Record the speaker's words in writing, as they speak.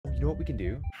You know what we can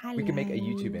do? We can make a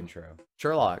YouTube intro.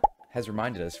 Sherlock has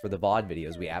reminded us for the VOD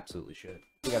videos we absolutely should.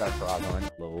 We got our frog on.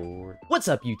 Lord. What's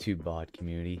up, YouTube VOD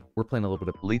community? We're playing a little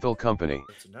bit of Lethal Company.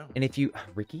 And if you...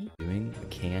 Ricky? Doing a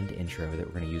canned intro that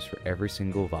we're going to use for every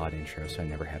single VOD intro so I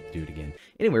never have to do it again.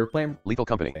 Anyway, we're playing Lethal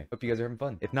Company. Okay. Hope you guys are having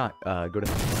fun. If not, go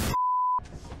to...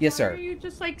 Yes, sir. Why are you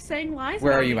just like saying lies?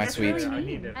 Where are about you, me? my That's sweet? really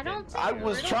mean. I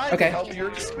was trying Okay. to help your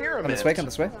experiment. Come this way, come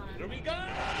this way.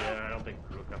 Yeah, I don't think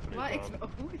Brutal Company. What?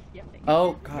 Who is yelling?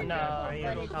 Oh, God. No,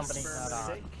 Brutal company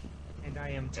sick, and I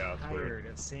am Yeah, it's weird. tired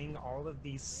of seeing all of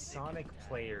these Sonic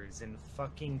players in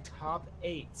fucking top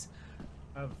 8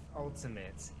 of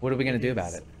Ultimates. What are we going to do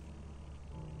about it?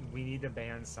 We need to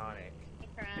ban Sonic.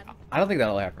 I don't think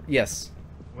that'll happen. Yes.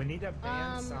 We need to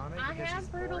ban Sonic I because he's have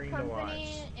Brutal boring to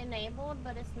Company watch. enabled,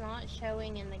 but it's not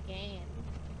showing in the game.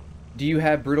 Do you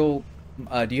have Brutal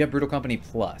Company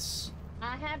Plus?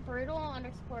 I have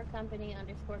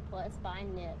Brutal_Company_plus by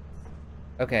Nips.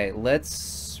 Okay,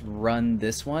 let's run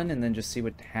this one and then just see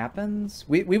what happens.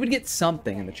 We would get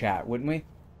something in the chat, wouldn't we?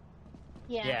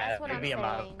 Yeah, Yeah, that's what it'd I'm be a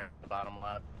saying. bottom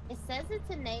left. It says it's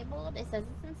enabled, it says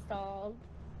it's installed,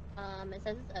 it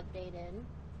says it's updated.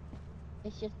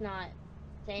 It's just not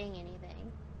saying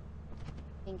anything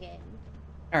in game.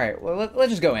 All right, well let's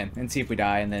just go in and see if we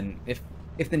die, and then if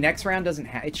the next round doesn't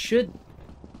have, it should.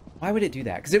 Why would it do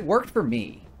that? Because it worked for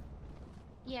me.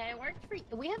 Yeah, it worked for you.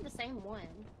 We have the same one.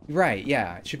 Right?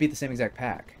 Yeah, it should be the same exact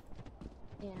pack.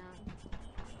 Yeah.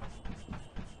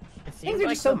 It Things seems are like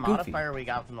just so the goofy. modifier we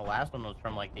got from the last one was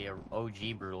from like the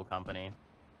OG Brutal Company.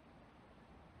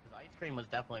 The ice cream was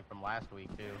definitely from last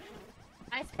week too.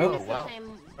 Ice cream Oh, is wow. the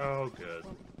same. Oh, good.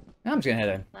 Now I'm just gonna head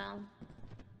in. Well,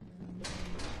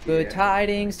 Good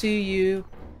tidings to you,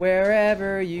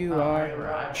 wherever you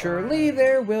are. Surely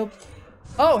there will.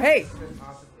 Oh, hey.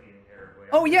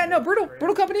 Oh yeah, no,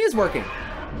 Brutal Company is working.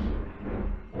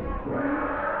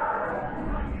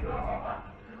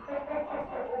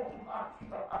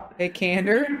 Hey,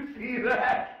 Candor.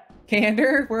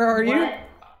 Candor, where are you?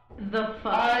 The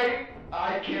fuck?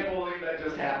 I can't believe that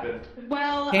just happened.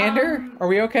 Well, Candor, are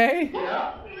we okay?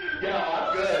 Yeah,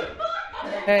 I'm good.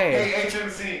 Hey. Hey,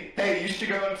 HMC. Hey, you should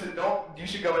go into you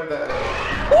should go into.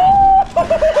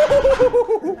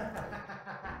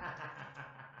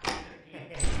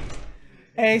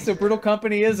 Hey, so Brutal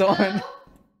Company is on.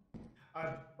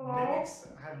 Mimics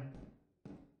have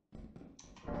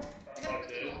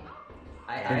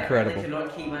Incredible. I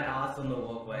cannot keep my ass on the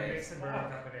walkway. Mimics and Brutal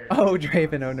Company are Oh,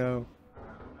 Draven, oh no.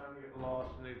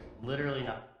 Literally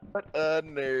not. What a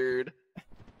nerd.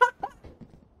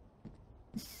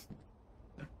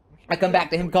 I come back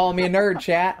to him calling me a nerd,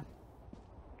 chat.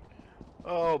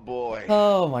 Oh boy.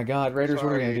 Oh my god, Raiders, what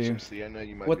are we Sorry, gonna do? HMC, I know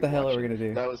you might What be the hell are we watching. gonna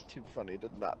do? That was too funny to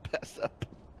not pass up.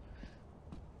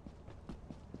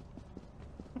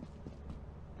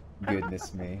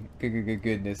 Goodness me.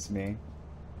 Goodness me.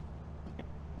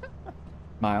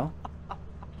 Mile.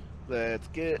 Let's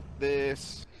get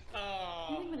this.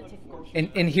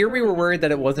 And here we were worried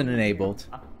that it wasn't enabled.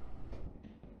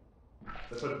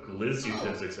 That's what glizzy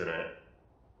physics in it.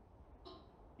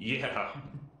 Yeah.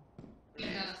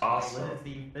 Awesome.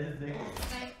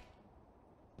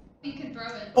 We can throw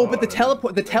it. Oh, but the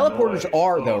teleporters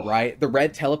are though, right? The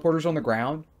red teleporters on the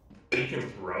ground. You can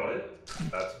throw it?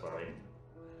 That's funny.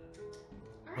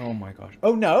 Oh my gosh.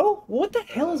 Oh no? What the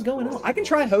hell is going on? I can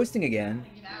try hosting again.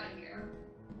 Get out of here.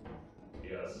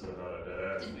 Yeah, this is not a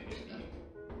dead end.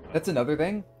 That's another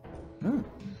thing? Hmm.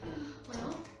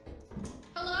 Well,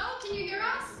 hello? Can you hear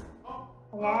us?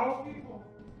 Hello?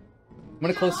 I'm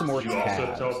gonna close some more You also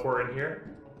tabs. teleport in here?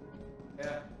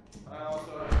 Yeah. I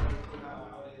also have to put out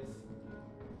how it is.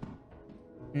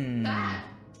 Hmm. That.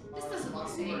 This doesn't look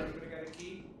safe. Got a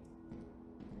key?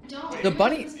 Don't. The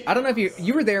bunny, I don't know if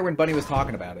you were there when Bunny was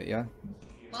talking about it, yeah?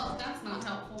 Well, that's not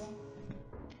helpful.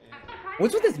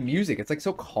 What's with this music? It's like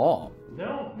so calm.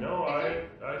 No,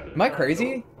 Am I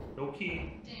crazy? No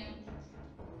key. Damn.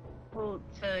 Well,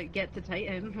 to get to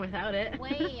Titan without it.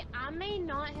 wait, I may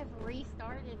not have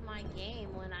restarted my game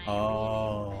when I.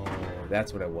 Oh,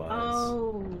 that's what it was.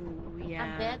 Oh, I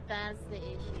yeah. bet that's the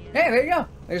issue. Hey, there you go.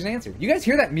 There's an answer. You guys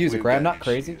hear that music, right? I'm not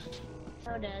crazy.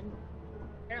 So dead.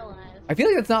 They're alive. I feel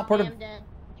like that's not part of Sam dead.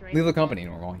 Drake Leave the dead. Company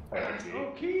normally.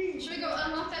 Okay. Should we go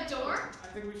unlock that door? I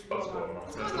think we should Let's go go on. unlock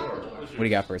Let's that go unlock door. the door. What do you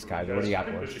got for us, Kaiser? What do you got I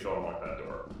think for we us? should go unlock that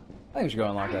door. I think we should go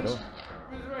unlock that door.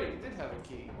 He was right, you did have a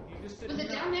key. You just didn't Was it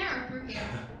know. down there or through here?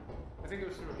 I think it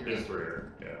was through It here. is through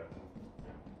here, yeah.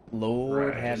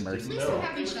 Lord Right, have just mercy. At didn't least we know.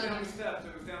 have It was each down other. the steps,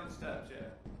 it was down the steps,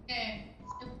 yeah. Okay.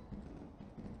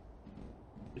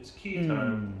 It's key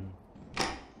time.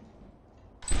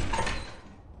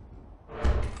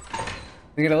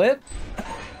 You gonna live?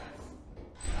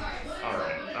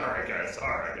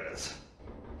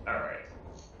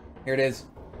 Here it is.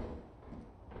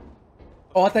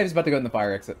 Oh, I thought he was about to go in the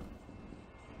fire exit.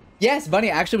 Yes, Bunny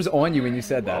actually was on you when you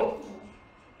said that. Well,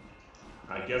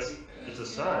 I guess it's a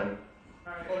sign.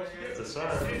 It's a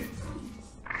sign.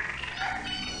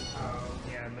 Oh,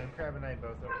 yeah, Mooncrab and I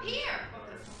both over Here!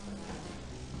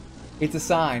 It's a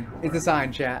sign. It's a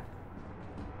sign, chat.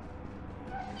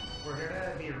 We're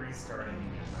gonna be restarting.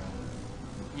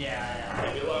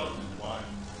 Yeah.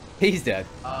 He's dead.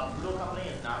 Brutal Company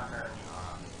is not currently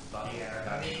on. But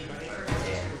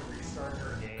Restart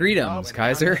her game. Greetings,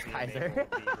 Kaiser. Kaiser.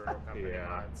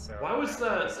 Yeah. Why was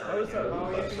that? Why was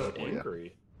that so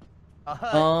angry?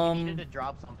 You needed to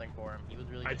drop something for him. He was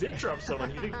really. I did drop someone.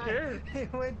 He didn't care. He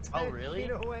went Oh, really?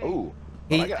 away. Ooh.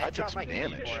 I took some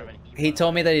damage. He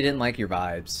told me that he didn't like your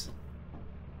vibes.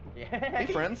 Yeah.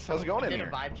 Hey friends, how's it going in He did here?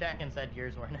 a vibe check and said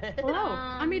yours weren't it. Hello.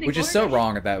 I'm eating Which is so corn.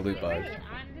 wrong at that loot bug. Did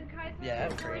Kaiser Yeah,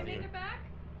 that's before we crazy. made it back?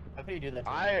 How could you do that?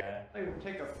 I- I even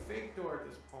take a fake door at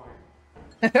this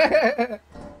point.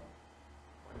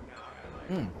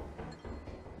 Hmm.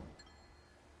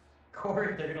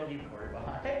 Corey, they're gonna leave Corey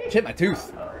behind. Shit, my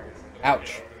tooth.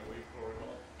 Ouch.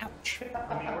 Ouch.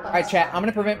 Alright, chat, I'm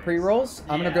gonna prevent pre-rolls.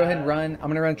 I'm gonna go ahead and run. I'm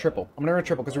gonna run triple. I'm gonna run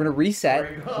triple because we're gonna reset.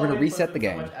 We're gonna reset the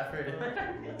game.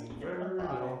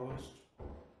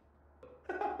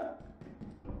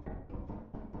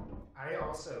 I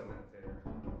also went there.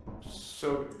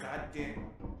 So goddamn.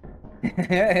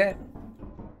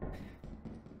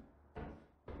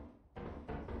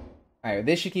 Alright,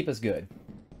 this should keep us good.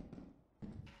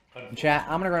 Chat,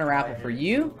 I'm gonna run a raffle for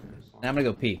you, and I'm gonna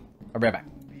go pee. I'll be right back.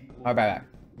 I'll be right back.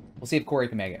 We'll see if Corey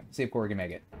can make it. See if Corey can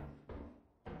make it.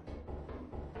 Is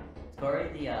Corey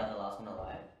the last one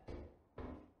alive?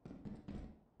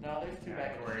 No, there's two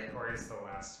back. Corey's the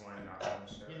last one not on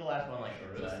the show. He's the last one, like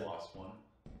There is the last one.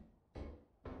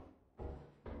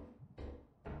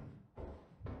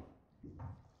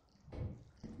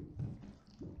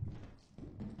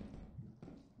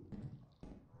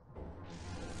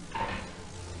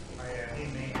 Oh yeah, he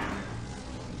made it.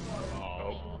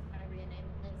 Oh. I renamed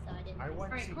this, so I didn't. I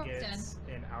want Alright, to Cork's get dead.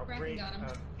 an outbreak got him.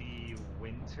 of the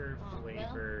winter Oh, well.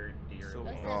 flavored deer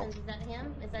Ghost Oh. Evans, is that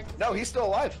him? Is that just No, he's still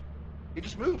alive. He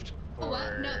just moved. Oh,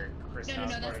 what? No. for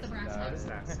Christmas. No, that's the brass How one. does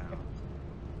that sound?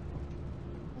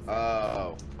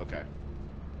 Oh, okay.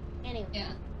 Anyway.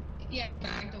 Yeah. Yeah,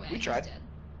 backed away. We He's tried. dead.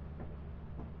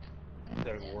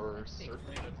 There Yeah, were that's big.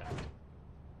 certainly an attack.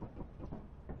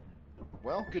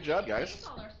 Well, good job, It guys. saves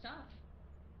all our stuff.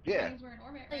 As Yeah. long as we're in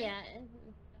orbit, Oh, right?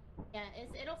 yeah,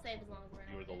 it'll save as long as we're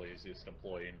in You were the orbit. laziest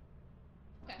employee.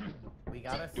 Okay. We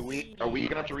gotta. Are we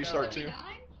gonna have to restart We too?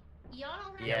 died? Y'all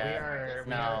don't have Yeah, we are.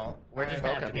 no, we're just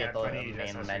gonna have to be at the Buddy just main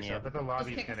has to menu. restart, but the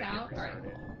lobby's kick us gonna out? get Alright.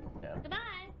 restarted.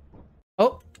 Goodbye.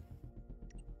 Oh!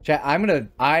 Chat,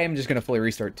 I am just gonna fully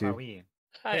restart Are too. we?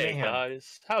 Hey Mayhem.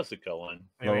 guys, how's it going?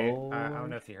 Anyway, Oh. I don't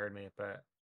know if you heard me, but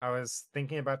I was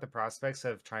thinking about the prospects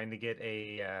of trying to get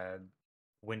a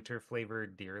winter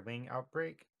flavored deerling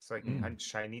outbreak, so I can hunt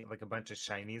shiny, like a bunch of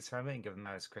shinies from it, and give them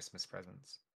out as Christmas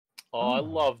presents. Oh, I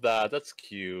love that. That's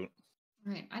cute.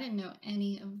 Right. I didn't know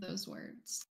any of those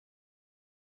words.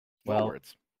 Well,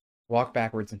 Forwards. walk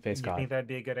backwards and face You God. think that'd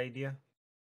be a good idea?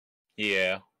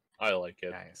 Yeah, I like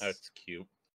it. Nice. That's cute.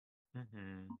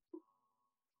 Mm-hmm.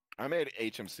 I made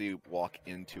HMC walk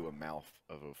into a mouth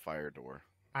of a fire door.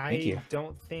 Thank you. I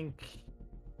don't think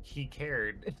he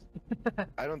cared.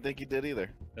 I don't think he did either.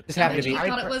 Just happy to I be. I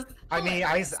thought it pr- was. I mean,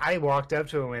 I walked up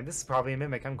to him and went, this is probably a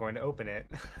mimic. I'm going to open it.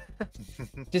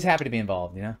 Just happy to be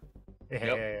involved, you know?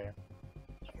 Yeah.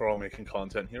 We're all making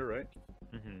content here, right?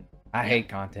 Mm-hmm. I hate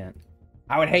content.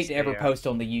 I would hate to ever Yeah. post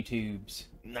on the YouTubes.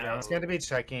 Yeah, I was going to be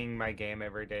checking my game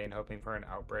every day and hoping for an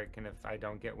outbreak, and if I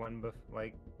don't get one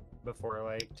before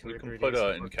like 2 We or can 3 put days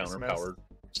before encounter Christmas. powered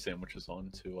sandwiches on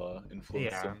to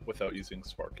influence Yeah. them without using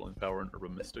sparkling power and Urba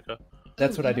Mystica.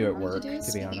 That's what I do you at wanted work, do to be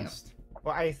stew. honest.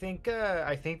 Well, I think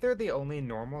they're the only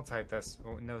normal type that's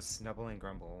no Snubble and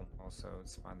Grumble also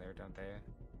spawn there, don't they?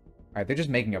 Alright, they're just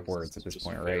making up It's words at this just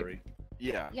point, right? very-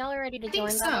 Yeah. Y'all are ready to I think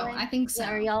join, so. by the way? I think so.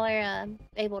 Yeah, or y'all are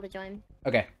able to join.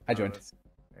 Okay, I Oh, joined. that's-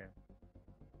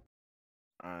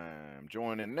 I'm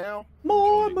joining now.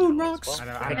 More joining moon now as rocks! well. I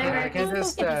know. Alright, I can if you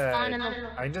just spawn in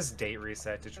I can just date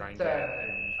reset to try and get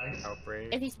an outbreak.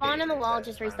 If you spawn in the wall,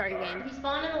 just restart your game. If you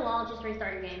spawn in the wall, just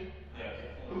restart your game.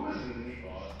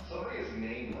 Somebody is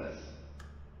nameless.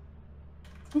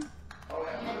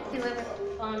 Whoever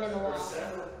spawned in the wall.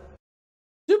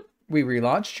 Zoop. We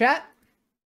relaunched chat.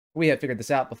 We have figured this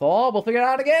out before. We'll figure it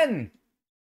out again.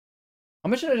 How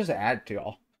much should I just add to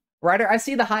y'all? Ryder, I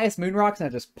see the highest moon rocks and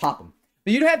I just pop them.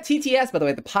 But you do have TTS, by the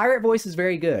way. The pirate voice is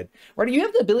very good. Ryder, you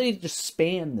have the ability to just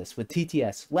spam this with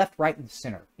TTS, left, right, and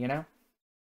center, you know?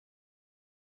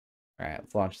 Alright,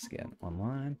 let's launch this again.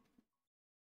 Online.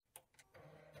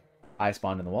 I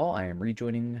spawned in the wall. I am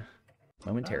rejoining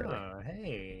momentarily.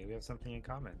 Hey, we have something in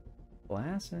common.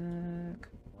 Classic.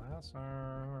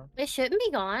 It shouldn't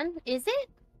be gone, is it?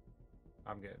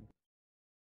 I'm good.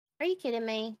 Are you kidding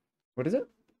me? What is it?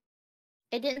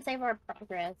 It didn't save our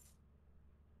progress.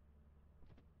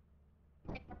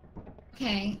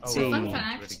 Okay, Oh, so wait, fun we'll do it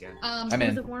fact. again. I'm It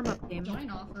in. was a warm-up game. Join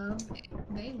off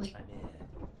of Bailey.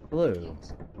 Blue.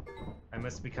 I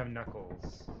must become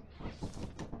Knuckles.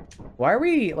 Why are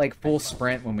we like full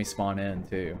sprint when we spawn in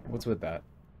too? What's with that?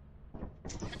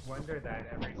 Wonder that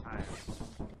every time.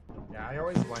 Yeah, I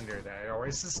always wonder that. It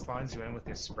always just spawns you in with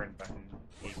your sprint button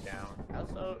 8 down. I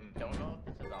also don't know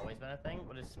if this has always been a thing,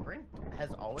 but has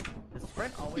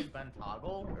sprint always been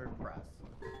toggle or press?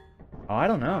 Oh, I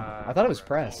don't know. I thought it was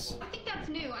press. I think that's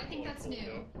new. I think that's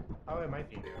new. Oh, it might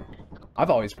be new. I've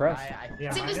always pressed.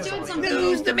 Yeah, So it was mine is doing always something press.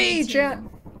 News to me, chat.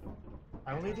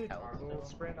 I only do toggle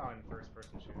sprint on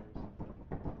first-person shooters.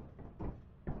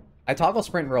 I toggle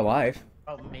sprint in real life.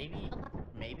 Oh,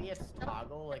 maybe it's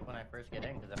toggle like when I first get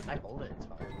in, because if I hold it, it's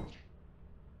fine.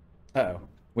 Uh-oh.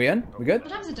 We in? We good?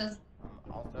 Sometimes it does.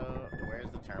 Also, where's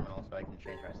the terminal so I can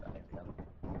change my settings again?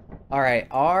 Alright,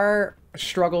 our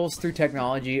struggles through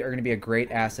technology are going to be a great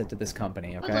asset to this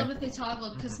company, I would okay? love if they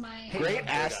toggled because my Great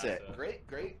asset.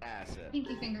 Great asset.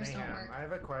 pinky fingers don't Mayhem, work. I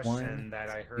have a question 1, that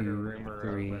I heard a 2, rumor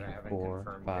 3, of, but I haven't 4,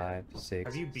 confirmed 5, yet. 6,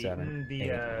 Have you 7, beaten the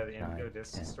 8, Indigo 9,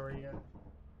 Disc 10. story yet?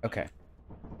 Okay.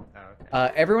 Oh,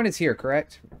 okay. Everyone is here,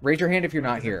 correct? Raise your hand if you're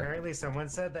not Because here. Apparently someone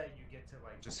said that you get to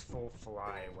like just full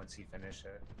fly once you finish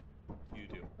it. You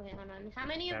do. Wait, hold on. How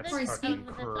many of That's this fucking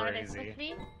of this are there crazy. supposed to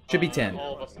be? Should be 10.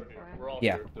 All of us are here. We're all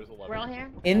Yeah. here. There's 11. We're all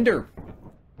here? Ender.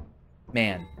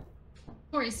 Man.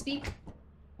 Corey, speak.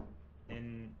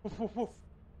 In Woof, woof,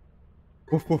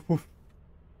 woof.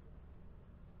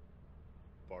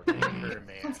 Anchor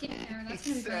Let's Man. get there. That's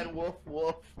He gonna be said great. woof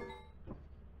woof.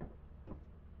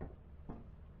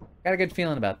 Got a good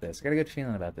feeling about this. Got a good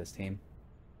feeling about this team.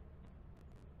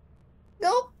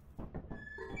 Nope.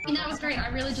 And that was great. I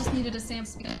really just needed a Sam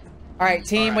speak. All right,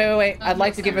 team. All right. Wait. I'd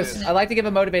like to give us. I'd like to give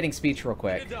a motivating speech real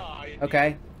quick.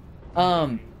 Okay.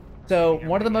 So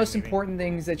one of the most important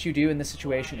things that you do in this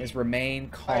situation is remain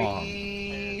calm.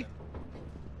 Bye.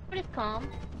 What is calm?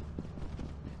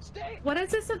 What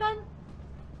is this event?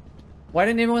 Why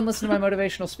didn't anyone listen to my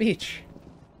motivational speech?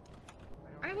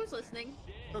 I was listening.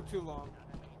 Took too long.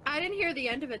 I didn't hear the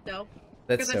end of it though.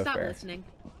 That's Because I so stopped fair. listening.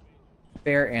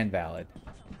 Fair and valid.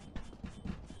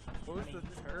 What was the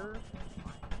term?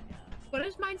 What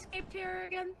is Mindscape Terror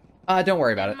again? Don't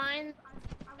worry about it. Mine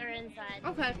are inside.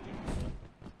 Okay.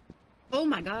 Oh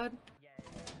my god.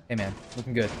 Hey man,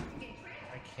 looking good.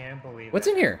 I can't believe What's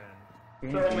that in here?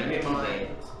 happened.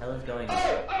 Hell is going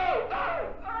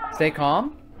Stay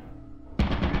calm.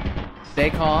 Stay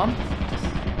calm.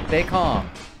 Stay calm.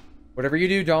 Whatever you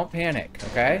do, don't panic,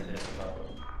 okay?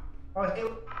 Oh, hey,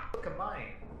 look at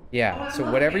mine. Yeah, so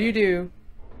whatever you do,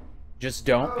 just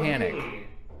don't panic. Hey.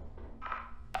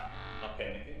 Not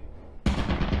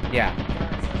panicking. Yeah,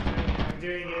 I'm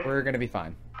doing it. we're gonna be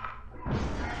fine.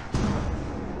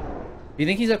 You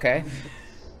think he's okay?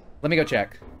 Let me go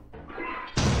check.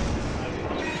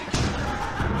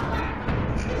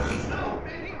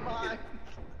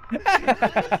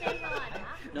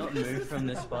 Not move from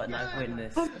this spot, and I've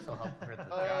witnessed. This'll help for the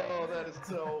Oh, that is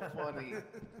so funny.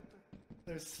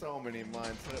 There's so many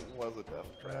mines, but it was a death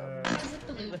trap. Zip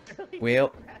the loop.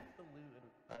 Wheel.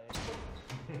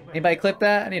 Anybody clip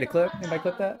that? I need a clip. Anybody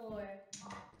clip that?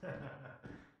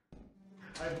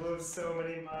 I blew so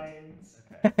many mines.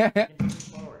 So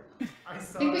I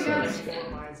saw Think we got it.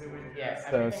 4 mines and we Yeah,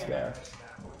 scared.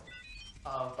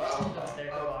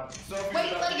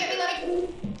 Wait, let it get me, let it.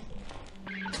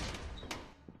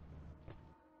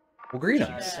 Well,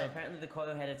 greetings. So apparently the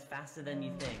coil head is faster than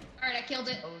you think. Alright, I killed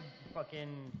it. Oh,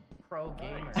 fucking pro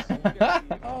gamer.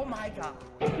 Oh my god.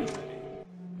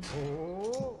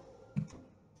 Oh,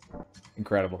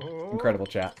 Incredible. Incredible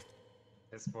chat.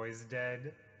 this boy's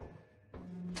dead.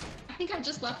 I think I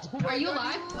just left. Are you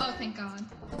alive? Oh, thank god.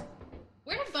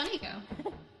 Where did Bunny go?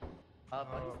 But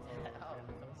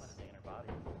someone's taking her body.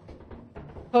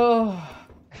 Oh.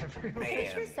 Everyone. I'm pretty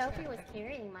sure Sophie was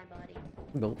carrying my body.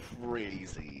 Nope.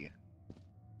 Crazy.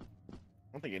 I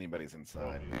don't think anybody's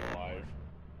inside. Nobody's alive.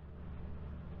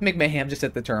 McMahon just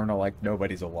at the terminal like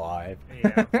nobody's alive.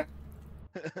 Yeah.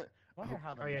 Wonder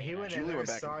how the Oh yeah, he went Julie in there, went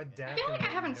back. saw death. I feel like I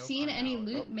and haven't no seen any crowd.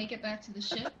 loot make it back to the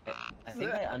ship. I think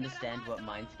I understand what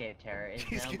Mindscape Terror is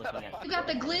He's now, got looking a- at You got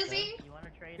the the glizzy? You wanna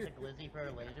trade the glizzy for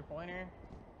a laser pointer?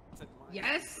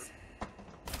 Yes.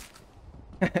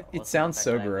 Also, sounds the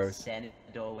so fact that I was gross. standing in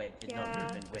the doorway, did not move,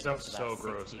 and It waited sounds for so about 6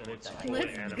 gross, and people it's to fully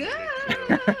actually-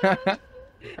 Let's animated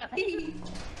too. go!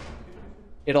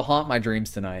 It'll haunt my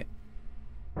dreams tonight.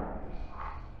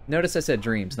 Notice I said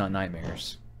dreams, not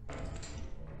nightmares.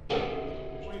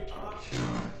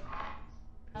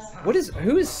 What is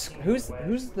who's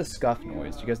the scuff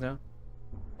noise? Do you guys know?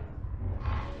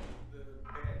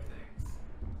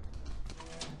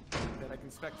 That I can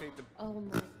spectate the. Oh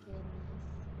my goodness.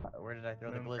 Where did I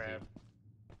throw the glizzy? Mooncrab.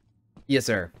 Yes,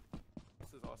 sir.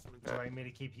 This is awesome. Would you like me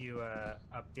to keep you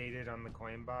updated on the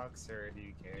coin box, or do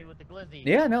you care? See with the glizzy.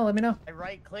 Yeah, no, let me know. I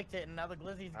right-clicked it and now the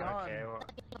glizzy's gone. Okay, well,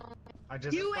 I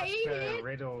just You left ate the it?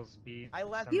 riddles beat. I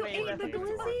left You Wait, ate left the it.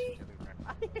 glizzy?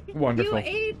 Wonderful. You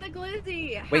ate the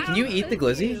glizzy! Wait, can you How eat the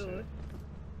could glizzy? you?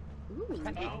 Ooh.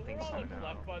 I don't think so,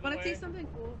 no. Wanna see something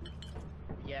cool?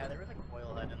 Yeah, there was like a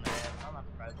coil head in there. I'm not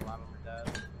surprised a lot of them are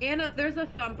dead. Anna, there's a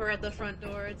thumper at the front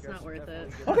door. It's not worth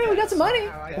it. Okay, we got some money.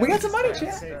 We got some monty,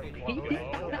 chat.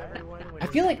 I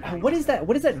feel like what is that?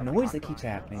 What is that noise that keeps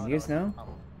happening? You guys know?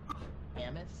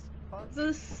 Amos?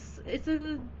 It's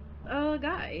a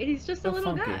guy. He's just a So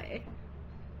little funky. guy.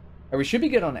 Or we should be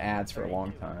good on ads for a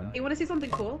long time. You want to see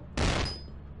something cool?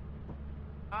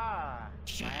 Ah!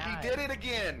 He did it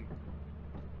again.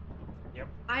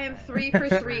 I am 3 for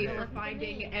 3 for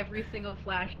finding every single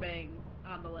flashbang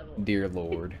on the level. Dear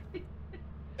Lord. Yeah,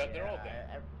 they're all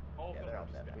dead. All Yeah, they're all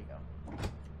dead. There we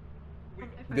go.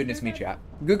 Goodness me, chat.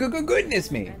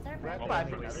 Goodness me.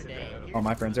 Another day. All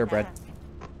my friends are bred.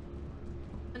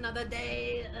 Another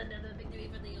day, another victory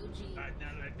for the OG.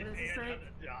 What does it say?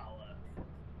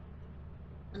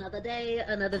 Another day,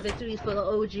 another victory for the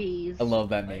OGs. I love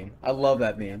that meme. I love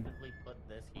that meme. Definitely put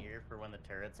this here for when the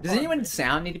turrets. Does anyone's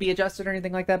sound need to be adjusted or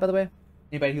anything like that, by the way?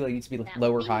 Anybody who like, needs to be That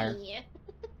lower, would be higher? me.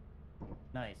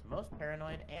 Nice. Most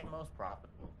paranoid and most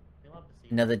profitable. We love to see.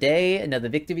 Another day, another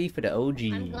victory for the OG.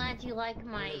 I'm glad you like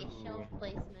my shelf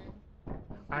placement.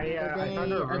 I Another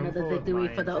found a day, room another full of victory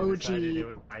for mines the and decided OG. it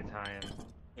was my time.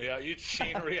 Yeah, you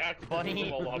chain react Funny,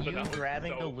 them all up, and you that was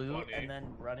grabbing so the loot funny. and then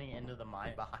running into the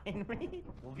mine behind me.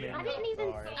 I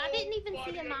didn't even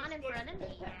see a mine in front of me.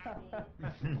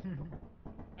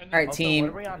 Alright, Also, team.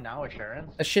 What are we on now?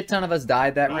 Assurance? A shit ton of us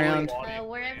died that round.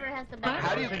 Wherever has the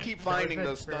How do you best. keep finding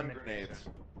those stun grenades?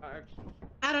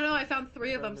 I don't know, I found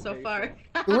 3 of them so far.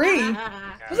 3?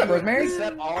 What's up, Rosemary?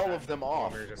 Set all of them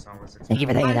off. We're just almost Thank you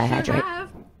for the I sure hydrate.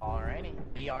 have. Alrighty.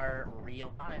 We are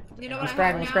real on it. You know what What's I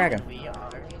bragging? have What's now? bragging? We are.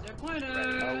 Laser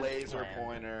pointer. A laser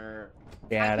pointer.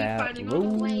 Shout keep out finding all the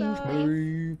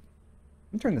Rosemary.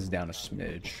 Let me turn this down a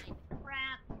smidge.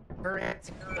 Crap.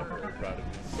 Turrets.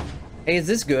 Hey, is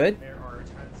this good? There are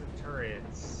tons of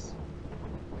turrets.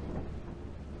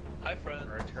 Hi, friend.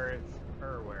 There are turrets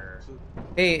everywhere.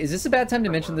 Hey, is this a bad time to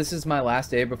mention this is my last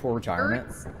day before retirement?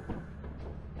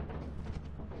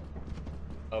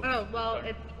 Oh, well,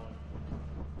 it's...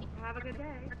 Have a good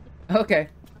day. Okay.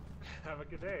 Have a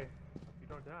good day. You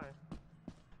don't die.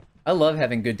 I love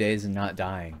having good days and not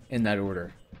dying, in that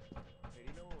order.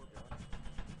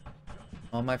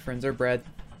 All my friends are bred.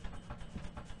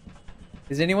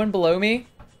 Is anyone below me?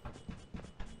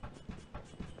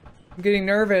 I'm getting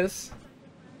nervous.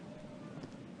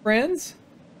 Friends?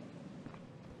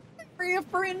 Bring a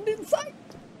friend in sight.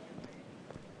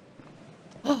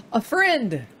 A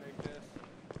friend!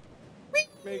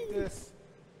 Make this.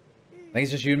 I think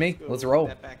it's just you and me. Let's roll.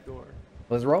 That back door.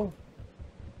 Let's roll.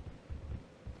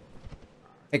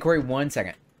 Hey, Corey, 1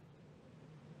 second.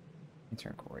 Let me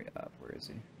turn Corey up. Where is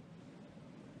he?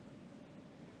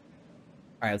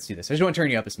 Alright, let's do this. I just want to turn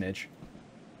you up a smidge.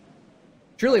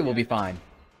 Surely we'll be fine.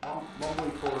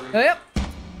 Lonely Corey. Oh, yep.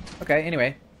 Okay,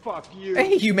 anyway. Fuck you.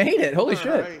 Hey, you made it! Holy shit!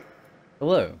 Alright.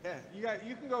 Hello. Yeah,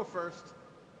 you can go first.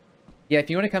 Yeah, if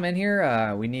you want to come in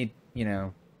here, we need, you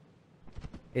know...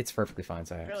 It's perfectly fine,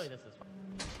 Science. Really, this is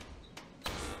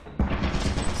fun.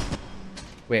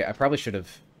 Wait, I probably should have...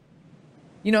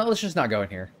 You know, let's just not go in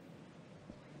here.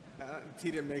 He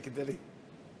didn't make it, did he?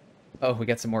 Oh, we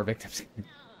got some more victims.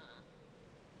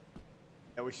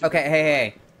 Yeah, we should. Okay,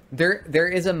 hey. There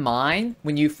is a mine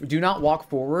when you do not walk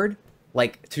forward,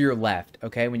 like, to your left,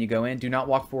 okay? When you go in, do not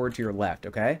walk forward to your left,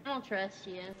 okay? I don't trust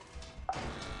you. Oh,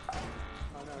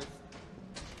 no.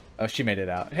 Oh, she made it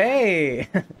out. Hey!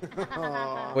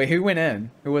 Aw. Wait, who went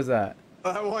in? Who was that?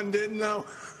 That one didn't know.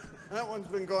 That one's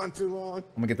been gone too long. I'm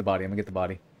gonna get the body. I'm gonna get the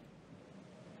body.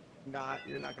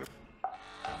 You're not gonna.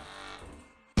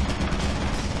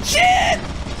 Shit!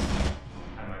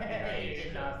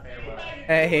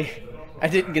 Hey, I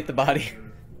didn't get the body.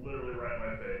 Literally right in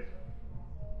my face.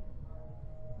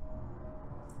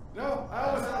 No, I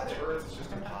always thought turrets is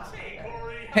just impossible.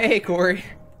 Hey, Corey.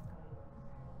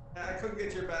 I couldn't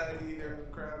get your bad either,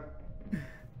 Crab.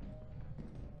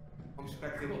 I'm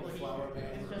spectating the flower man.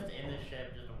 He's just in the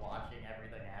ship, just watching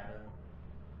everything happen.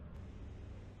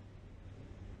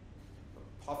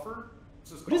 Puffer?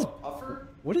 This is What is- called a puffer?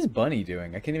 What is Bunny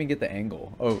doing? I can't even get the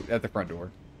angle. Oh, at the front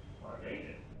door. Oh, I made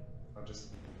it. I'll just.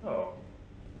 Oh.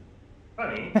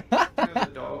 Funny. The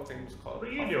dog thing's called What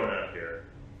are you doing out here?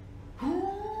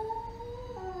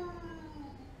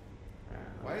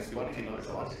 Why is Bunny not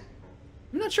talking?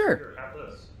 I'm not sure. Here, have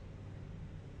this.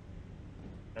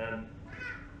 And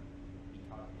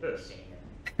this.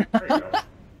 There you go.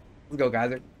 Let's go,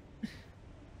 Kaiser.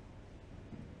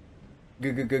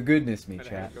 Goodness me, I'd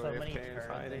chat. have to go So many AFK and turn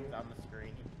fighting. things on the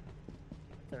screen.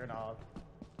 Turn off.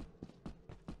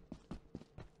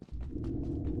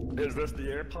 Is this the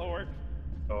airport?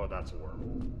 Oh, that's a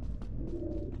worm.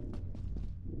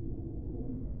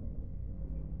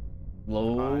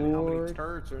 How many Lord.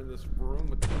 turds are in this room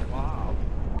with the blob?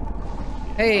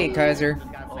 Hey, Kaiser.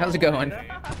 How's it going?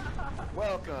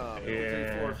 Welcome.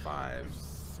 Yeah. 4, 5,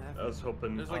 7. I was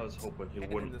hoping There's like he 10 in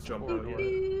wouldn't this jump corridor. out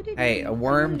here. Hey, a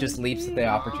worm just leaps at the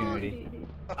opportunity.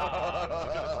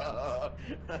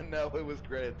 No, it was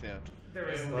great attempt. There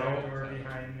was no Well- door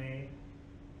behind me.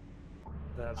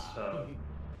 That's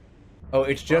Oh,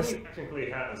 it's just. Bunny technically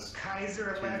has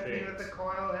Kaiser two left me things. with the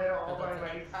coil head all by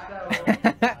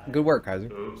myself. Good work, Kaiser.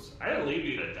 Oops. I didn't leave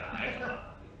you to die. Come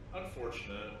on.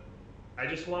 Unfortunate. I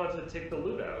just wanted to take the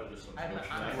loot out. I'm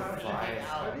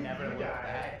How I'll did never you look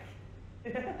die?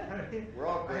 back. We're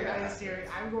all great I got actors. serious.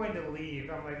 I'm going to leave.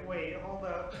 I'm like, wait, hold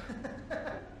up.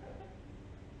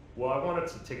 Well, I wanted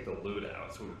to take the loot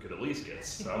out so we could at least get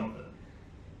something.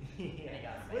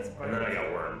 What's And then I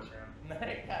got wormed.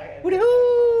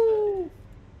 Woohoo!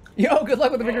 Yo, good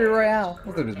luck with the victory royale.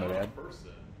 I thought it was my bad.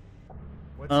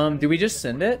 What's Do we just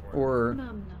send it or?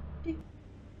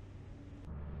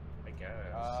 I guess.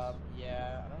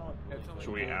 Yeah, I don't know what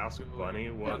Should we ask Bunny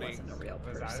what? Bunny.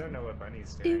 Because I don't know what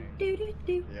Bunny's doing.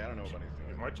 Yeah, I don't know what Bunny's It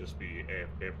doing. might just be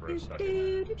AFK for a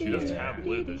second. She doesn't have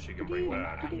loot that she can bring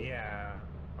back. Yeah.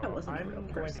 That Oh, wasn't a I'm real going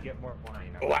to person. get more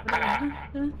wine. Are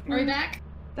we back?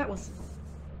 That was.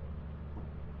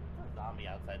 zombie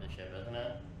outside the ship, isn't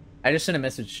it? I just sent a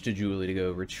message to Julie to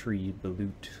go retrieve the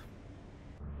loot.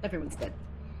 Everyone's dead.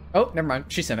 Oh, never mind.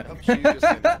 She sent it. Oh, she just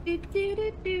said that. Do do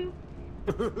do do.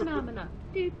 Phenomena.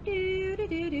 Do do do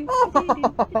do do.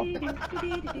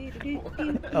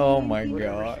 Oh my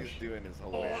Whatever gosh. she's doing is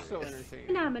hilarious. So entertaining.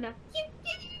 Phenomena.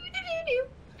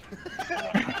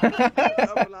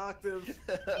 Double octave.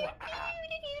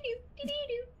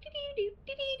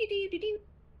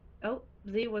 Oh,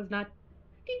 Z was not.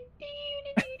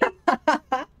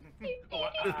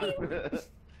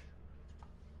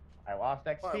 I lost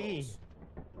XP.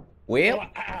 Well,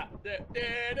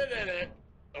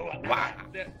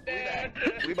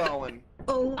 We ballin'.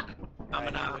 Oh,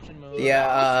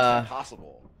 yeah,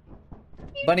 Impossible.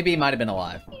 Bunny Bee might have been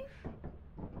alive.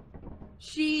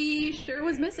 she sure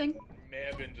was missing. May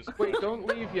have been just. Wait, don't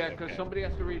leave yet, because somebody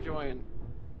has to rejoin.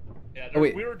 Yeah, Oh,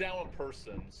 wait. we were down one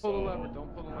person. So... Pull the lever,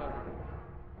 don't pull the lever.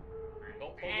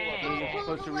 Don't pull the lever. You're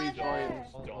supposed to rejoin.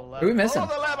 Don't. Who are we missing?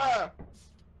 Pull the lever!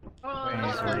 Oh,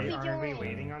 Wait, Sophie are we joined.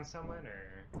 waiting on someone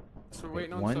or? So we're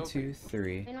waiting on 1, Sophie. 2,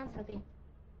 3. Wait on Sophie.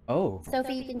 Oh,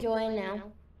 Sophie, you can join now.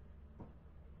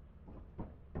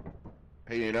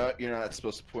 Hey, you're not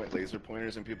supposed to point laser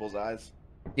pointers in people's eyes?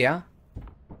 yeah.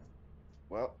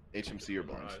 Well, HMC, you're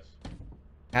blind.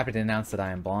 Happy to announce that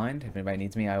I am blind. If anybody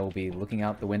needs me, I will be looking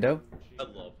out the window. I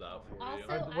love that for you.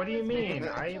 Also, What do you was mean?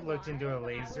 supposed to I watch looked into a it, but I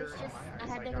laser was and just- my I eyes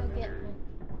had to like go are get. weird.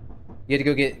 You had to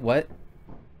go get what?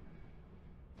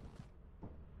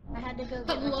 I had to go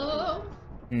get. Hello?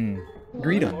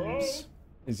 Greetings.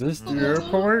 Is this the Hello?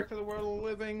 airport? To the world of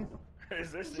living.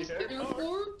 Is this the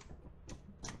Airport?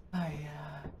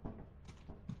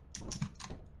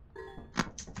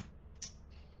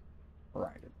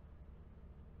 Right.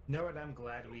 Know what? I'm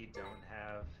glad we don't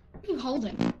have. What are you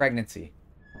holding? Pregnancy.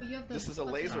 Oh, you have the This is a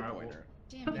fucking- laser Uh, pointer.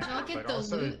 Damn, did Yeah, y'all get but the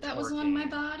also loot that was on my twerking.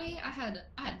 body? I had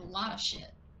a lot of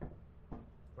shit.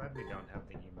 Glad we don't have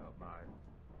the emote mod.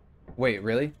 Wait,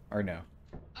 really? Or no?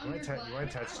 Oh, wanna you're tou- glad? you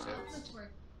wanna touch I love this? the twerk.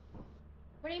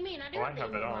 What do you mean? I do Oh, I have the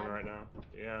have it email on on. right now.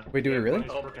 Yeah. Wait, do we Yeah, really?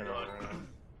 Bunny's working on it right now.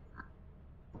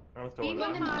 I'm throwing Even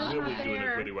it. in the I'm really book doing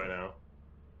there. a goodie right now.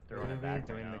 What are we back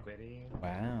doing right the now. Gwitty?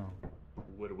 Wow.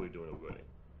 What are we doing with goodie?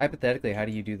 Hypothetically, how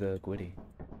do you do the gwitty?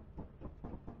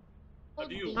 How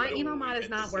do you My literally emo mod is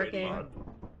hit not the same working. mod?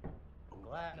 I'm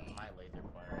glad my laser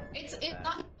pointer. It's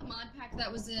not the mod pack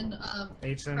that was in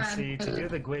HMC, to Crab. do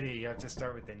the Gwitty, you have to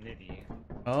start with the nitty.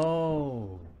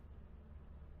 Oh.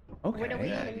 Where do we Okay.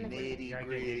 That get in the- nitty You gotta get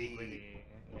gritty. nitty-gritty.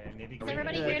 Yeah, maybe. Is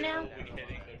everybody here now?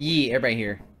 Yeah, everybody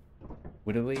here.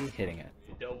 What are we hitting it?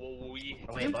 Double we.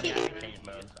 Oh, wait, buddy, I can change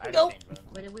modes. I can Go. change modes.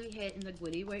 What did we hit in the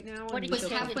Gwitty right now? What did Was you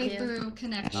say? halfway do? through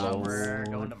connections. Oh. We're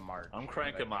going to March. I'm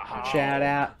cranking my hog. Shout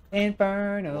out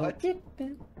Inferno. What?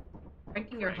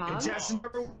 Ranking your hog? Just number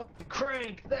 1,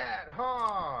 crank that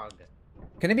hog.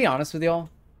 Can I be honest with y'all?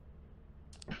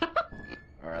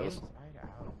 Alright, let's.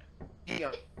 Inside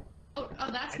Out. Oh,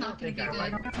 that's I not don't gonna be think I good.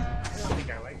 like. I don't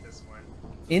think I like this one.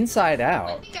 Inside I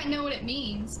out. think I know what it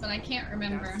means, but I can't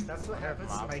remember. That's what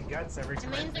happens to my guts every It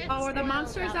time. means there's Oh, are the squirrels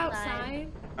monsters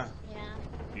outside? Yeah.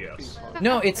 Yes.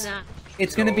 No, it's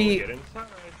gonna Go be. get inside.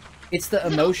 It's the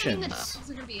Is it also mean emotions. that dogs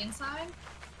are gonna be inside?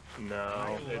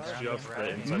 No, it's love just the the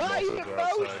red. inside My monsters are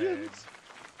outside. emotions!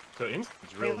 So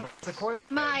inside's real. It's a coil.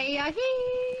 My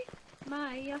hee,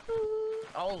 my yahoo,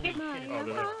 Holy shit. my Oh,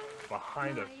 they're yahoo,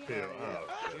 behind us too.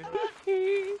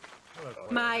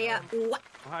 Oh, my what?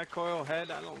 Hi, Coil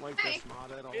Head. I don't like Hey. this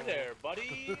mod at all. Hey there,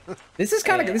 buddy. This is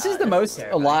kind of. This is the most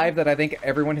alive that I think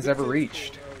everyone has ever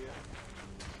reached.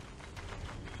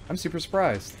 I'm super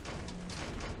surprised.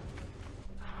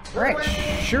 Alright,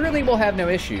 surely we'll have no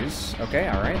issues. Okay,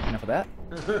 alright, enough of that.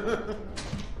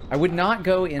 I would not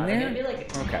go in there.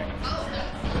 Okay. Oh, no.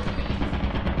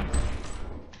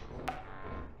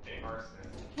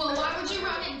 Well, why would you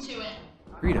run into it?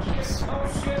 Freedoms.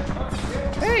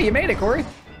 Hey, you made it, Corey.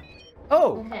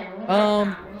 Oh,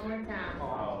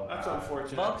 That's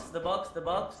unfortunate. The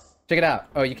Bucks. check it out.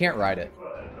 Oh, you can't ride it.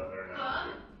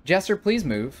 Jester, please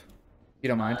move. If you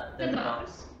don't mind. The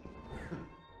Bucks.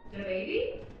 The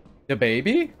baby? The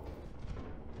baby?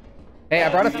 Hey, I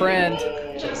brought a friend.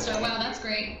 Jester, wow, that's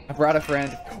great. I brought a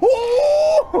friend.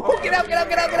 Ooh! Get out, get out,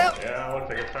 get out, get out! Yeah, looks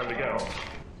like it's time to go.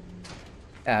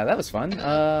 Yeah, that was fun.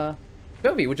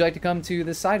 Toby, would you like to come to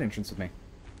this side entrance with me?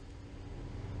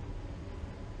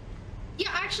 Yeah,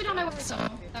 I actually don't know where so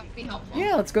that would be helpful.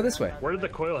 Yeah, let's go this way. Where did the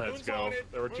coil heads go?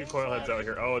 There were 2 coil heads out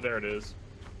here. Oh, there it is.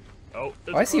 Oh,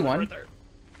 there's I a see coil head one. right there.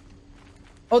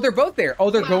 Oh, they're both there. Oh,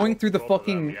 they're Wow. going through the Both of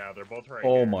them, fucking... Yeah, they're both right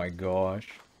Oh here. my gosh.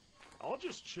 I'll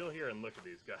just chill here and look at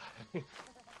these guys. Wait,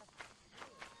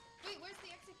 where's the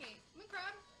exit gate? Crab?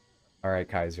 Alright,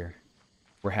 Kaiser.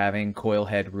 We're having coil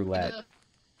head roulette. Ugh.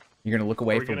 You're gonna look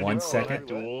away for 1 second.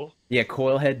 Duel. Yeah,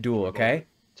 coil head duel, okay?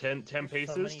 10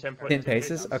 paces. 10 10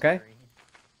 paces, okay?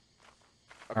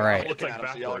 Alright. Looks like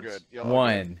so y'all are backwards. good. Y'all are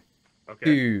 1, Okay.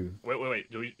 2. Wait.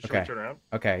 Should we Okay. turn around?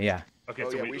 Okay, yeah. Okay, Oh,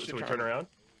 so yeah, we we should should we turn turn around?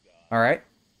 Alright.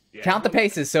 Yeah. Count the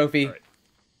paces, Sophie. Alright.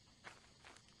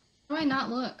 How do I not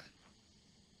look?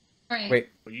 Alright. Wait,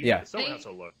 Well, you, yeah. Someone has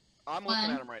to look. I'm looking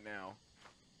One. at him right now.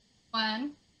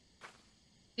 1,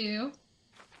 2,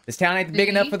 This town ain't big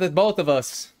enough for the both of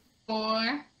us.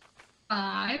 4,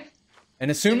 5, And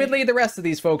assumedly the rest of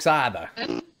these folks either.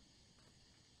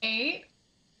 8,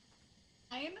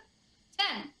 9,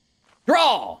 10.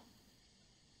 Draw!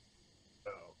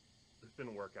 Oh, this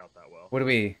didn't work out that well. What do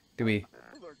we...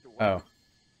 Oh.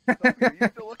 Are you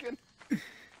still looking?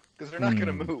 Because they're not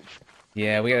gonna move.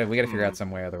 Yeah, we gotta figure out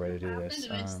some other way to do Happened this.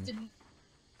 and I just didn't.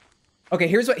 Okay,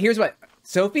 here's what.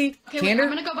 Sophie, Okay, wait, Candor. I'm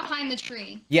gonna go behind the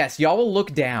tree. Yes, y'all will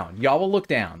look down.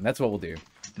 That's what we'll do.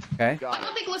 Okay? I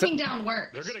don't think looking down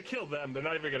works. They're gonna kill them. They're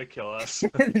not even gonna kill us.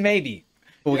 Maybe.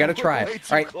 But we gotta try Way it.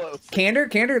 too Alright, close.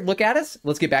 Candor, look at us.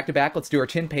 Let's get back to back. Let's do our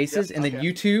 10 paces, Yep, and then okay.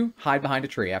 you two hide behind a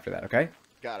tree after that, okay?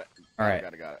 Got it. Alright.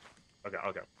 Got it. Okay.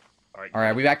 Alright.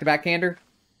 Alright, we back to back, Candor?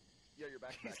 Yeah, you're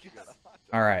back. Good.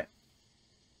 Alright.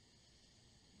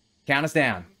 Count us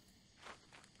down.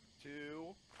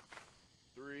 2,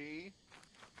 3,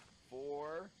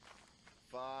 4,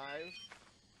 5,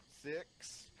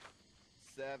 6,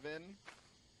 7,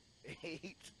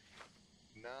 8,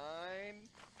 9,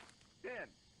 10.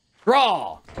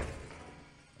 Draw! I'm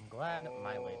glad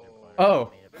my laser pointer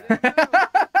Oh. made it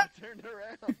back. I turned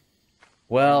around.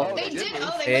 Well, Oh, They did did. move.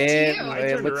 Oh,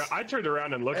 they went to you. I turned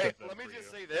around and looked Hey, at them. let me for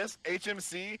just you. say this: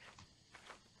 HMC.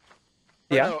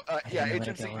 Yeah. No, yeah, I'm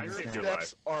gonna HMC go inside.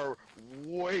 steps are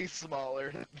way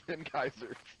smaller than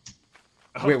Kaiser.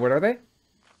 wait, what are they?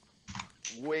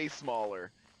 Way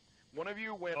smaller. One of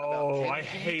you went Oh, about 10 I feet,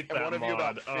 hate and that one of you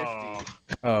about mod.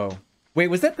 50. Oh. Wait,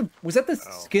 was that the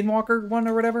Skinwalker one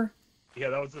or whatever? Yeah,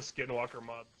 that was the Skinwalker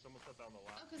mod. Someone put that on the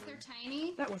Oh, last. because they're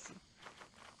tiny. That was.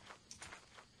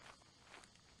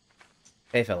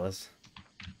 Hey, fellas.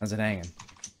 How's it hanging?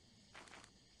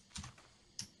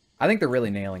 I think they're really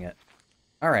nailing it.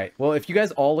 Alright, well, if you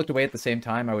guys all looked away at the same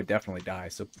time, I would definitely die,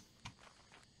 so...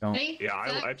 Don't... Ready? Yeah,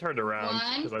 set, I turned around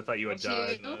one, because I thought you had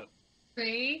died. 2,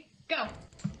 3, go.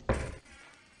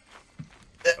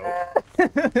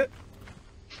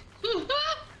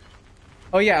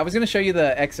 Oh yeah, I was gonna show you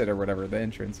the exit or whatever, the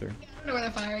entrance or... wonder where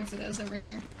the fire exit is over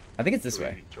here. I think it's this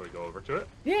way. Should we go over to it?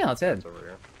 Yeah, let's head. It's over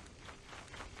here.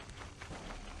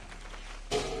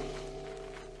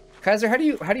 Kaiser, how do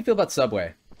you feel about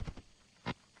Subway?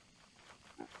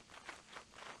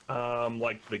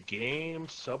 Like the game,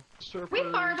 Subsurfers, We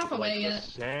far enough away like the yet.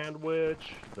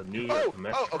 sandwich, the New York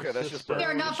Mexican okay, that's just system. We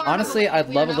are not far Honestly, enough away. I'd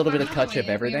We love are a not little far bit of enough touch away of yet.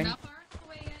 We are everything. not far enough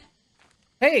away yet.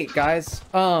 Hey guys,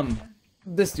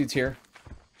 this dude's here.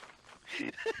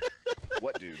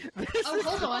 What dude? Oh,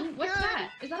 hold on. What's that?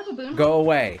 Is that a baboon? Go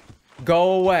away.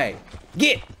 Go away.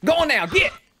 Go on now.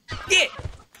 Get,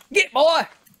 boy.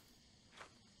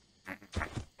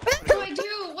 What do I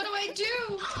do? What do I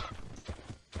do?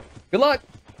 Good luck.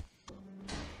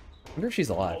 I wonder if she's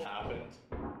alive.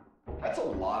 That's a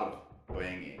lot of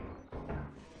banging.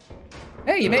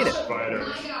 Hey, you made it. Spider. Oh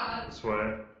my god. This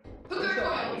way. Who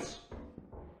gargoyles? It's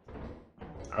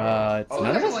Oh,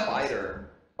 none of there's us. a spider.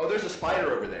 Oh, there's a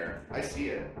spider over there. I see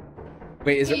it.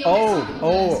 Wait, is there? Hey, Oh, okay,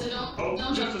 so oh.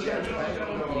 don't jump the Yeah, shark.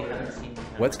 don't go over there.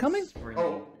 What's coming?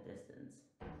 Oh.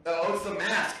 Oh, it's the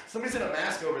mask. Somebody's in a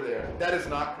mask over there. That is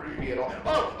not creepy at all.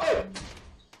 Oh!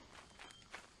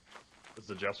 Is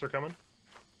the Jester coming?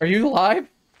 Are you alive?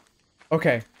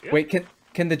 Okay. Yeah. Wait,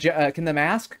 can the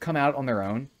mask come out on their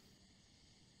own?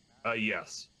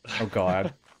 Yes. Oh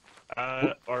God.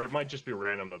 Or it might just be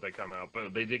random that they come out,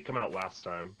 but they did come out last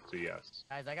time, so yes.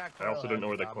 Guys, I got I also don't know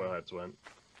where the coil coil heads went.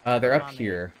 They're up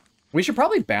here. We should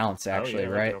probably bounce, Oh, actually, yeah,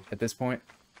 we right? do. At this point.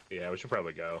 Yeah, we should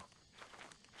probably go.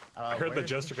 I heard the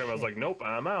Jester come. I was like, nope,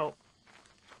 I'm out.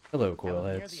 Hello, I coil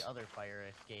was near heads. the other fire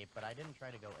escape, but I didn't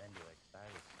try to go into it because I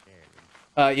was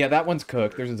scared. Yeah, that one's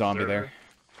cooked. There's a zombie there.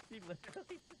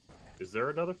 Is there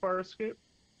another fire escape?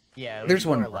 Yeah, There's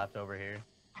one more more. left over here.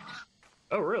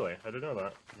 Oh, really? I didn't know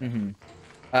that. Mm-hmm.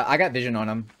 I got vision on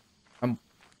him. Alright,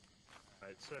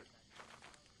 sick.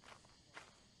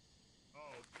 Oh,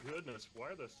 goodness,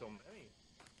 why are there so many?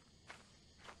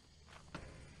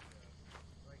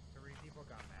 Like 3 people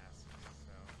got masks,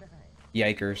 so.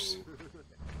 Yikers.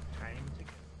 Time to go.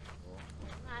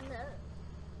 I know.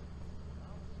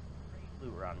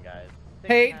 Loot run, guys.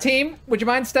 Hey, team, would you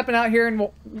mind stepping out here and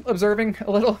observing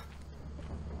a little?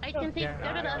 I can see. Go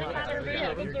to the other side of the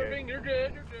ship. Observing, you're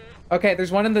good. Okay,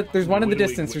 there's one in the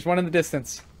distance. There's one in the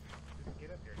distance.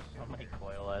 Get up here. Oh my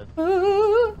coil head.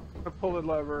 Ah. I pulled the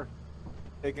lever.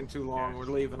 Taking too long. We're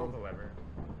leaving Pull them. the lever.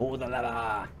 Oh, la, la,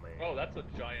 la. Oh, that's a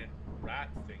giant rat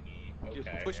thingy. Just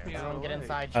Okay. push me out. Everyone of get the way.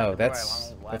 inside. Oh, shut the door,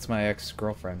 I want that's my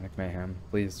ex-girlfriend, McMahon.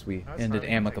 Please, we That's ended fine,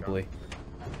 we can take amicably.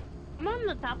 I'm on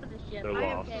the top of the ship. They're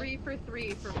I'm lost. okay. 3 for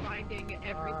 3 for finding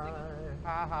everything.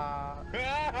 Haha.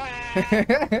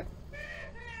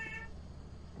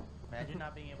 Imagine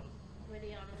not being able to.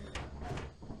 Witty on him.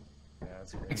 Yeah,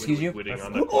 that's great. Excuse you? Witting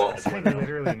on That's the like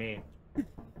literally me.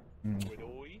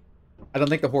 I don't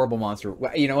think the horrible monster.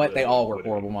 Well, you know what? They all were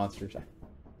horrible monsters.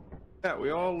 Yeah, we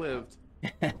all lived.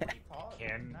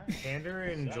 Candor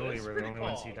and Julie were the only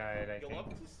ones who died, I think.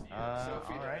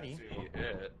 Alrighty.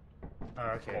 Oh,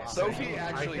 okay. Sophie I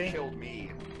actually think- killed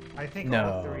me. I think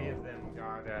No. all 3 of them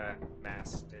got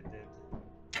masked. It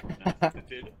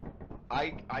did.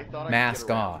 I thought Mask I could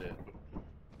get around off. it.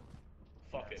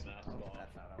 Fuck it, mask off.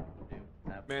 That's not what I want to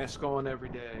do. Mask on every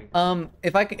day.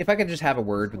 If I could just have a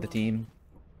word with the team.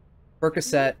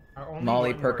 Percocet, Only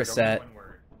Molly one word, only Percocet, one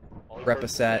word.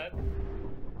 Reposet.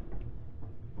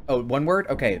 Oh, one word?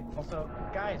 Okay. Also,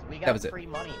 guys, we That got was it. free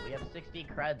money. We have 60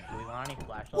 creds. Do we want any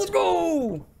flashlights? Let's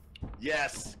go!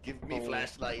 Yes, give me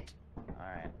flashlight.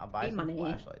 Alright, I'll buy Free some money.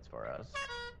 flashlights for us.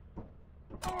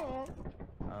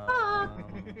 Ah.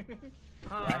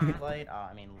 Flashlight,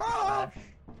 I mean, flash.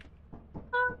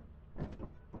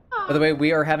 By the way,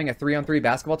 we are having a 3-on-3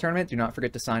 basketball tournament. Do not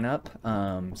forget to sign up.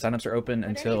 Sign-ups are open Would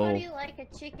until... anybody like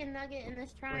a chicken nugget in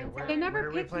this trying Wait, They time? never where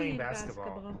are we picked me playing in basketball?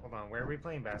 basketball. Hold on, where are we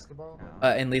playing basketball?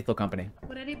 in Lethal Company.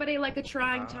 Would anybody like a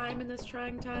trying time in this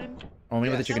trying time? Only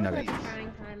with a Yes. chicken I would nugget. like a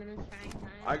trying time in this trying time.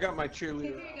 I got my cheerleader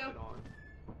Here you go. outfit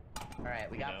on.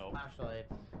 Alright, we got No.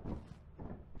 flashlights.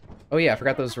 Oh yeah, I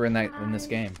forgot those were in this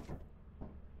game.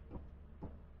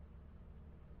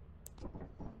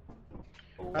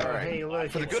 Oh, Alright. hey, look,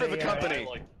 For the it's good of the a, company.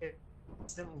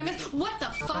 What the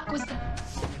fuck was that?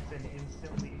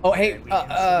 Oh hey, We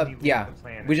instantly leave yeah. the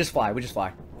planet. We just fly.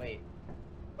 Wait.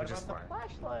 What Just about the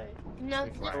flashlight? No, We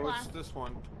just fly. Oh, fly. it's this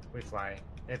one. We fly.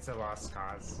 It's a lost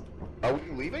cause. Are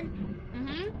we leaving?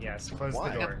 Mm-hmm. Yes, close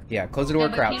Why? the door. Yeah, close the door, Yeah,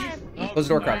 but crouch. can't- Close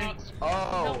the door, crouch.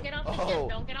 Oh. Don't get off the ship.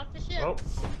 Don't get off the ship.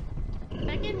 Oh,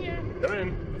 Back in here. come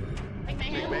in. Like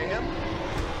mayhem. Mayhem?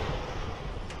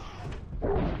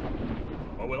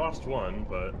 Well, we lost one,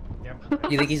 but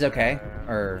Yep. You think he's okay?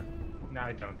 Or No,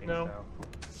 I don't think No.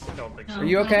 so. Don't think so. Are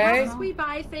you okay? Perhaps we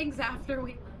buy things after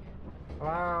we.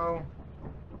 Wow.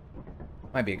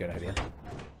 Might be a good idea.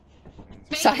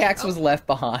 Syax was left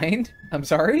behind. I'm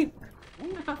sorry.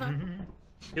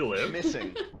 He lived?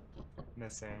 Missing.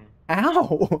 Missing.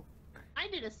 Ow. I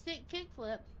did a sick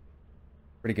kickflip.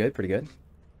 Pretty good, pretty good.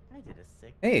 I did a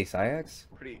sick. Hey, Syax.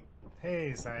 Pretty.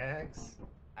 Hey, Syax.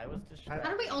 I was distracted.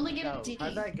 How do we only get a No, D?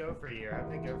 How'd that go for you?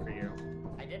 How'd that go for you?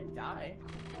 I didn't die.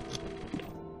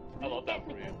 I love that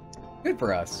for you. Good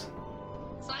for us.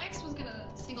 Syax was gonna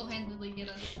single-handedly get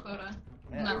a quota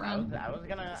in Yeah, that I round. was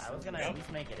gonna at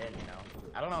least make it in, you know.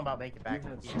 I don't know about make it back to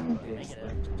the team, but make it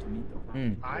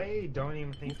in. I don't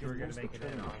even think you were gonna make it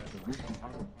in, honestly.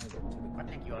 I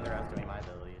think you underestimate my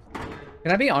abilities.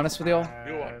 Can I be honest with y'all?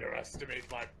 You underestimate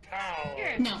my power.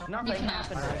 No, Nothing you cannot.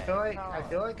 happened I today.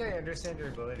 feel like I understand your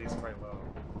abilities quite well.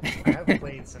 I have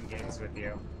played some games with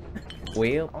you.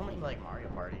 Well, Only like Mario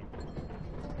Party.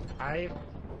 I've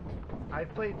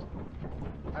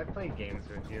played games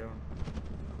with you.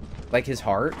 like his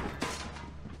heart?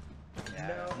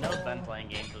 Yeah. No's been playing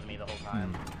games with me the whole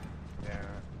time. Yeah.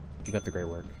 Keep up the great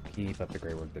work. Keep up the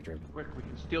great work, the Driven. Quick, we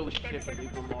can steal the ship and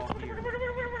leave them all here.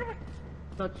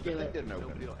 Let's do it.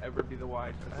 Nobody will ever be the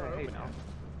wiser. Hey, now.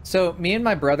 So, me and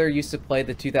my brother used to play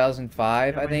the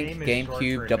 2005, Yeah, I my think, name is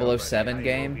GameCube short for 007 nobody.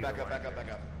 game. Back up, back up,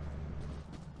 back up.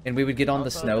 And we would get on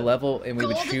the snow level, and we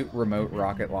would Gold. shoot remote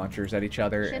rocket launchers at each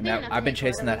other, Should and be that, enough I've been to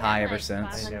make chasing one. that We high have, ever like,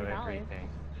 since. I know $500. everything.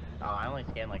 Oh, I only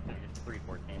scanned like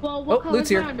 314. Well, what Oh, color's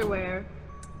Luke's my here. underwear?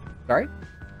 Sorry?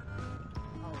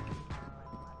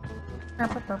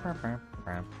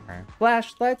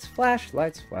 Flashlights,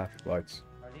 flashlights, flashlights.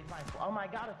 Are these my? Oh my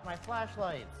God! It's my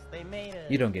flashlights. They made it.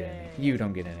 You don't get any. You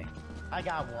don't get any. I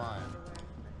got one.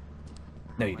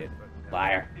 No, you didn't.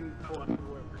 Liar.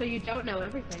 So you don't know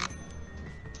everything.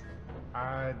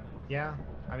 Yeah.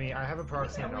 I mean, I have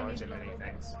approximate knowledge of many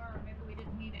things. Maybe we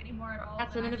didn't need any more at all.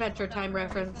 That's an Adventure Time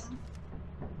reference.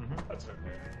 That's okay.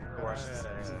 Never watched this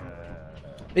series.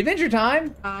 Adventure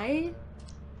Time! I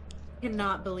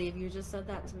cannot believe you just said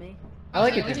that to me. I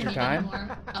like Okay, we Adventure didn't need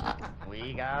Time. more.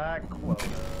 We got Quota.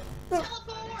 So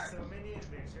many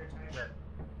Adventure Time that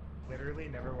literally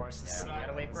never watched this. Yeah, we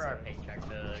gotta wait for our paycheck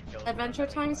to go. Adventure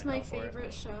Time's my for it.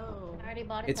 favorite show. I already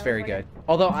bought it. It's very good.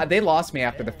 Although, they lost me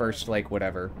after the first, like,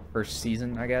 whatever. First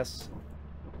season, I guess.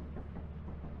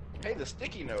 Hey, the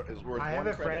sticky note is worth I have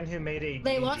one a friend who made a.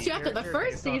 They D&D lost you after the character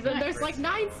first based off season. of There's first like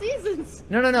 9 season. seasons.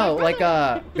 No, no, My no. Like,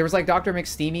 brother- there was, like, Dr.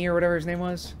 McSteamy or whatever his name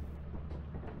was.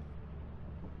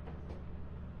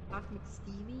 Doc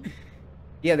McSteamy?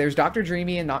 Yeah, there's Dr.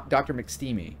 Dreamy and not Dr.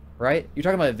 McSteamy, right? You're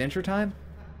talking about Adventure Time?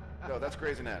 No, that's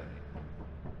Grey's Anatomy.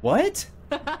 What?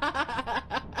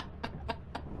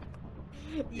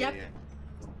 Yep. Yeah.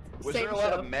 Was Same there a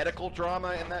lot show. of medical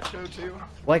drama in that show too?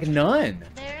 Like, none.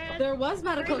 There was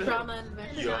medical drama in There's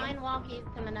Adventure Time. 9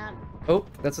 walkies coming up. Oh,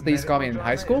 that's what they used to call me in Medical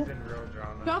high drama school? has been real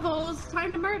drama. Shovels,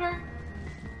 time to murder.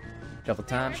 Shovel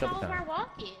time, Where's shovel all of our time.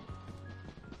 walkies?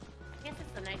 I guess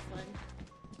it's the next one.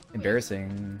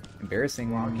 Embarrassing. Embarrassing.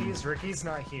 Walkies, Ricky's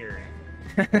not here.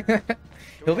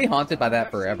 He'll be haunted by that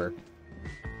forever.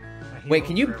 He Wait, will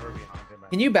can you- forever be haunted by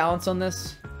Can you balance on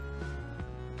this?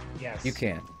 Yes. You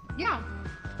can. Yeah.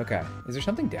 Okay. Is there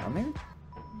something down there?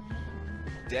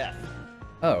 Death.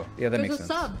 Oh, yeah, that There's makes a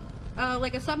sense. sub.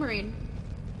 Like a submarine.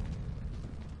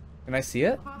 Can I see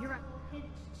it? You're head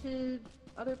to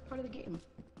other part of the game.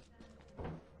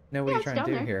 No, what Yeah, are you it's trying to down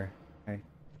do there. here? Hey. It's,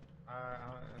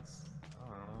 I don't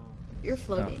know. You're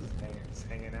floating. It's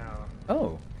hanging out.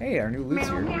 Oh, hey, our new loot's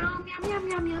Meow, here. meow, meow,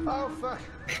 meow, meow, meow. Oh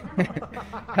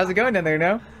fuck. How's it going down there,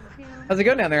 no? How's it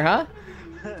going down there, huh?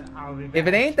 I'll be If back.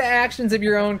 it ain't the actions of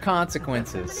your own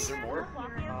consequences. More?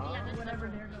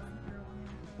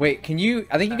 Wait, can you...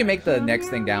 I think you can make the next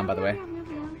thing down, by the way. There's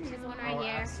one right Oh,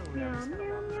 here. absolutely. I'm just gonna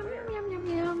walk over there.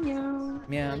 Meow, meow,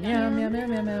 Meow, meow, meow, meow,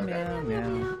 meow, meow, meow,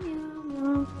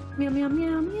 meow. meow, meow,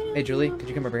 meow, meow. Hey, Julie, could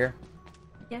you come over here?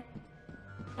 Yeah.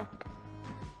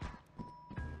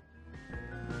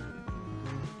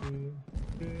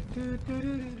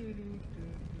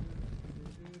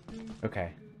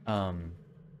 Okay.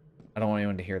 I don't want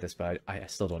anyone to hear this, but I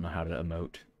still don't know how to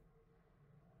emote.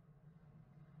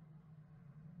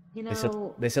 You They said,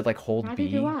 know, they said like hold neither B.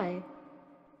 do I.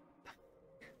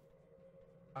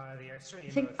 The extra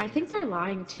I think they're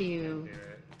lying to you.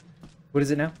 What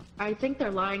is it now? I think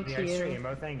they're lying The to extra you.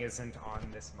 emo thing isn't on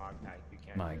this mod pack. You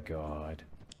can't. My do it. god.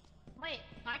 Wait,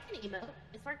 I can emote.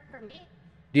 It's working for me.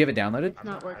 Do you have it downloaded? It's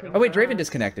not working. Oh wait, for Draven us.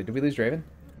 disconnected. Did we lose Draven?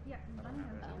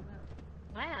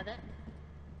 I have it.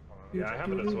 Yeah, I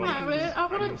have it as I well. have it. I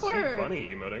want I it can for see her. Bunny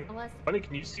emoting. Unless... Bunny,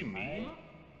 can you see me?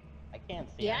 I can't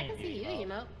see. Yeah, I any can of see you emote.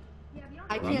 emote.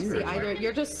 I can't see either.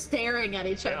 You're just staring at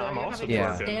each other. I'm You're also having a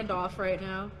working. standoff right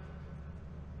now.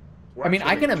 I mean,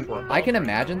 I can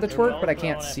imagine the twerk, but I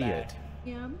can't see it.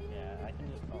 Yeah. Yeah, I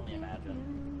can just only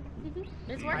imagine.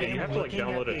 It's Yeah, working. you have to like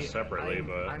download it separately,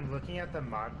 but I'm looking at the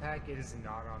mod pack. It is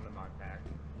not on the mod pack.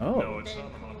 Oh. no, it's not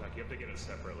on the mod pack. You have to get it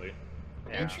separately.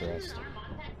 Interesting. Our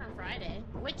mod pack from Friday.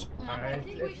 Which mod I pack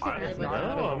did we it's Friday?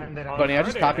 not the one that Bunny, I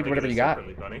just copied whatever you got.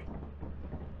 Bunny.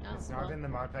 It's not in the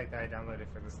mod pack that I downloaded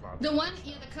for this lobby. The one,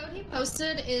 yeah, the code he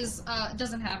posted is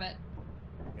doesn't have it.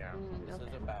 Yeah.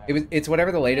 It's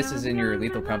whatever the latest is in your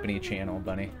Lethal Company channel,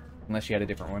 Bunny. Unless you had a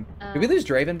different one. Did we lose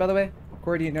Draven, by the way?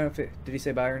 Corey, do you know if did he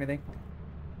say bye or anything?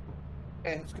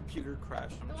 And his computer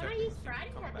crashed. The one I used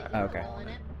Friday had the Oh, okay. evil in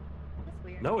it. That's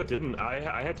weird. No, it didn't.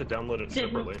 I had to download it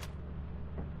separately.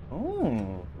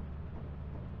 Oh.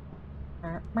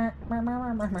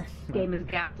 Game is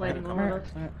gaslighting all of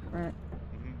us.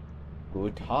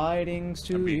 Good tidings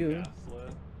to you.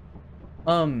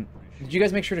 Did you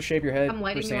guys make sure to shave your head I'm for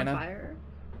lighting you on Santa? fire.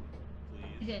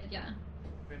 He did, yeah. To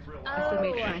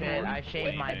make sure I Shit, had. I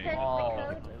shaved my Because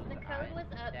balls. the code was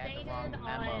updated on the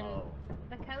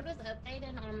code was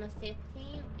updated on the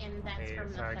 15th, and that's Hey,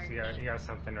 from the sorry, 13th. you got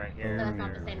something right here. So that's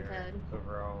not the same code.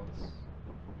 Overalls.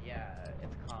 Yeah,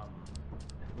 it's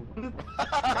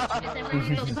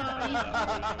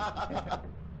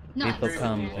Nice. Lethal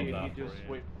Company.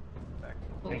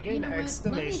 Well, Make you an know what? Let me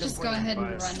exclamation just go point ahead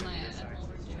and bus. run my while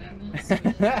we're doing this.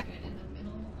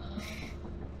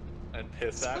 And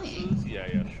piss axes? Yeah,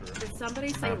 sure. Did somebody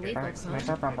say lethal I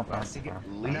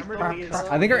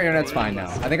think our internet's fine now.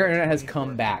 I think our internet has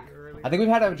come back. I think we've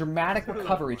had a dramatic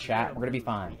recovery, chat. We're gonna be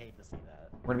fine.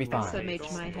 We're gonna be fine.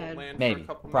 SMH my head. Maybe.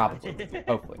 Probably.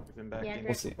 Hopefully. Yeah,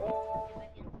 We'll see.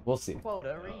 We'll see.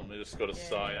 Let me just go to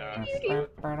Psyac.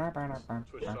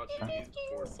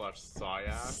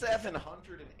 Twitch.tv/Psyac.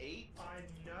 708?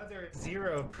 Another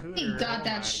zero pooter. He got Oh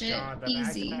that my shit God, the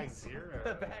easy. back-to-back zeros.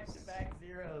 Back-to-back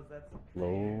zeros, that's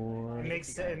Lord.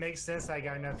 It makes sense. I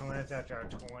got nothing left after our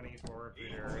 24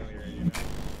 pooter earlier. You know?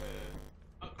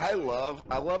 I love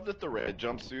that the red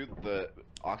jumpsuit, the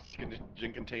oxygen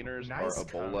containers Nice are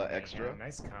Ebola cum, extra. man,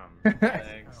 nice cum.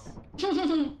 Thanks.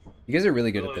 You guys are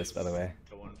really good at this, by the way.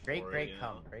 great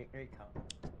cum. Great cum.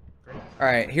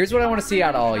 Alright, here's what I want to see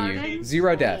out of all of you.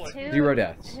 Zero deaths. Zero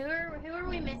deaths. Who are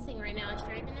we missing right now? Is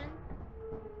Draven in?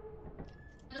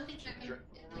 I don't think Draven.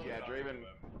 Yeah, Draven.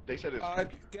 They said it's.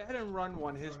 Go ahead and run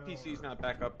one. His PC's not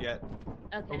back up yet.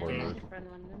 Okay, Okay. I'll just run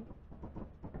one then.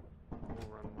 We'll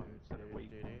run one instead of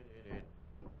waiting.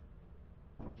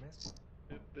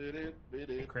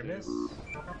 Grimace?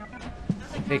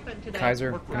 Hey,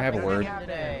 Kaiser, can I have a word?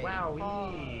 Wow.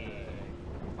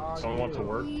 Someone want to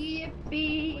work?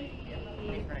 Yippee!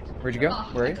 Where'd you go? Oh,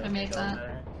 Where are I you? could have made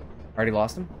that. Already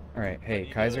lost him? Alright, hey,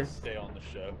 Kaiser. Stay on the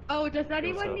show. Oh, does up?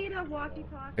 anyone need a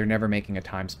walkie-talkie? They're never making a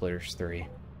Time Splitters 3.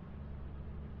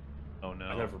 Oh no.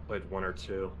 I never played 1 or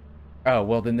 2. Oh,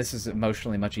 well then this is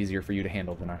emotionally much easier for you to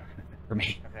handle than for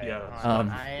me. Okay, Yeah,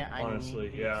 I honestly,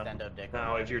 need the yeah. extendo dick.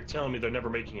 Now, if you're telling me they're never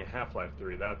making a Half-Life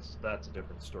 3, that's a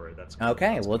different story. That's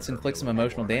Okay, that's well let's gonna hurt inflict me some a little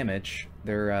emotional more. damage.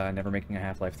 They're never making a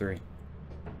Half-Life 3.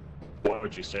 Why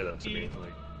would you say that to me?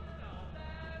 Like,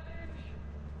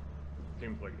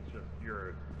 seems like it's just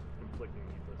you're inflicting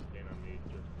this pain on me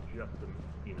just to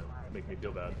make me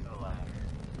feel bad.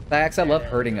 Thax, I love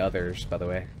hurting others, by the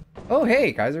way. Oh,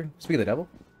 hey, Kaiser. Speak of the devil.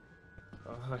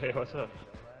 Hey, what's up?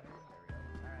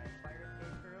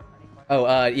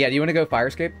 Oh, yeah, do you want to go fire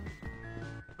escape?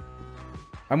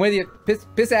 I'm with you.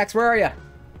 Pissax, where are you?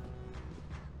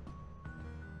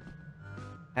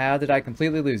 How did I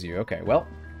completely lose you? Okay, well.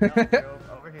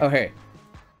 Oh, hey.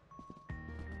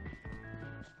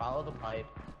 Follow the pipe.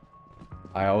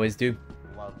 I always do.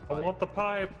 Love I pipe. want the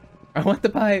pipe. I want the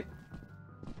pipe.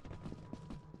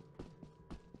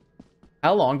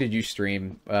 How long did you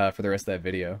stream for the rest of that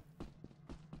video?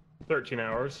 13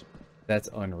 hours. That's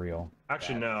unreal.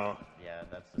 Actually, no. Yeah,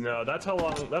 That's how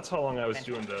long I was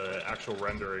doing the actual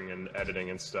rendering and editing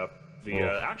and stuff. The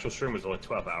actual stream was only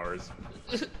 12 hours.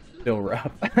 Still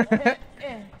rough.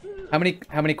 How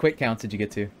many quick counts did you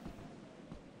get to?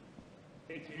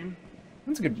 18.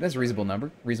 That's a good. That's a reasonable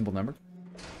number. Reasonable number.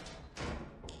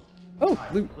 Oh,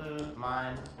 loot.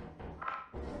 Mine.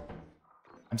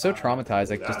 I'm so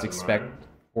traumatized. I just That's expect mine.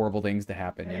 horrible things to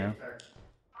happen. You know.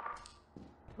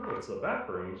 Oh, it's the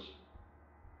bathrooms.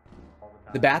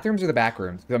 The bathrooms or the back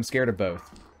rooms? Because I'm scared of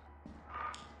both.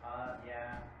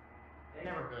 Yeah. They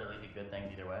never really lead to good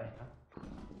things either way.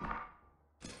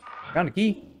 Found a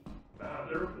key.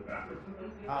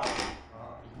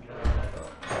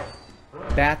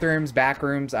 Bathrooms, back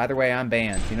rooms. Either way, I'm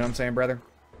banned. You know what I'm saying, brother?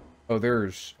 Oh,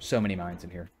 there's so many mines in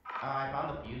here. I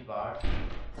found the fuse box.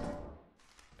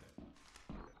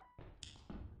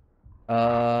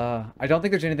 I don't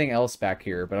think there's anything else back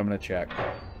here, but I'm gonna check.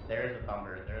 There is a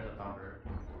thumper. There is a thumper.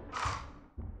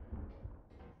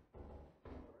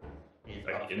 He's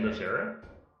Like upstairs. in this area?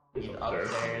 He's upstairs.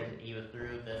 He was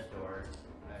through this door.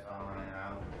 I saw him running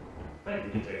around. I think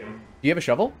we can take him. Do you have a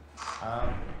shovel?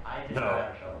 I did No. not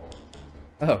have a shovel.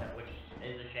 Oh. Which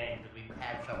is a shame because we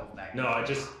had shovels back No, then.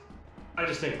 I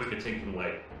just think we could take him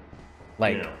like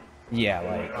Like, you know, yeah,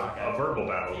 in, like. a verbal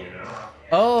battle, you know.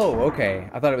 Oh, okay.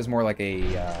 I thought it was more like a.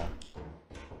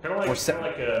 Kind of like, Or se-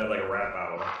 like a rap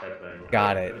battle type thing.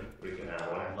 Got it. We can have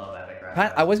one. I love epic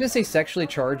rap. I was gonna say sexually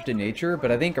charged in nature,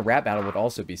 but I think a rap battle would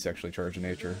also be sexually charged in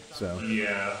nature. So.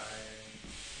 Yeah.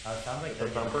 Sounds like The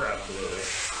thumper,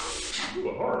 absolutely. Ooh,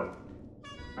 a horn.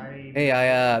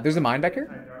 Hey, there's a mine back here.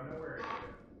 I don't know where it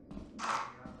is.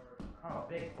 Oh,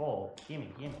 big bull. Gimme,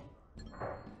 gimme.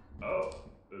 Oh,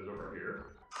 there's over here.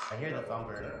 I hear the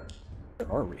thumper. Where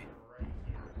are we?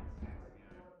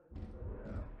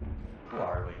 Who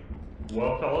are we?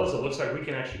 Well, fellas, it looks like we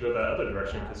can actually go that other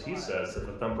direction because he says that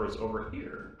the thumper is over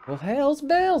here. Well, hell's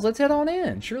bells. Let's head on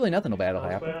in. Surely nothing bad will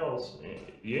happen. Bells.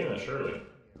 Yeah, surely.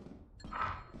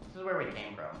 This is where we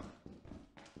came from.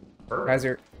 Perfect.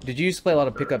 Kaiser, did you used to play a lot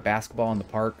of pickup basketball in the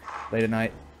park late at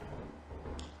night?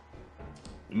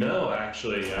 No,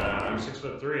 actually, I'm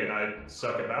 6'3" and I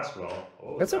suck at basketball.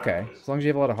 Oh, That's okay, as long as you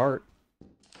have a lot of heart.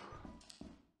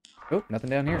 Oh, nothing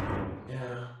down here.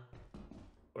 Yeah.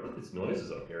 What are these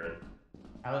noises I'm hearing?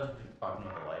 I was talking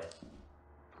with the lights.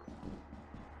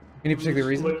 Any particular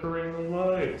reason? Flickering the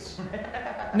lights.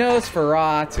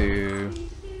 Nosferatu.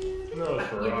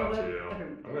 Nosferatu.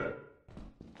 I'm good.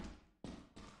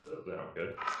 Doesn't sound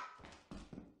good.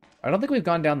 I don't think we've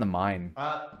gone down the mine.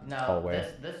 No,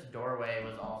 hallway. this doorway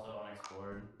was also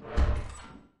unexplored.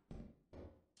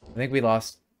 I think we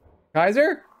lost.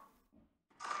 Kaiser?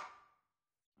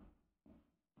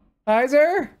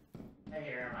 Kaiser? I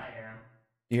hear him, I hear him.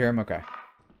 You hear him? Okay.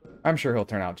 I'm sure he'll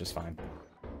turn out just fine.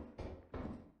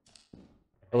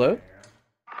 Hello?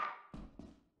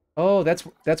 Oh, that's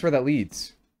where that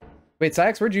leads. Wait,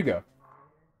 Sykes, where'd you go?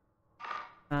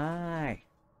 Hi.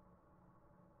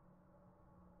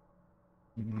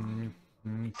 You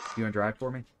wanna drive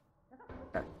for me?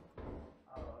 Okay.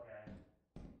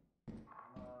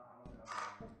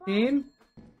 Team?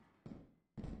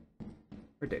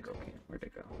 Where'd they go, Cam? Where'd they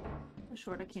go? So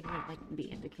short, I can't even like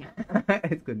be into camp.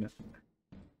 It's good enough.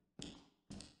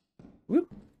 Whoop.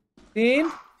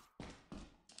 Team?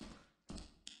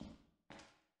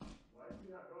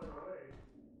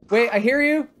 Wait, I hear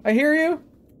you. I hear you.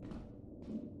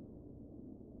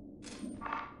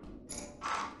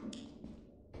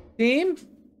 Team?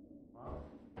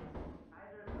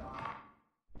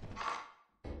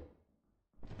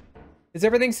 Is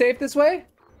everything safe this way?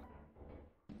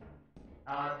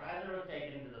 Kaiser was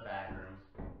taken into the back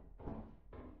rooms.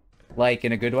 Like,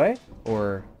 in a good way?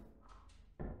 Or...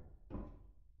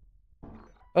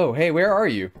 Oh, hey, where are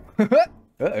you?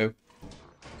 Uh-oh.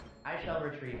 I shall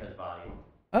retrieve his body.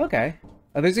 Okay.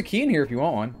 There's a key in here if you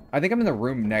want one. I think I'm in the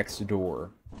room next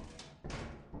door.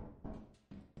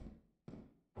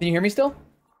 Can you hear me still?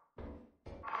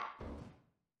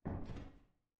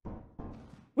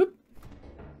 Whoop.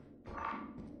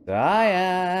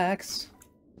 Dyax.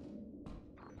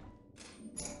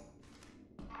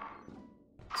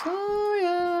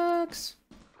 Dyax.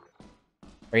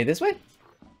 Are you this way?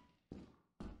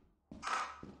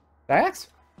 Dyax?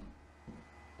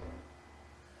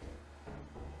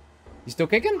 You still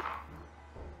kicking?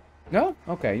 No?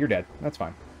 Okay, you're dead. That's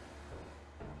fine.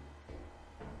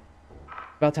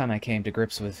 About time I came to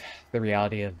grips with the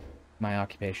reality of my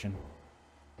occupation.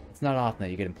 It's not often that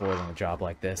you get employed on a job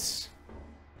like this.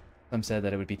 Some said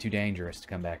that it would be too dangerous to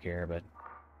come back here, but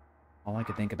all I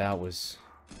could think about was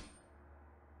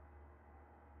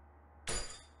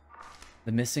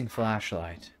the missing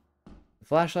flashlight. The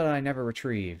flashlight I never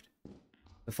retrieved.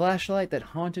 The flashlight that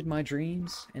haunted my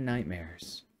dreams and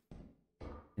nightmares.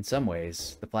 In some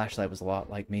ways, the flashlight was a lot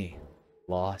like me.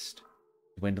 Lost,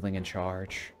 dwindling in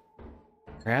charge.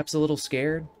 Perhaps a little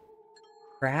scared.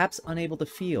 Perhaps unable to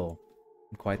feel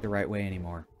in quite the right way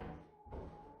anymore.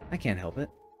 I can't help it.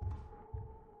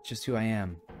 It's just who I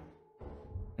am.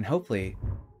 And hopefully,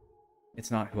 it's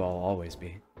not who I'll always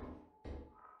be.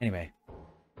 Anyway.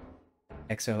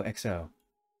 XOXO.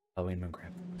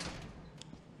 HalloweenMoonCrab.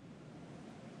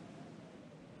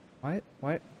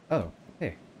 What? Oh,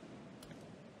 hey.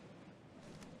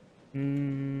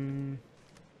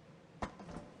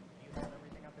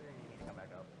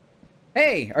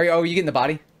 Hey, are you getting the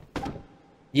body?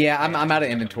 Yeah, I'm out of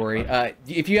inventory.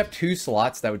 If you have 2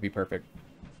 slots, that would be perfect.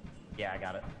 Yeah, I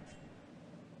got it.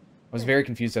 I was very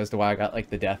confused as to why I got, like,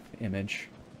 the death image.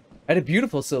 I had a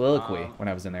beautiful soliloquy when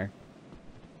I was in there.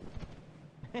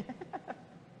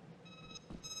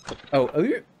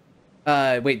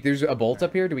 Wait, there's a bolt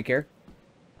up here? Do we care?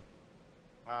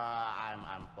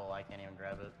 I'm full. I can't even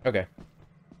grab it. Okay.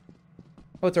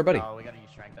 Oh, it's our buddy. Oh, we gotta use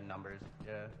strength and numbers.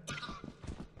 Yeah.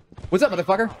 What's up,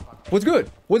 motherfucker? What's good?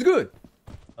 What's good?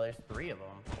 Oh, there's 3 of them.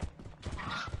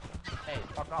 Hey,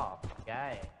 fuck off,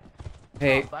 guy.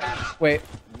 Hey, Oh, wait.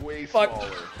 Way Fuck.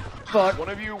 smaller. Fuck. One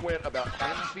of you went about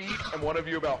 10 feet, and one of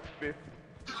you about 50.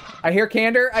 I hear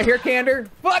candor. I hear candor.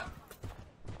 Fuck!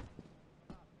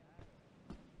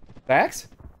 Vax?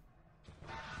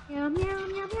 Meow, meow, meow,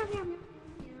 meow, meow, meow, meow.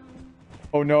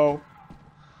 Oh no.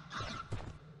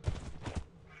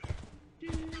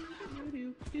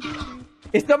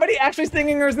 Is somebody actually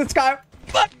singing or is this guy?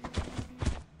 Fuck!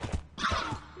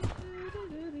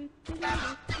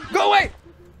 Go away!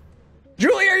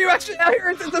 Julie, are you actually out here?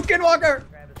 Is this a skinwalker?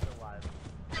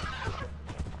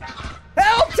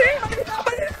 Help, team! I need help,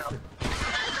 I need help!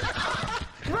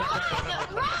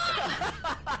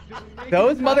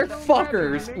 Those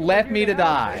motherfuckers left me to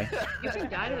die. You can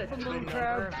die to this.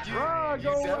 MoonCrab. Raw,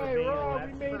 go away, Raw.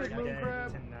 We made it,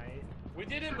 MoonCrab. We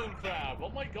did it, MoonCrab. Oh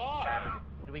my god.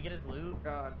 Did we get his loot?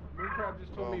 God, MoonCrab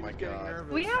just told me he was getting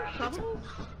nervous. We have shovels?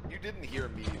 You didn't hear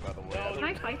me, by the way. Can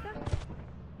I fight them?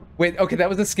 Wait, okay, that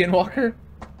was a skinwalker?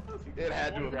 It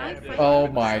had to have been. Oh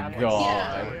my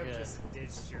god.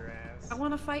 I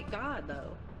want to fight God,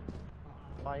 though.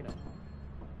 Fight him.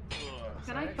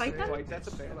 Can I fight them? That's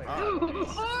a bad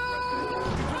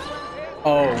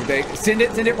Oh, they send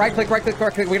it, right click, right click,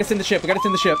 right click. We gotta send the ship. We gotta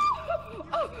send the ship.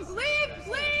 Oh, leave,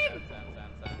 leave!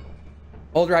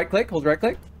 Hold right click, hold right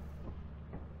click.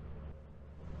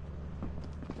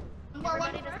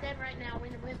 Everybody that's dead right now.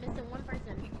 We're missing one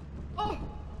person. Oh,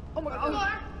 oh my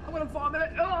god! I'm gonna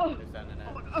vomit. Oh,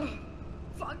 oh my god!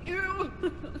 Fuck you!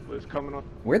 It's coming on.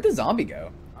 Where'd the zombie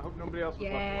go? I hope nobody else was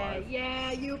left Yeah, alive.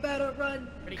 yeah, you better run.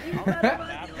 You better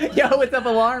run. Yo, what's up,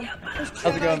 Alarm?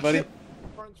 How's it going, buddy?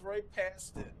 Runs right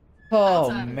past it.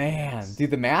 Oh man, dude,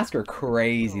 the masks are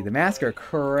crazy. The masks are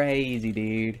crazy,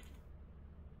 dude.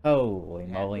 Holy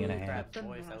moly and a half.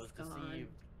 Voice, I was deceived.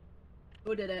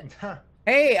 Who did it?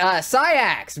 Hey,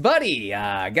 Syax, buddy,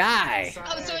 guy.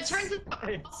 Oh, so it turns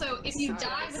out also if you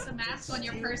die with a mask on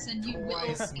your person, you will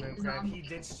Twice, be MoonCrab. zombie. He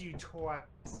ditched you twice.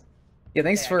 Yeah,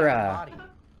 thanks for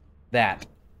that.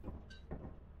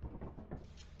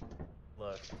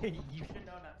 Look, you should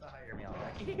know not to hire me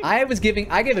already.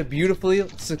 I gave a beautifully. I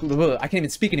can't even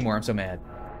speak anymore. I'm so mad.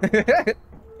 Is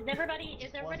everybody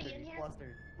in here?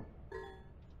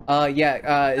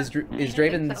 Yeah. Is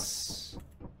Draven's?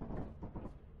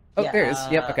 Oh, Yeah, there it is.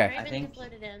 Yep. Okay. Raven I think- just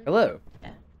loaded in. Hello.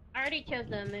 I already chose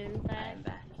the moon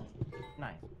side.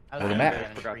 Nice. Welcome back.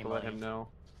 I forgot to let him know.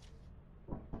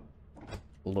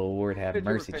 Lord have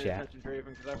mercy, Pay chat. attention,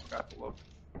 Draven, 'cause I forgot to look.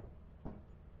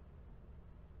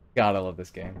 God, I love this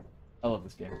game. I love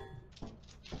this game.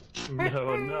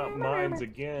 No, not mines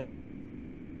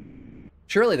again.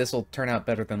 Surely this will turn out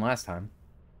better than last time.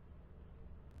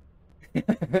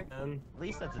 At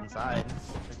least that's inside.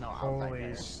 There's no outside Holy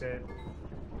there. shit.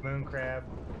 MoonCrab.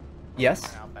 Yes.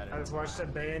 Turn out better. I just watched a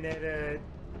Bayonetta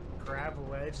grab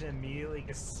ledge and immediately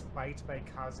get spiked by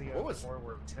Kazuya What was-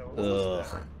 forward tilt. Ugh.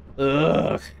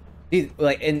 Ugh. Dude,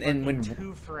 like, and when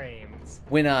 2 frames.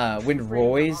 when Frame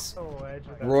Roy's off the ledge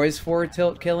with a- Roy's forward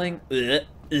tilt killing.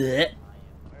 Yeah.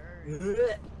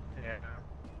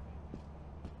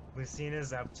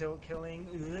 Lucina's up tilt killing.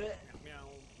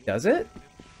 Does it?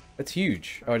 That's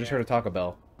huge. Oh, I just heard a Taco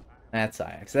Bell. That's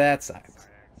Syax. That's Syax.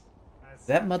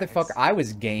 That motherfucker. I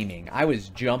was gaming. I was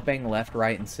jumping left,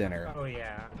 right, and center. Oh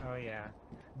yeah, oh yeah.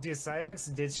 Dude,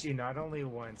 Syax ditched you not only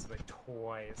once, but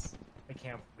twice. I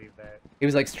can't believe that. It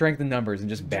was like strength in numbers and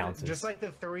just bounces. Just like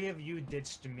the 3 of you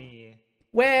ditched me.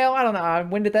 Well, I don't know.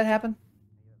 When did that happen?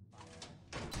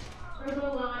 There's a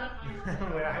lot.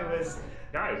 When I was...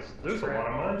 Guys, there's a lot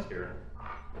of mines here.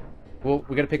 Well,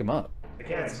 we gotta pick them up.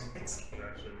 Yeah, it's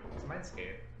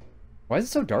Mindscape. Why is it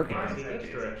so dark in Mine's here? in this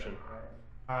direction.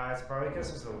 It's probably because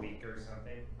there's a leak or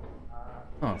something.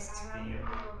 Huh. Speed.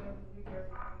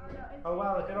 Oh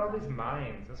wow, look at all these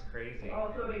mines. That's crazy.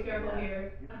 Also, be careful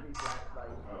here.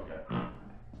 Okay.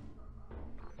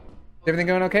 Is everything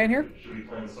going okay in here? Should we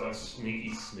play some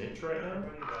sneaky snitch right now?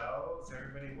 Everybody well? Is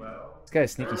everybody well? This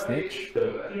guy's sneaky snitch. Is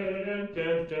that it?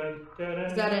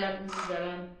 Is that it?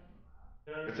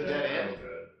 It's a dead end?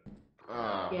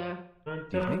 Yeah.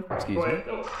 Excuse me? Excuse me?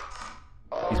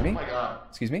 Oh Excuse me? my god.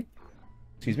 Excuse me?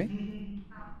 Excuse me?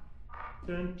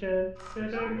 Hair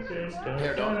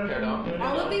down.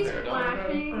 All of these Hair down.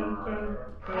 flashing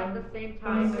at the same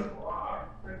time.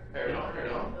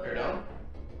 Hair down.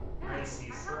 I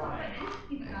see slime.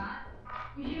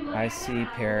 I see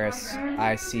Paris.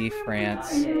 I see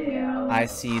France. I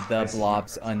see the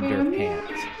blob's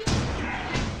underpants.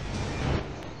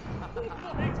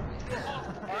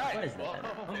 What is that?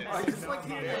 I just like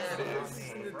the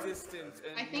in the distance.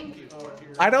 I think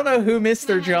I don't know who missed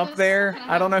their jump there.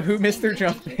 I don't know who missed their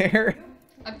jump there.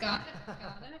 I've got it.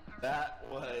 That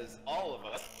was all of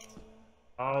us.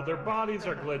 Oh, their bodies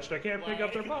are glitched. I can't pick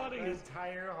up their The bodies.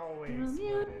 entire hallway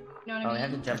exploded. You know what Oh, I I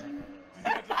had to mean? jump. You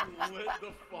just lit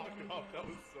the fuck up. That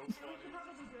was so funny.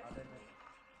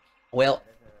 Well,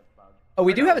 oh,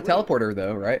 we do have a teleporter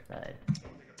though, right? Right.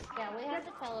 Yeah, we have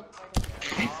the teleporter.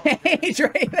 Hey,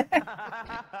 Trey.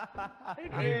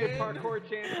 Hey, parkour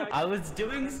chant. I was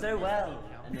doing so well.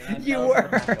 And then I You fell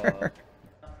were.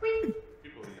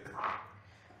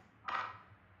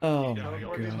 Oh my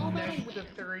Teleported god. next to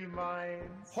 3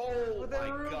 mines. Oh my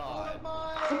god.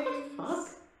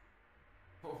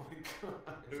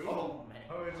 Oh,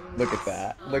 man. Look at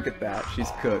that. Look at that.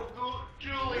 She's cooked.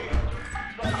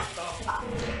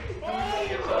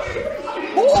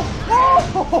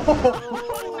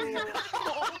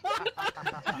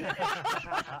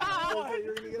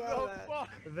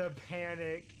 The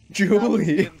panic.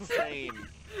 Julie. Insane.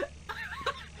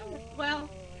 Well,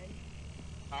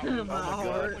 That my was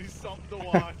heart. definitely something to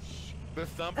watch. The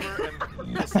thumper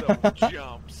and the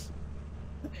jumps.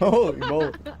 Holy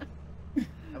moly.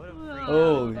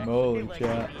 Holy That moly, should be like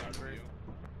chat. the Emperor's-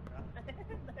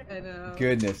 I know.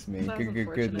 Goodness me. That's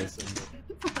Goodness me.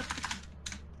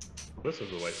 This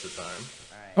was a waste of time.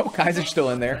 Oh, Kaiser's still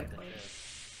in there.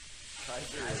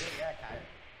 Kaiser, yeah, Kaiser.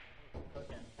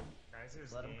 Cooking.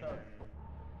 Kaiser's Let him gaming. cook.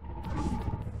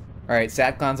 All right,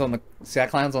 Sad Clown's on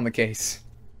the case.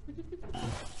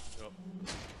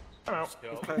 Guys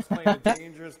playing a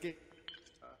dangerous game.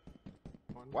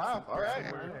 Wow, alright.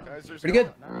 Guys are Pretty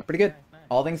good. Pretty good.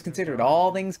 All things considered.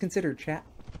 All things considered, chat.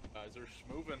 Guys are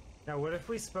moving. Now, what if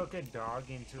we spoke a dog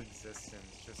into existence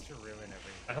just to ruin everything?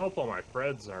 I hope all my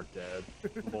friends aren't dead.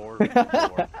 Borg.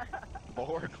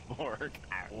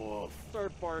 Whoa.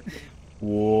 Start barking.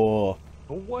 Whoa.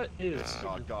 But what is?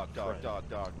 Dog. Bark, bark,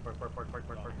 bark, bark, bark,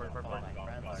 bark, bark, bark.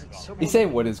 You say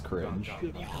what is cringe?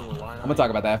 I'm gonna talk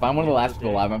about that. If I'm one of the last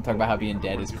people alive, I'm talking about how being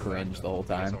dead is cringe the whole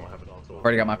time. I've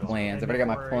already got my plans. I've already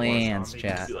got my plans,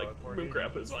 chat. Like,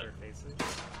 Mooncrab is like,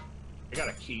 I got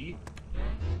a key.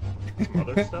 Some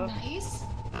other stuff. Nice.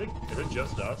 Is it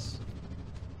just us?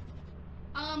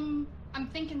 I'm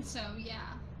thinking so, yeah.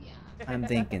 I'm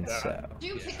thinking so. Do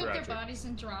you Yeah, pick up their tragic. bodies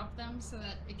and drop them so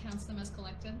that it counts them as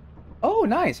collected? Oh,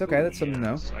 nice. Okay, that's something to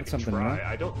know. Yes, I That's can something to try. know.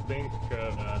 I don't think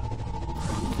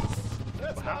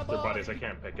half their bodies I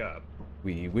can't pick up.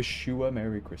 We wish you a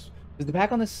Merry Christmas. Is the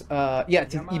pack on this? Yeah,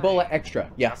 it's an Ebola Extra.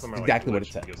 Half Yes, of them that's are, exactly like, what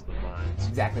it said. glitched because of the mines.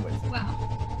 Exactly what it said.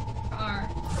 Wow. There are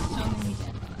so many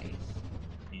dead bodies.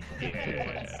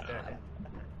 Yeah.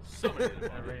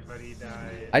 Everybody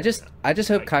died. I just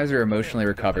hope Kaiser emotionally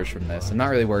recovers from this. I'm not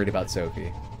really worried about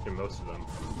Sophie. And most of them.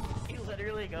 He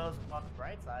literally goes on the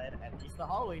bright side, at least the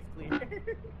hallway's clear.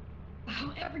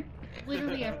 Wow,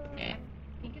 literally every day. I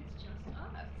think it's just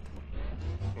us.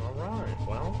 Alright,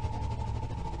 well.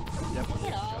 Look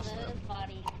at all those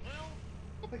bodies.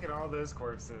 Look at all those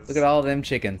corpses. Look at all them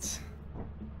chickens.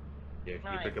 Yeah,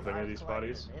 can you pick up any of these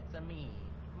bodies? It's a me.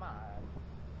 Come on.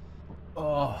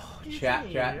 Oh, chat.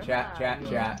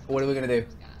 What are we gonna do?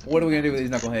 What are we gonna do with these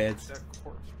knuckleheads? That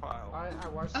corpse pile. I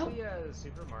watched Oh. the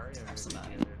Super Mario movie the other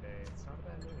day. It's not a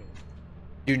bad movie.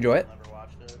 Do you enjoy it? Never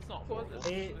watched it. It's not horrible.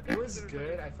 It was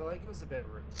good. I feel like it was a bit,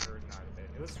 or not a bit.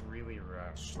 It was really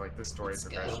rushed. Like the story Let's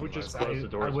go. progression. We just was. closed the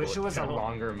doors I wish with it was a Cal.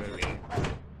 longer movie.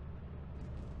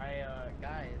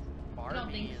 Guys, Barbie I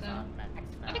don't think is so. on Max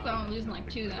now. I think we're only losing like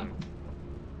 2 though.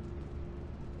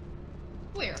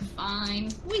 We're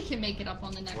fine. We can make it up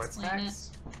on the next What's planet.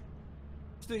 next?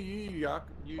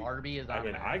 Barbie is on I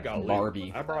mean, Max. I got loot.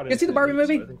 Barbie. I brought You see the Barbie loot,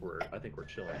 so movie? I think we're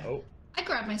chilling. Oh, I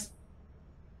grabbed my.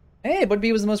 Hey, Bud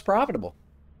B was the most profitable.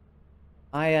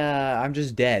 I'm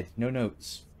just dead. No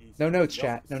notes. No notes,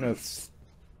 chat. No notes.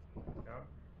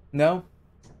 No?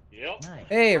 Yep. Nice.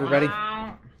 Hey, everybody.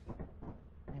 Damn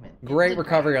it. Great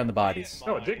recovery on the bodies.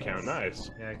 oh, it did count. Nice.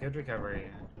 Yeah, good recovery.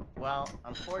 Well,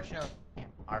 unfortunately,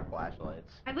 our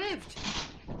flashlights. I lived.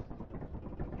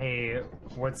 Hey,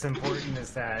 what's important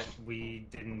is that we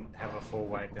didn't have a full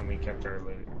wipe and we kept our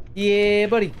loot. Yeah,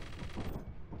 buddy.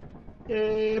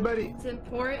 Hey, buddy. What's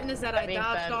important is that I think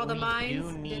dodged that all the we mines. do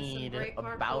did some need great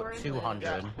parkour, about and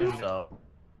 200, so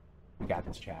We got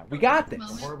this, chat. We got this,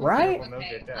 right?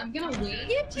 Okay, I'm gonna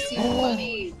wait to see if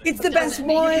Buddy. It's the best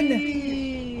one!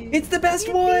 It's the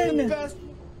best one!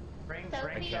 Bring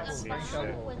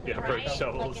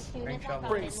shovels.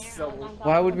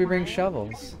 Why would we bring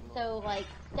shovels? So, like,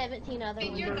 17 other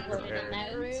ones were loaded in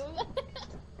that room.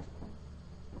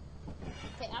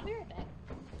 Okay, I'll be right back.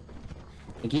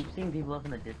 I keep seeing people up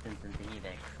in the distance and thinking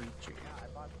that creature.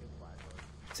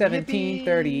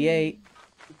 1738.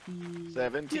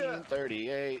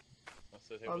 1738.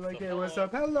 I'm like, hey, what's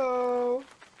up? Hello.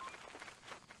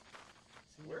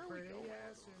 Where are we going?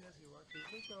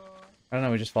 I don't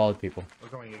know, we just followed people. We're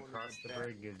going across the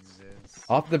brigades.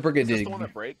 Off the Is this Brigadig. the one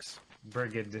that breaks?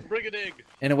 Brigade. Brigadig.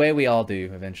 In a way, we all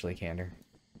do, eventually, Candor.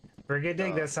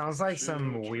 Brigadig, that sounds like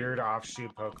some weird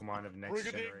offshoot Pokemon of next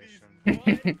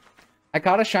generation. I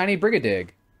caught a shiny Brigadig.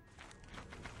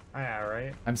 Oh, yeah,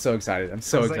 right? I'm so excited. I'm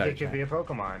so Sounds excited. like it could be a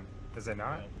Pokemon. Is it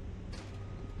not?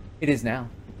 It is now.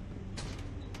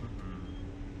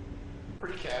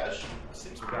 Pretty cash.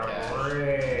 Seems pretty Got cash.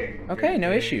 rig. Okay, no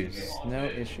Good issues. dig. No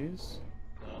issues.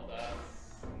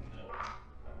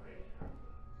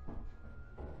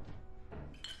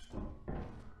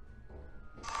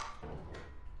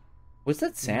 What's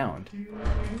that sound?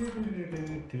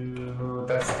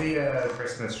 That's the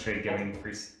Christmas tree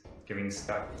giving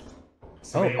stuff.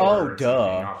 Somebody Oh, ordered duh.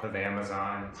 something off of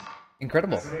Amazon.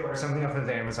 Incredible. Somebody ordered something off of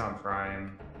Amazon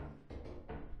Prime.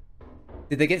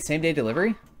 Did they get same day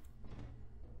delivery?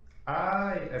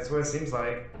 That's what it seems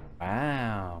like.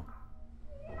 Wow.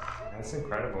 That's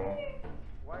incredible.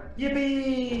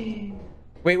 Yippee!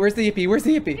 Wait, where's the yippee? Where's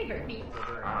the yippee?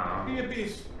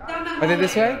 Are they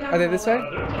this way? Are they this way?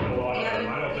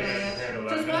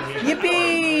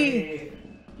 Yippee!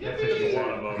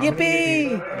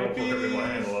 Yippee!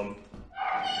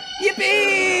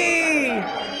 Yippee!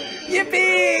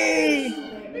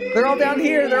 Yippee! They're all down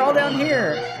here. They're all down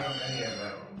here.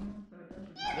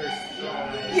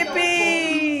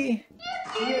 Yippee!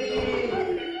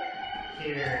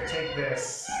 Here, take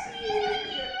this.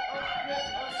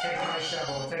 Take my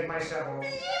shovel. Take my shovel.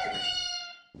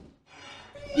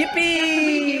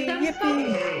 Yippee!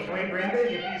 Yippee! Hey, can we bring the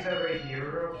yippies over here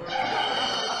real quick?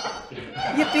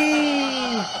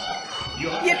 Yippee!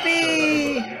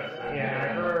 Yippee!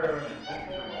 Yeah, or...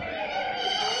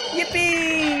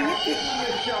 Yippee!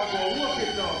 Yippee!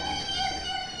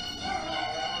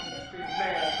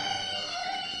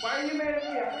 Why are you mad at me?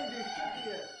 I didn't do shit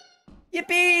yet.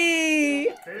 Yippee!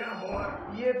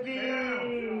 Yippee!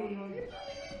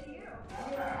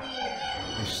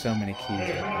 There's so many keys right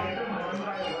there.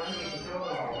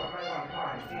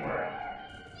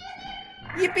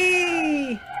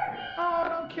 Yippee! Oh,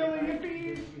 don't kill the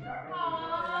yippies.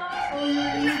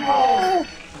 Oh!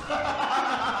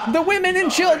 The women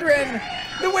and children!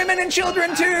 The women and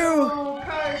children too! Oh,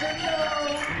 Kaiser, no.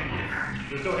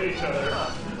 They still hate each other.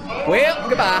 Well,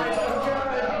 goodbye.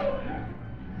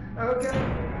 Okay.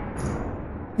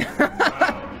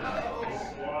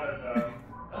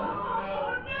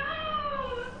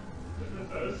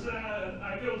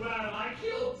 I feel bad. I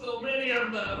killed so many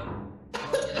of them.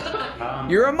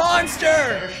 You're a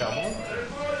monster! Shovel?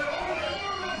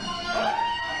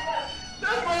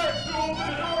 That's my open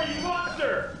the door, you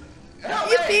monster! Help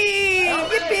me!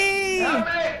 Yippee! Help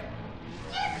me!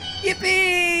 Yippee!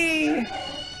 Help me! Yippee!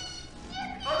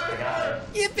 Oh, there's more!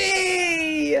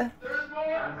 Yippee! There's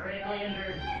more! I'm critically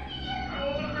injured. I'm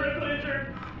also critically injured.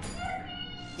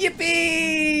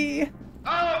 Yippee!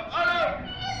 Oh, oh no!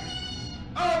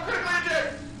 Oh, critically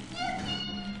injured!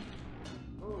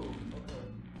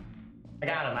 I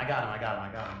got him, I got him, I got him,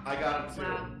 I got him. I got him too.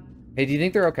 Wow. Hey, do you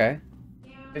think they're okay?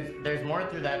 There's more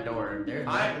through that door. There's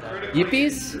more I'm through that door. critically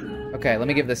Yippies? Okay, let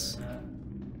me give this.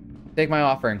 Take my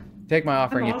offering. Take my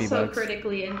offering, I'm yippee also bugs.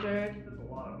 critically injured.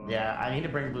 Yeah, I need to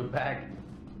bring Blue back.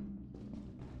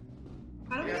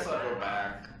 I guess I'll go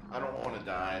back. I don't want to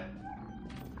die.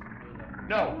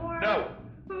 No, no!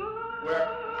 Where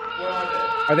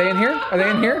are Are they in here? Are they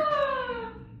in here?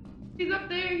 He's up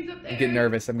there, he's up there. I'm getting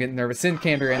nervous. I'm getting nervous. Send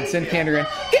Candor in. Send Candor in.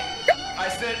 they? I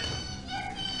said.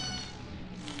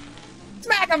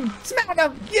 Smack him! Smack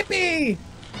him! Yippee!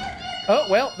 Oh,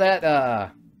 well,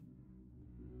 that,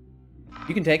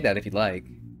 you can take that if you'd like.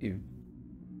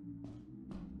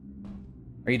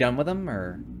 Are you done with them,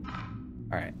 or?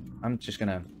 Alright, I'm just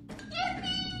gonna...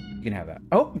 You can have that.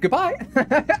 Oh, goodbye!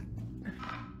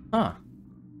 Huh.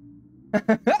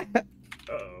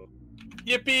 Uh-oh.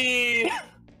 Yippee!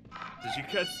 Did you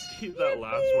guys see that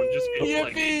last one just get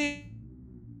like...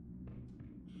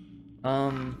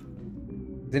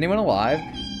 Is anyone alive?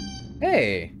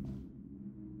 Hey!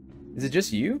 Is it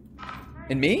just you?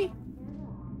 And me?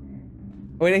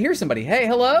 Oh, wait, I hear somebody. Hey,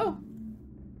 hello?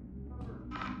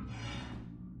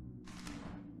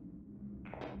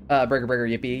 Breaker, breaker,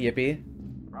 yippee, yippee.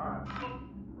 How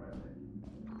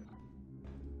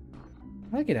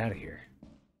do I get out of here?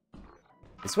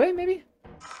 This way, maybe?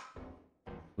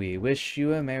 We wish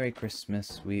you a Merry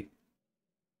Christmas. We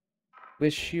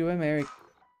wish you a Merry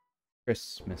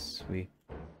Christmas. We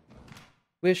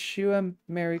wish you a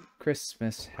Merry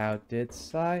Christmas. How did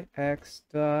Psyx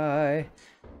die?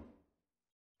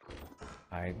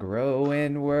 I grow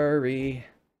in worry.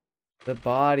 The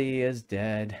body is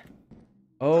dead.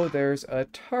 Oh, there's a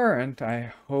torrent.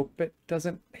 I hope it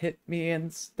doesn't hit me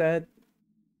instead.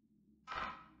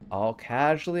 I'll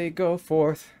casually go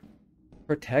forth,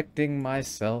 protecting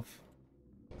myself.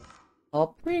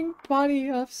 I'll bring body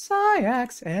of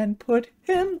Psyx and put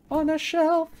him on a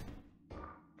shelf.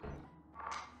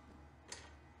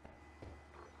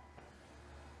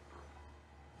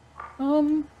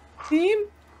 Team?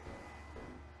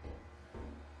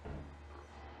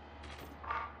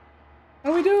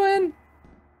 How we doing?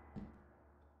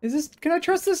 Is this, can I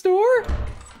trust this door?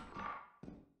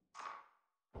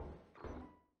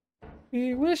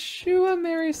 We wish you a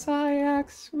Merry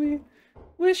Psyx. We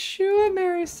wish you a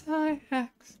Merry Psyx.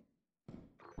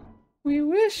 We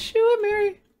wish you a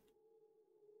Merry...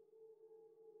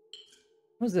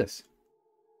 What's this?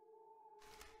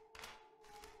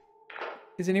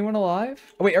 Is anyone alive?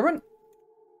 Oh wait, everyone...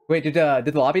 Wait, did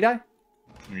the lobby die?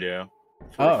 Yeah.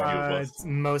 Oh.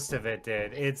 Most of it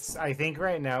did. I think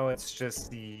right now it's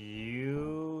just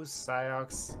you,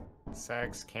 Psyx,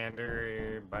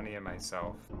 Candor, Bunny, and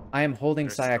myself. I am holding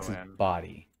Psyx's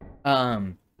body.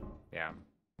 Yeah.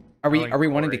 Are we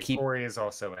wanting to keep... Corey is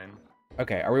also in.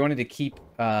 Okay, are we wanting to keep,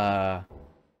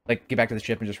 like, get back to the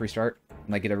ship and just restart? And,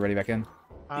 like, get everybody back in?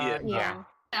 Yeah.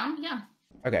 Yeah.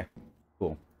 Okay,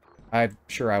 cool. I'm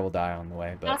sure I will die on the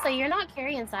way, but... Also, you're not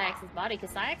carrying Psyx's body,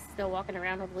 because Psyx is still walking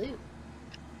around with loot.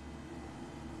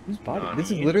 Whose body?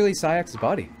 This is literally Psyx's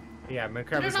body. Yeah,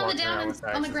 Put it on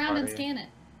the ground and scan it.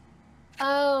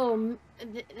 Oh,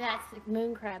 that's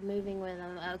Mooncrab moving with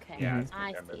him. Okay, Yeah,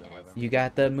 I see it. You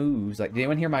got the moves. Like, did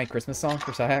anyone hear my Christmas song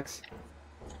for Psyx?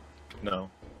 No.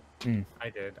 I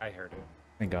did. I heard it.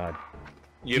 Thank God.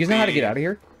 You guys know how to get out of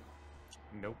here?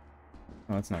 Nope.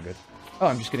 Oh, that's not good. Oh,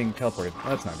 I'm just getting teleported. Oh,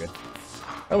 that's not good.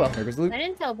 Oh well, there goes the loot. I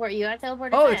didn't teleport you. I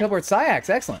teleported. Oh, they back. teleport Psyx.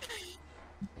 Excellent.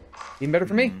 Even better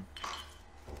for me.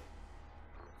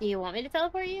 Do you want me to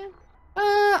teleport you?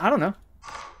 I don't know.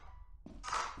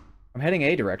 I'm heading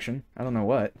a direction. I don't know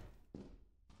what.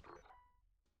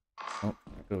 Oh,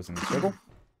 that goes in the circle.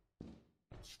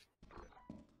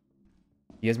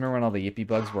 You guys remember when all the yippie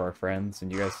bugs were our friends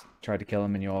and you guys tried to kill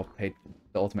them and you all paid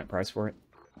the ultimate price for it?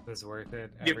 It was worth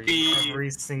it. Every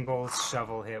single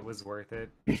shovel hit was worth it.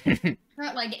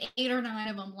 Got like 8 or 9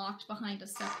 of them locked behind a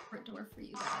separate door for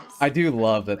you guys. I do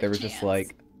love that there was just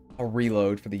like a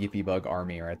reload for the yippie bug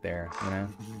army right there, you know?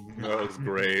 That was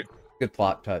great. Good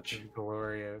plot touch.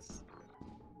 Glorious.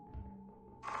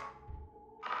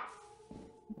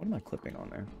 What am I clipping on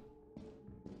there?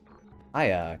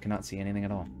 I cannot see anything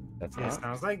at all. That's It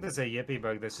sounds like there's a yippie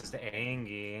bug that's just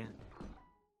angry.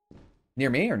 Near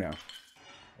me or no?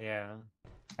 Yeah.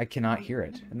 I cannot hear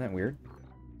it. Isn't that weird?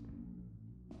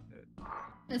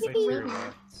 It's like weird.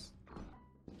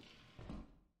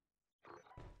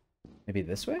 Maybe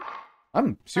this way?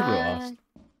 I'm super lost.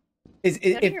 Is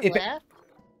Go to your left.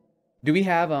 Do we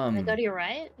have Go to your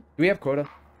right. Do we have quota?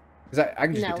 Because I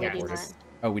can just No, get we do teleported. not.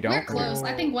 Oh, we don't? We're close.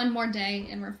 I think one more day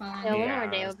and we're fine. Yeah, one more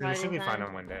day will We probably should be be fine fine.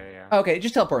 on one day, yeah. Okay,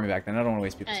 just teleport me back then. I don't want to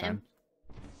waste people's I am. time.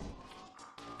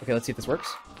 Okay, let's see if this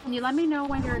works. Can you let me know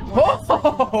when you're...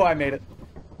 Oh, I made it.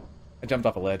 I jumped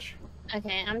off a ledge.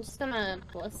 Okay, I'm just gonna...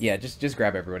 Yeah, just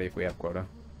grab everybody if we have quota.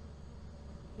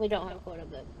 We don't have quota,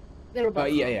 but... They were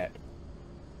both Yeah.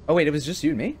 Oh, wait, it was just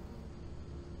you and me?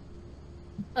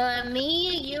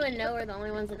 Me, you, and Noah are the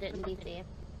only ones that didn't DC.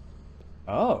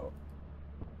 Oh.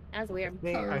 That was weird.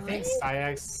 I think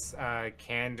Psyx,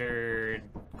 Candor,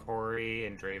 Corey,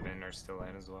 and Draven are still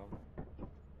in as well.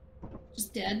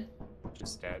 Just dead.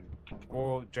 Just dead.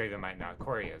 Well, Draven might not.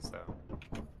 Corey is, though.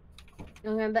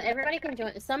 Okay, but everybody can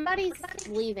join. Somebody's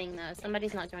leaving, though.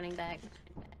 Somebody's not joining back.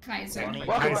 Kaiser.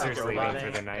 Kaiser's leaving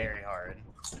for the night. Very hard.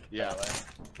 Yeah.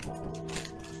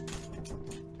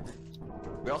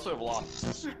 We also have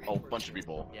lost a bunch of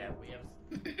people. Yeah, we have.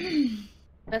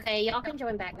 Okay, y'all can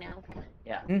join back now.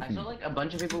 Yeah, I saw like a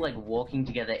bunch of people like walking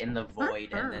together in the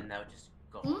void, and then they'll just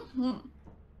go.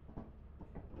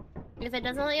 If it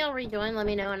doesn't let y'all rejoin, let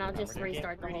me know, and I'll just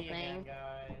restart the whole thing.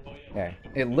 Okay.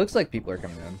 It looks like people are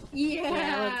coming in.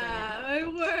 Yeah, it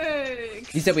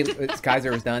works. You said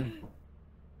Kaiser was done?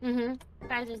 Mm-hmm.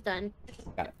 Kaiser's done.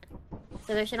 Got it.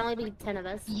 So there should only be 10 of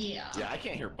us. Yeah. Yeah, I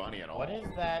can't hear Bunny at all. What is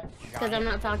that? Because I'm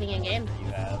not talking in game.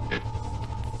 You have.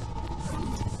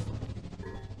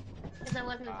 Because I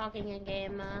wasn't talking in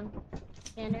game,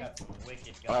 Xander.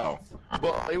 Oh.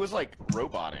 Well, it was like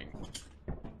roboting.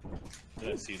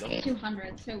 Did I see them?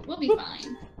 200, so we'll be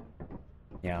fine.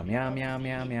 Meow, meow, meow,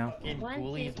 meow, meow. 1,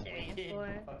 2, 3, 4.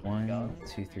 1,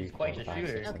 2, 3, 4, 5,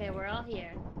 6, Okay, we're all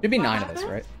here. Should be 9 of us,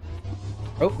 right?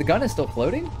 Oh, the gun is still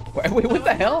floating? Wait, what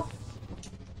the hell?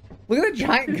 Look at that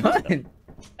giant gun!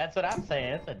 That's what I'm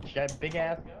saying. It's a big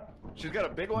ass gun. She's got a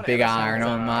big one. Big iron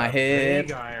on my hip.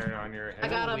 Big iron on your head. I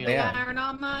got a big Yeah. iron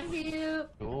on my hip.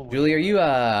 Julie, are you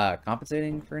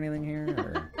compensating for anything here?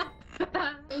 Or?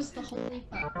 Goes the holy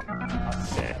fuck.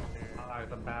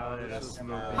 The ballad is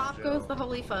Pop goes the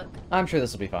holy fuck. I'm sure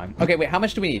this will be fine. Okay, wait, how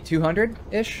much do we need?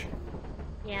 200-ish?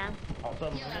 Yeah.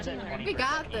 We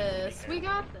got this. We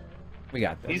got this. We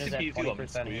got this. Easy peasy lemon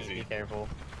squeezy. Be careful.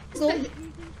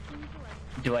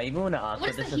 Do I even want to ask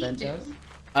what this event does?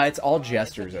 It's all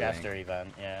gesters, I Jester think.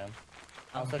 event, yeah.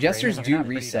 Gesters Training, do not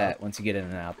pretty reset tough. once you get in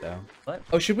and out, though. What?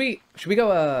 Oh, should we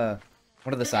go,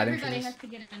 one of the side Everybody entries? has to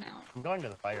get in and out. I'm going to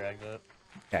the fire exit.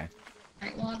 Okay.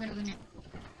 Alright, well, I'll go to the next.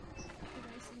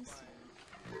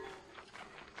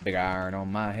 Big iron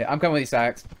on my head. I'm coming with you,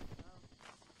 Sax.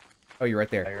 Oh, you're right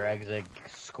there. Fire exit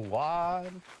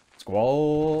squad.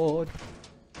 Squad.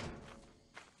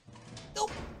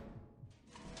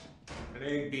 An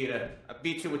egg beater. I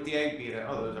beat you with the egg beater.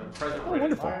 Oh, there's a present. Oh,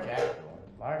 wonderful. Large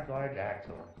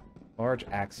axle. Large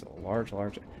axle.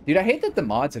 Large. Dude, I hate that the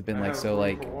mods have been, I like, have so, room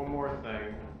like, for one more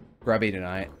thing. grubby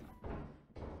tonight.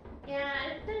 Yeah,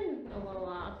 it's been a little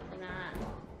off for that.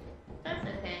 That's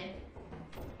okay.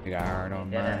 Big iron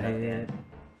on my head.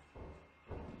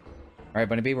 Alright,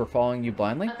 Bunny B, we're following you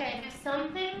blindly. Okay, there's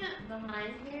something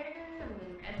behind here. I'm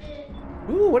gonna grab it.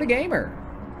 Ooh, what a gamer.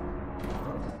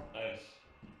 Nice.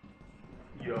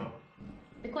 Yo.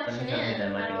 The question Let me tell you is,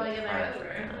 that how might do be I get back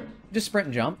fire. over? Just sprint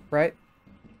and jump, right?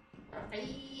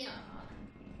 Yeah.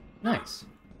 Nice.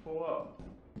 Pull up.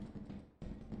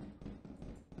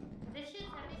 This should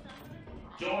have me something.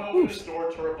 Don't open the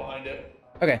store turret behind it.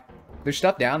 Okay. There's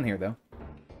stuff down here, though.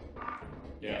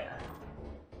 Yeah.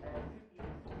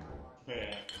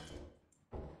 Yeah.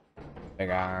 Big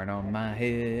iron on my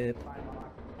hip.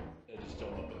 I just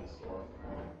don't open the store.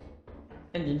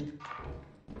 And then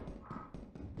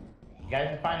You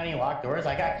guys find any locked doors?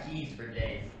 I got keys for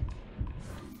days.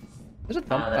 There's a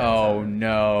thumb. that's Oh,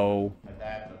 no. But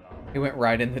that's enough. He went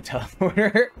right in the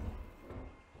teleporter.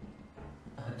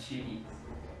 oh jeez.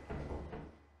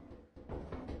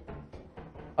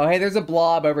 Oh, hey, there's a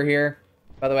blob over here.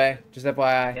 By the way, just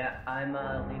FYI. Yeah, I'm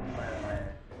leaving my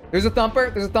fire. There's a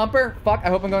thumper. Fuck, I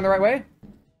hope I'm going the right way.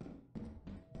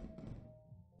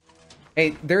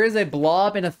 Hey, there is a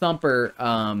blob and a thumper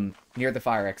near the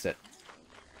fire exit.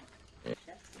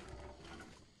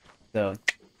 So,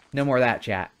 no more of that,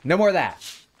 chat. No more of that.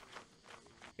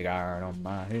 Big iron on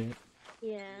my head.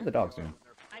 Yeah. What are the dog's doing?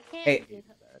 I can't Hey, do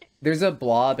that. there's a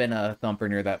blob and a thumper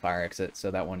near that fire exit,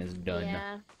 so that one is done.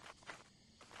 Yeah.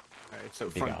 Alright, so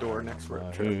Big front door iron next on road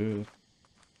my trip. head.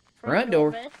 Front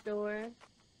door. Best door.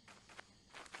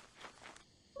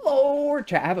 Lord,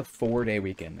 chat, I have a 4-day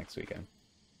weekend next weekend.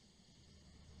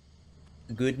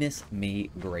 Goodness me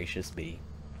gracious be.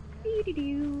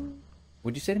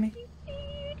 What'd you say to me?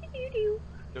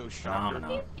 No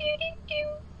shocker.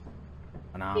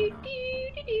 Phenomenal.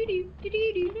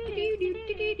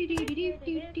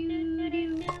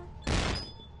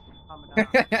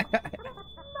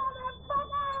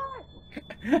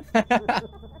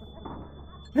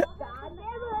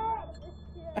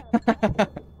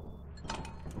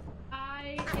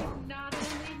 I am not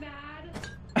only mad,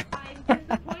 I'm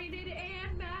disappointed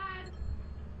and mad.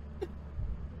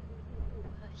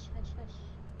 Hush, hush,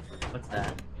 hush. What's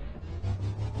that?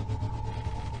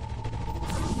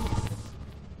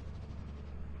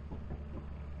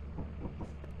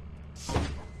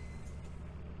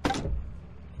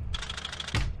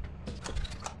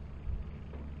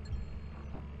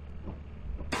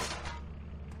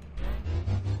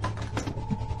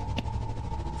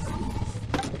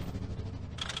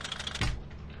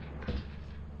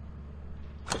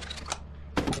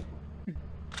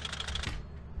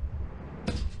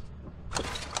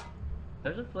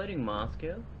 There's a floating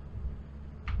Moscow.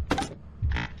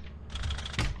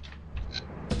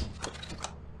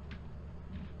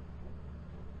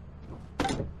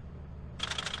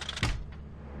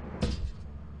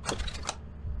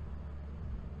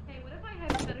 Hey, what if I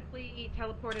hypothetically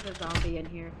teleported a zombie in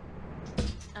here?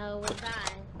 Oh, what's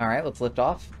that? Alright, let's lift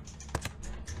off.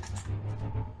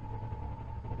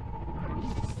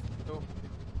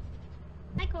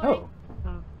 Hi, Corey. Oh,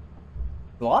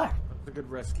 Alive. That's a good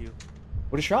rescue.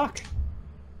 What a shock.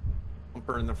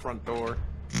 Bumper in the front door.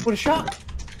 What a shock.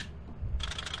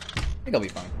 I think I'll be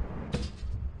fine.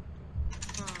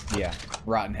 Yeah,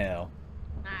 rotten hell.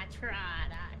 I tried.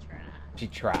 She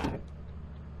tried.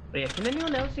 But yeah, can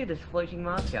anyone else see this floating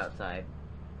mask outside?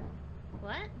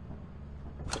 What?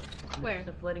 Where? There's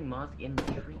a floating mask in the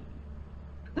tree.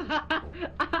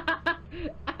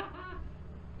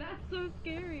 That's so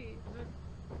scary.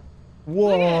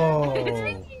 Whoa.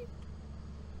 I'm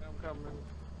coming.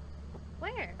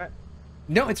 Where?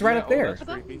 No, it's right Yeah, up there. Oh, that's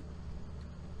creepy.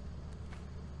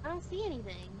 I don't see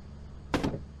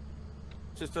anything.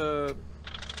 Just a.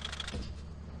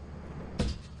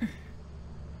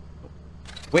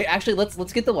 Wait, actually,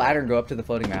 let's get the ladder and go up to the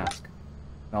floating mask.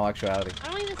 In all actuality.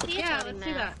 I don't even see it. Yeah, let's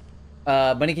do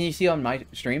that. Bunny, can you see on my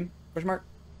stream? Question mark.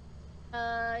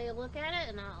 You look at it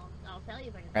and I'll tell you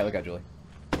if I can. All right, look at Julie.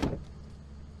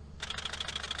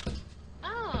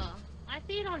 Oh, I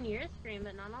see it on your screen,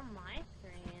 but not on my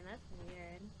screen. That's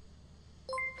weird.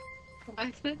 Why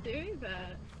is it doing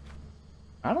that?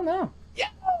 I don't know. Yo,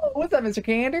 what's up, Mr.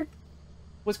 Candor?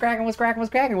 What's cracking? What's cracking? What's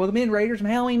cracking? Welcome in, Raiders from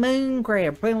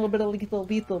HalloweenMoonCrab. Playing a little bit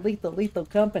of lethal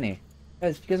company.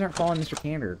 Guys, if you guys aren't following Mr.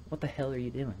 Candor, what the hell are you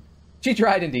doing? She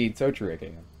tried indeed. So true,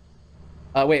 again.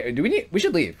 Wait, we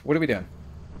should leave. What are we doing?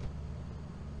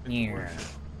 Yeah.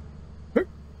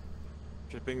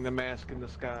 Dripping the mask in the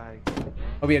sky.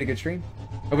 Hope you had a good stream.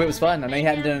 Hope it was fun. I know you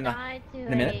hadn't done Died to in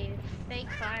a minute.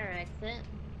 fake fire exit.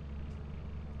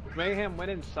 Mayhem went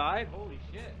inside? Holy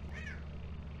shit.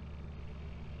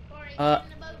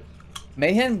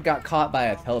 Mayhem got caught by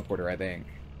a teleporter, I think.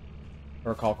 If I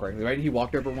recall correctly, right? He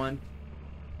walked over one.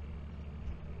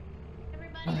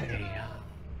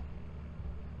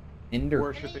 Ender.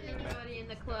 Worshipping the mask. Everybody in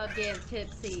the club getting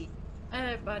tipsy.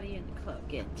 Everybody in the club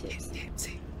getting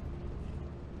tipsy.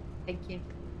 Thank you.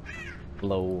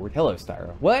 Lord. Hello,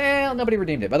 Styro. Well, nobody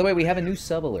redeemed it. By the way, we have a new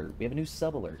sub alert. We have a new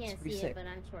sub alert. Can't It's pretty see sick. it, but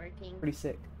I'm twerking. Pretty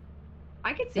sick.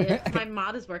 I can see it. My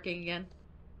mod is working again.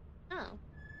 Oh.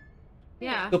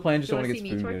 Yeah. Still playing, just You don't want wanna to see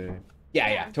get me spooned. twerk?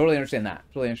 Yeah. Totally understand that.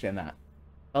 Totally understand that.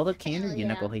 Although Candor, Hell you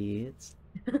yeah. knuckleheads.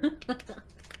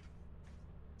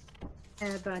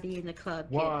 Everybody in the club.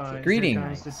 One,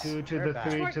 Greetings. to the 2 to the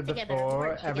 3 to the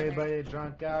 4. Everybody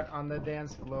drunk out on the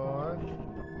dance floor.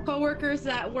 Co-workers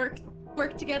that work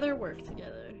together.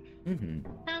 Mm-hmm.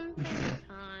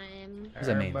 Time. What does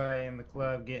that mean? Everybody in the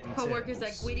club getting Co-workers that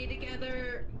tips. glitty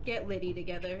together, get litty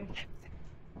together.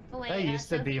 Oh, wait, That used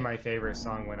to be Sophie. my favorite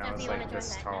song when I Sophie, was you wanna like join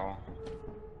this back tall.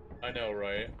 I know,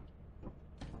 right?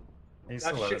 I used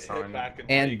That to love shit this hit song. back in,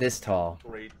 And like, this tall.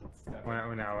 grade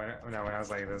When I was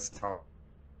like this tall.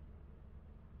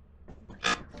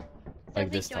 Like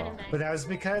this tall. But that was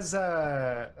because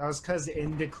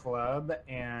In the Club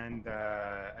and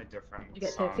a different You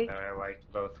get song tipsy? that I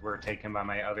liked both were taken by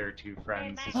my other two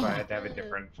friends, so I had to have a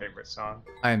different favorite song.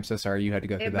 I am so sorry you had to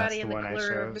go through that. Everybody That's the in the one I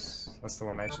club. chose. That's the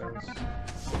one I chose.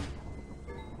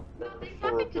 Nothing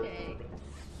happened today.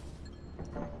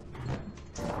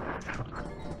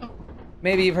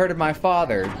 Maybe you've heard of my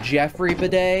father, Jeffrey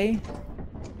Bidet.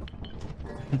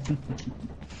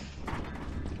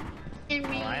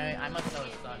 I must know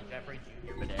his son, Jeffrey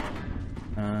Jr. Bidet.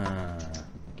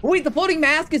 Wait, the floating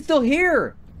mask is still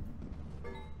here!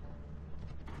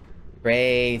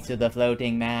 Praise to the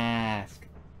floating mask.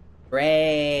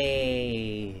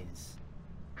 Praise.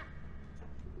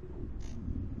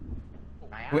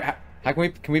 Wait, how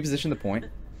can we position the point?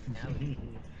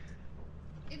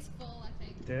 It's full, I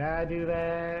think. Did I do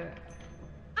that?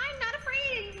 I'm not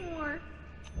afraid anymore.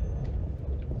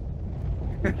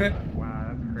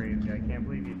 Wow, that's crazy. I can't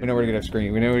believe you did We know where to get our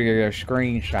screen. We know where to get our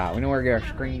screenshot. We know where to get our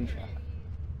screenshot.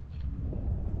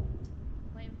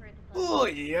 Oh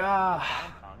yeah.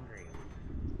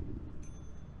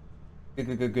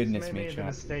 Goodness This me, made the chat.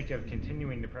 mistake of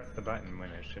continuing to press the button when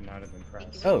it should not have been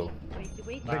pressed. Oh.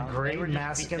 The great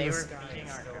mask in the sky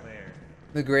is still there.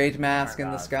 The great mask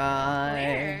in the sky.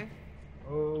 Where?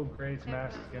 Oh, great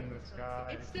mask in the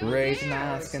sky. Great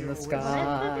mask in the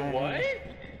sky. What?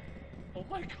 Oh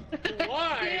my god,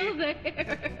 why? Still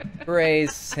there.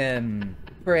 Praise him.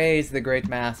 Praise the great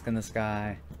mask in the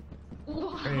sky.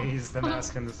 Praise the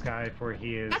mask in the sky, for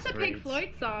he is That's a great. Pink Floyd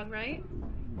song, right?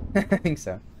 I think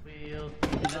so.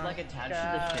 Is it like attached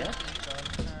to the ship?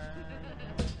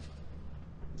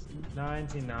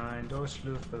 99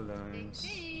 Durchluftballons.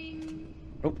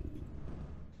 Oh.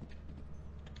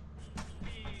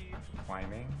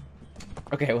 Climbing.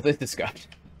 Okay, well, this discussed.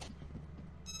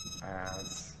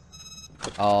 As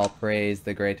All praise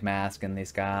the great mask in the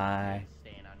sky.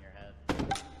 Staying on your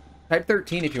head. Type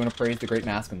 13 if you want to praise the great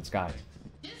mask in the sky.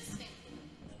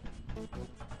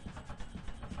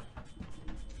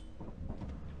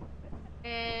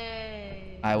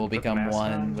 I will Put the become mask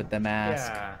one on? with the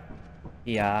mask. Yeah.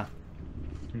 Yeah.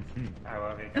 I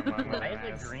will become one with Why the is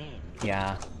it mask. green?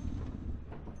 Yeah.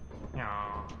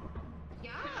 Aw.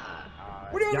 Yeah.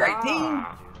 We're doing great, team.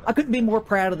 I couldn't be more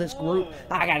proud of this group.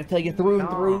 I gotta tell you, through and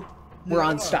through, we're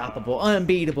unstoppable,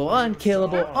 unbeatable,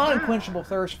 unkillable, unquenchable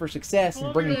thirst for success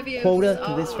and bringing quota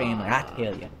to this family. I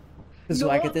tell you. This is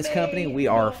like at this company, we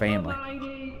are a family.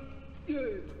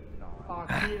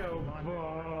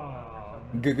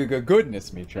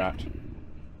 Goodness me, chat.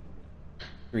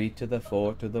 3 to the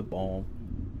 4 to the bomb.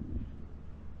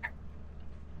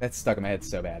 That's stuck in my head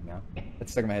so bad now.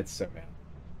 That's stuck in my head so bad.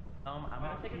 I'm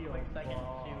gonna take a quick second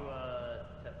to use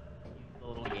the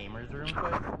little gamers room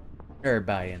quick.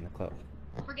 Everybody in the club.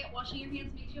 Don't forget, washing your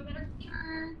hands makes you a better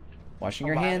gamer. Washing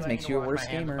your Why do hands I makes need to you a wash worse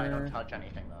my hands if I gamer. don't touch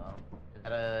anything though.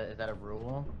 Is that a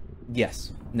rule?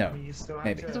 Yes. No. You still have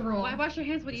Maybe. It's a rule. Why wash your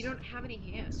hands when you don't have any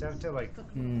hands? You have to like So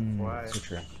flush,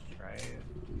 true. right?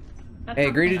 Hey,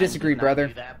 agree to Sometimes disagree, you not brother.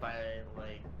 do that by,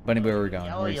 like, Bunny, where are we going?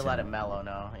 yellow, Where you is let it? it mellow,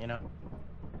 no, you know?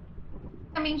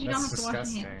 That means you don't That's have to wash your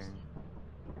disgusting. hands.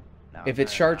 No, If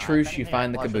it's I chartreuse, if you anything,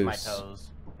 find the I flush with my caboose. toes.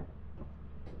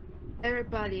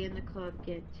 Everybody in the club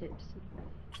get tipsy.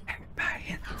 Everybody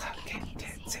in the club get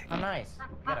tipsy. Oh, nice. You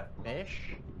got a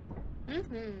fish? Hey,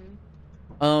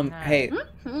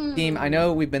 Mhm. team. I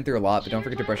know we've been through a lot, but don't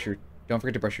forget to brush your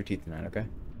teeth tonight, okay?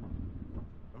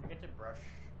 Don't forget to brush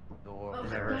the Oh,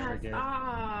 Never yes. forget.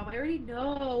 Ah, I already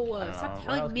know. I don't know, Stop what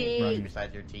telling else can you brush me.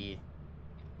 besides your teeth?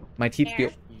 My teeth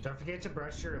feel. Don't forget to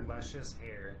brush your luscious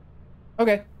hair.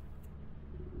 Okay.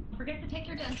 Don't forget to take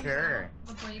your dentist Sure. out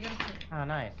before you go to sleep. Oh,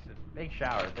 nice. Big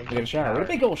shower. We got a shower. What a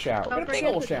big old shower. What Don't a big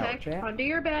forget old to shower, check chat. under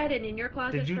your bed and in your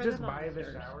closet. Did you for just the buy the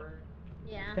monsters. shower?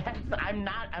 Yeah.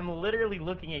 I'm literally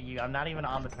looking at you. I'm not even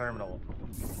on the terminal.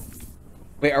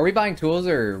 Wait, are we buying tools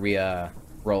or are we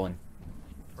rolling?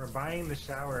 We're buying the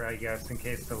shower, I guess, in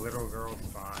case the little girl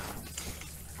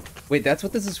spawns. Wait, that's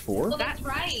what this is for? Well, that's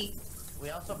right. We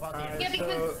also bought the Yeah,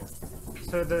 because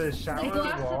So the shower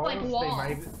glass is walls, like wall. they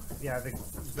might, yeah,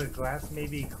 the glass may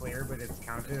be clear, but it's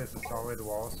counted as a solid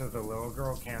wall, so the little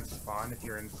girl can't spawn if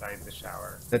you're inside the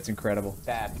shower. That's incredible.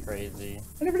 That's crazy.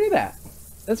 I never knew that.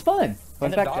 That's fun. Fun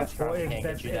And the fact. dog's Jeff. probably Well, can't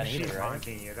if, get you if that she's either, right?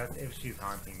 haunting you, that's if she's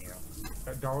haunting you.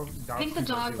 I think the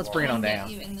dog Let's bring it on can down.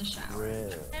 get you in the shower.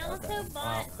 Really? I also Okay.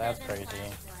 bought Well, that's 7 crazy.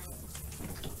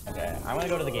 flashlights. Okay, I'm gonna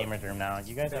go to the gamers room now.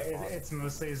 You guys have fun. It's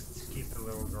mostly to keep the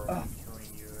little girl from killing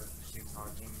you if she's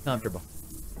haunting you. Comfortable.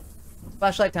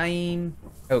 Flashlight time.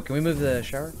 Oh, can we move the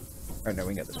shower? Or no, we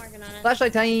can get this. I'm working on it.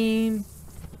 Flashlight time.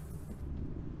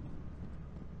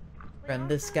 From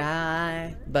the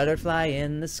sky, butterfly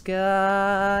in the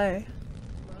sky.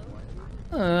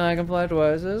 I can fly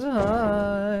twice as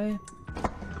high.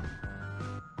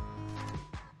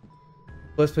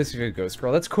 Let's place a ghost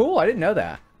girl. That's cool. I didn't know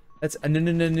that. That's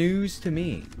news to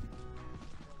me.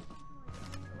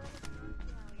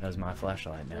 That was my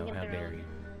flashlight now. How dare you?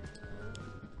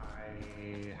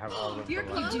 I have all of You're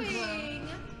the lights. glowing.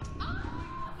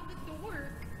 Ah, the door.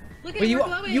 Look at But you, you we're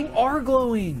glowing. you are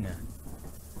glowing.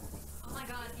 Oh my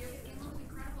god, your skin looks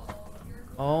incredible.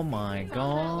 Oh my What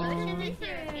god. did this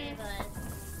year gave us?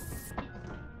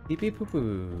 Pee pee poo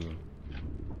poo.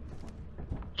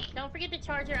 Don't forget to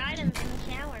charge your items in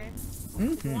the shower.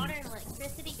 Mm-hmm. Water and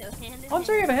electricity go hand in Oh, I'm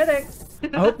sorry, I hand. have a headache.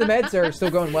 I hope the meds are still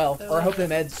going well, or I hope the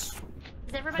meds.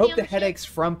 Is everybody Hope on the ship? headaches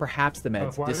from perhaps the If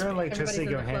meds water and dissipate. electricity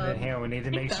go Everybody's in the hand in club. hand, we need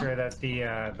to make so. sure that the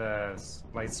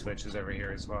light switch is over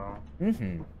here as well.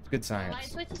 Mm-hmm. Good Light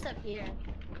science. switch is up here.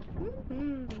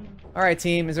 All right,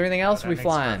 team. Is there anything else? That We makes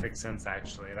flying perfect sense,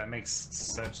 actually. That makes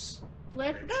such.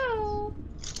 Let's go.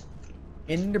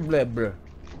 in the blub. Blub,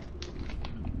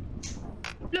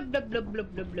 blub, blub,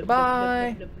 blub, blub, blub,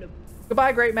 Bye. blub, blub, blub, blub.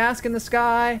 Goodbye, great mask in the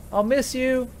sky. I'll miss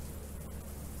you.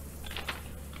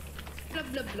 Blub,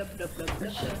 blub, blub, blub, blub,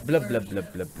 blub. Blub blub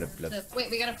blub blub blub blub. Wait,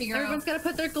 we gotta figure Everyone's out. gotta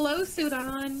put their glow suit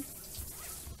on.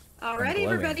 Alrighty, glowing.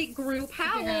 everybody, group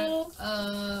howl.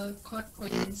 Quick,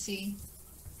 wait and see.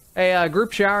 Hey,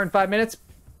 group shower in 5 minutes.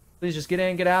 Please just get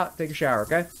in, get out, take a shower,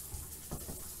 okay?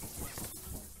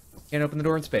 Can't open the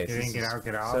door in space. Get in, This get is out,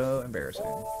 get out. So embarrassing.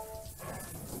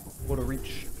 What a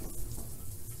reach.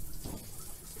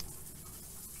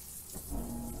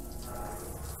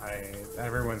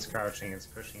 Everyone's crouching. It's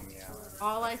pushing me out.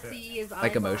 All I see is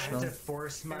Like eyeballs. emotional? I have to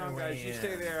force my Hang on, way guys. You in.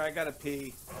 stay there. I gotta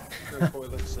pee. Go to the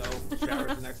toilet, so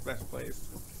shower's the next best place.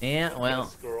 Yeah, well,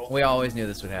 Squirrel. we always knew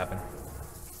this would happen.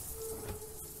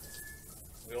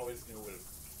 We always knew what.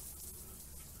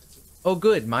 Oh,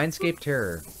 good. Mindscape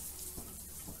Terror.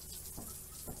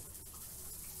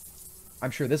 I'm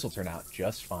sure this will turn out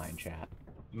just fine, chat.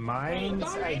 Mines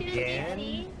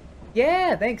again?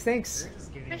 Yeah, thanks.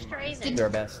 Where's Draven? Do our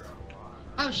best.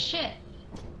 Oh shit.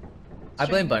 I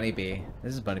blame Bunny Bee.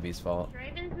 This is Bunny Bee's fault.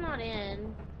 Draven's not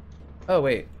in. Oh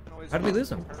wait, how did we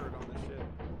lose him?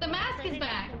 The mask is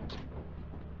back.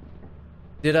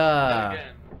 Did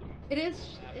It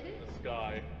is.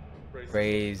 Sky.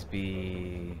 Praise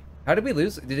be. How did we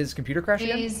lose? Did his computer crash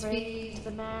again? Praise be.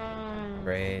 The mask.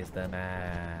 Praise the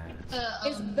mask.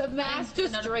 Is the mask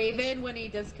just Draven when he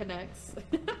disconnects?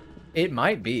 It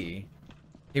might be.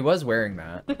 He was wearing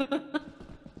that.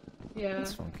 Yeah.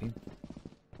 That's funky.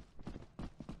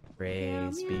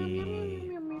 Praise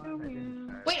be.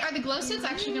 Wait, are the glow suits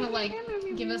actually gonna like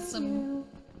give us some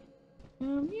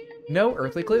No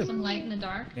earthly clue. some light in the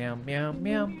dark? Meow meow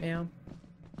meow meow.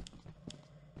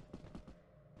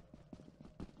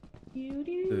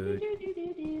 Food.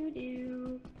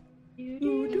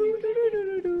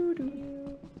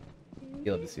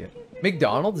 You love to see it.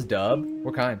 McDonald's dub?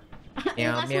 What kind?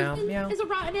 Meow meow meow. It's a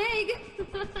rotten egg.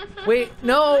 Wait,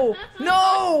 no!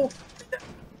 No!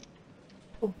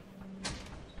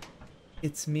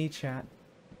 It's me, chat.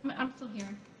 I'm still here.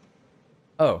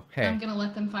 Oh, I'm hey. gonna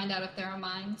let them find out if there are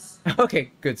mines.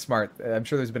 Okay, good, smart. I'm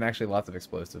sure there's been actually lots of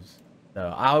explosives.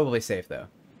 So I will be safe though.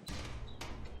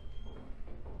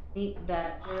 Eat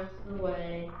that just the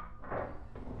way.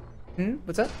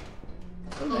 What's up?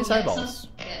 Oh, nice yeah, eyeballs. So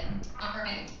good.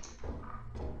 Alright.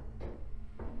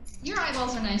 Your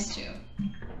eyeballs are nice too.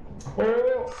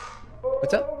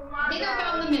 What's up? I think I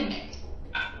found the mimic.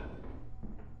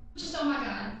 Just oh my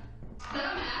god. Is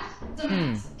that a mask? It's a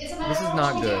mask. It's a mask. This is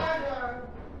not good.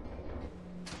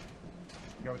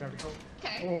 Go with every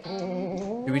Okay.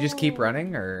 Do we just keep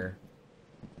running or?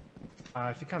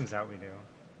 If he comes out, we do.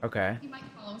 Okay. He might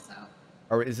follow us out.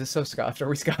 Or is this so scuffed? Are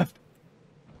we scuffed?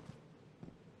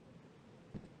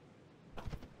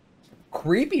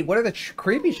 Creepy. What are the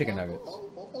creepy chicken nuggets?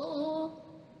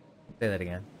 Say that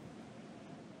again.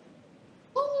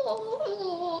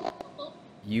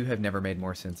 You have never made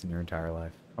more sense in your entire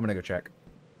life. I'm gonna go check.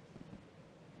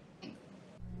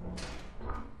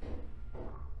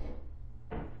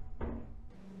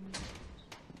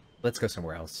 Let's go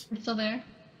somewhere else. We're still there?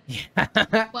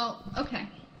 Yeah. Well, okay.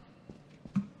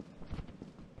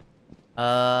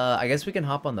 I guess we can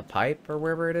hop on the pipe or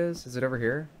wherever it is. Is it over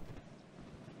here?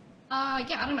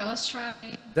 Yeah, I don't know. Let's try.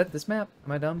 Is that this map?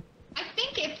 Am I dumb? I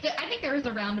think there is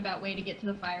a roundabout way to get to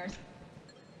the fires.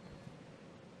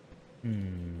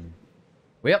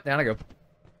 Way up, down I go.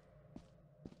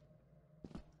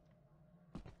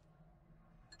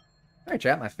 Alright,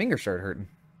 chat, my finger started hurting.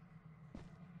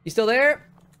 You still there?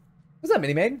 What's up,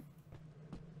 Mini-Maid?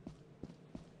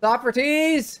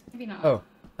 Socrates! Maybe not. Oh,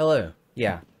 hello.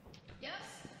 Yeah.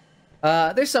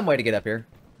 Yes? There's some way to get up here.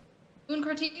 Moon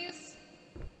Cortez?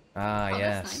 Ah, Oh, that's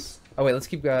yes. nice. Oh, wait, let's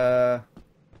keep,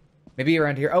 maybe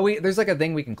around here. Oh, wait, there's like a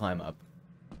thing we can climb up.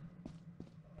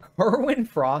 Corwin We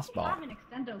Frostball. have an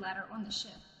extendo ladder on the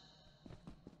ship.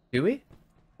 Do we?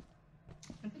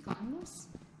 Can we climb this?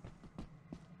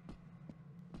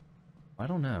 I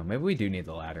don't know. Maybe we do need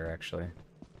the ladder, actually.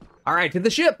 Alright, to the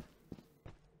ship!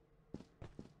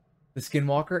 The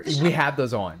Skinwalker? We have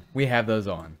those on. We have those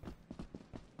on.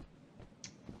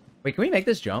 Wait, can we make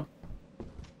this jump?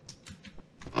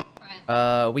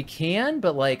 We can,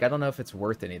 but like, I don't know if it's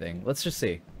worth anything. Let's just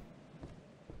see.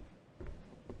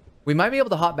 We might be able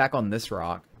to hop back on this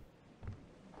rock.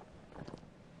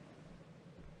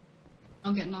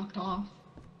 I'll get knocked off.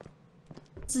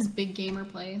 This is Big Gamer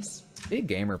Plays. Big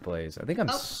Gamer Plays. I think I'm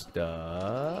Oh.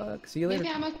 stuck. See you later.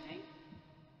 Maybe I'm okay.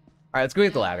 Alright, let's go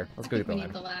get the ladder. Let's go I get the think we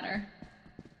ladder. need the ladder.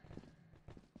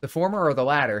 The former or the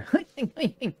latter? Go,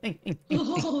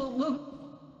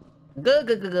 go,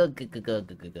 go, go, go, go, go,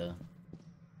 go, go.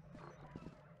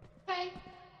 Okay.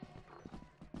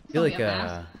 I feel like,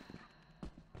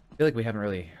 we haven't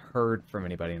really heard from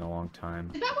anybody in a long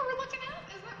time. Is that what we're looking at?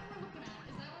 Is that what we're looking at?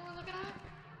 Is that what we're looking at?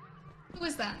 Who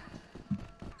is that?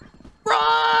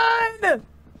 Run!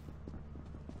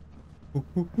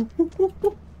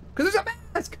 Because there's a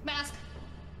mask! Mask.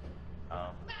 Oh,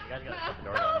 you guys gotta shut the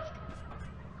door down.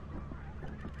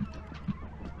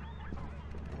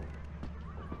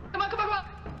 Come on, come on, come on.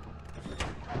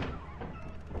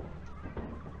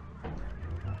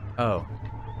 Oh.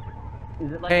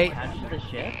 Is it like Hey. attached to the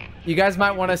ship? You guys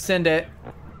might want to send it.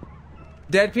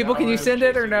 Dead people, can you send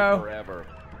it or no? Forever.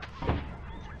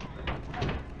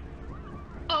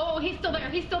 Oh, he's still there.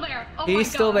 He's still there. Oh my He's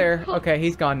still God. there. Okay,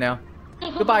 he's gone now.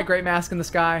 Goodbye, great mask in the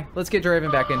sky. Let's get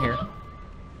Draven back in here.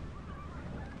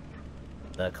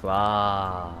 The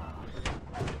claw.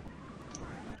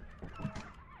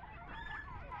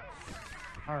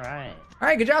 Alright.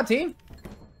 Alright, good job, team.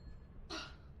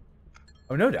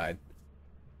 Oh, no died.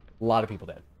 A lot of people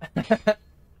did.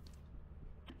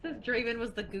 Says Draven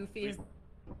was the goofiest.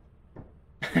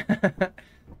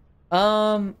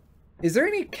 Is there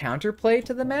any counterplay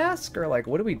to the mask? Or like,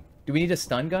 what do we need a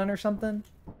stun gun or something?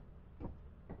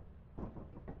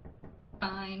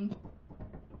 Fine.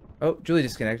 Oh, Julie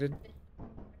disconnected.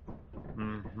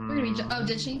 We're gonna be. Oh,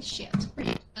 did she? Shit.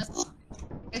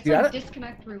 It's You got like it?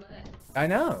 disconnect roulette. I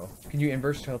know. Can you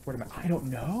inverse teleport him? I don't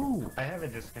know. I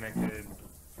haven't disconnected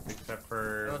except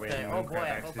for when Okay, oh Mooncrab boy,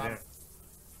 I hope accident.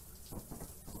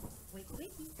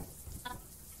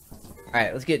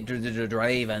 Alright, let's get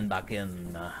Draven back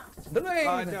in. No,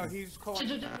 he's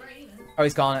calling. Oh,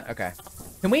 he's calling it? Okay.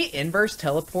 Can we inverse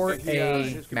teleport His a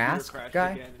computer mask crashed guy?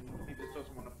 again, and he just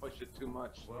doesn't want to push it too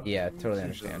much. Yeah, totally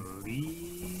understand.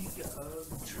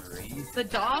 The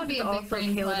dogs be a big also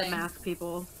brain kill play. the mask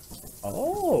people.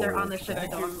 Oh. They're on the ship, the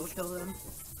Thank dogs you. will kill them. He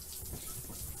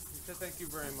said thank you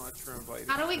very much for inviting.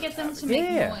 How do we get them to make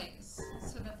noise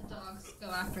so that the dogs go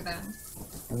after them?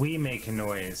 We make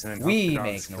noise and then We the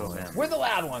make dogs kill noise. them. We're the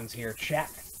loud ones here, chat.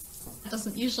 It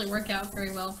doesn't usually work out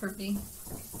very well for me.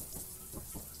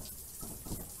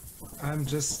 I'm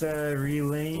just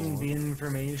relaying the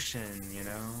information, you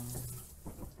know?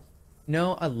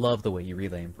 No, I love the way you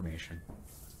relay information.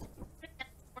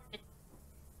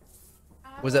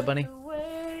 Was that Bunny?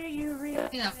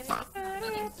 Yeah.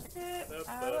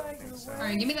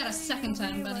 Alright, give me that a second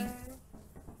time, buddy.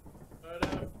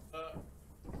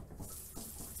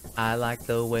 I like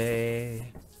the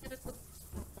way.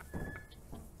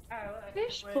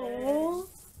 Fishbowl.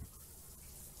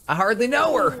 I hardly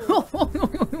know her.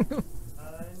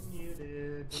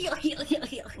 Heal, heal, heal,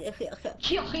 heal, heal, heal,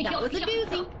 heal. That was a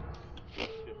doozy.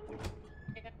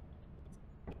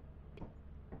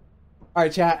 All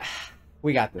right, chat.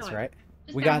 We got this, right?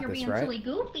 Just We down got here this, being right? silly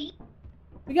goofy.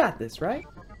 We got this, right?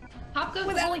 Hop goes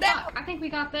holy fuck. I think we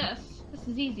got this. This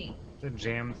is easy. The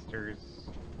jamsters.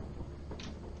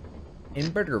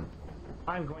 Inverter.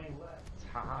 I'm going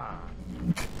left. Haha.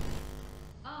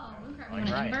 Oh, Mooncrab, you Going want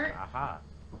to right. invert?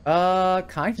 Aha.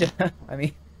 Kinda. I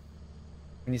mean,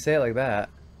 when you say it like that.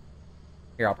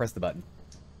 Here, I'll press the button.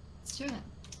 Let's do it.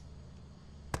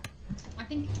 I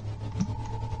think.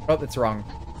 Oh, that's wrong.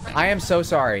 I am so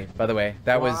sorry, by the way.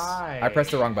 That was... I Why?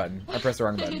 pressed the wrong button. I pressed the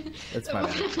wrong button. That's my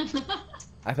bad.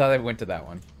 I thought I went to that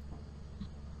one.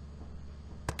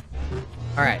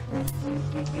 Alright.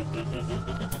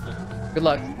 Good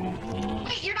luck.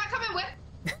 Wait, you're not coming with?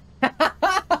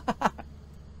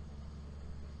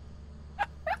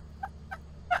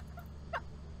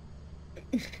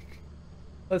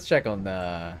 Let's check on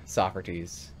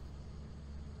Socrates.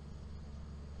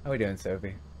 How we doing,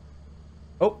 Sophie?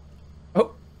 Oh!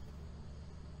 Oh!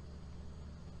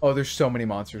 Oh, there's so many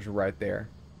monsters right there.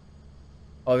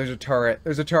 Oh, there's a turret.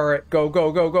 There's a turret. Go,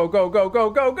 go, go, go, go, go, go,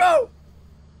 go, go!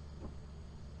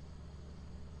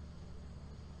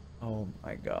 Oh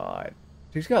my god.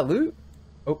 She's got loot?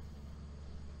 Oh.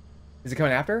 Is it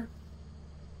coming after?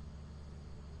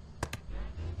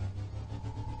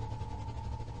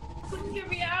 Get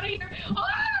me out of here!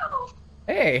 Oh!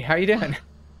 Hey, how you doing?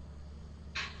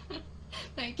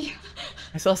 Thank you.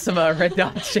 I saw some red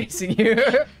dots chasing you.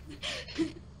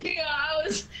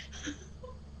 Gosh.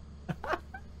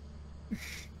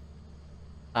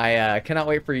 I cannot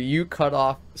wait for you. You cut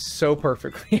off so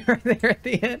perfectly right there at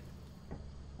the end.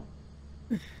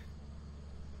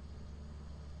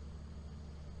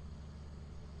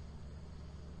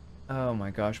 Oh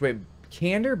my gosh. Wait,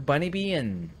 Candor, Bunnybee,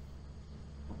 and...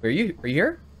 Are you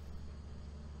here?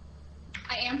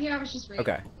 I am here, I was just reading.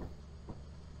 Okay.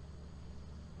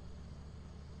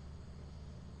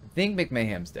 I think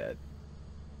McMahon's dead.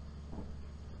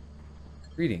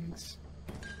 Greetings.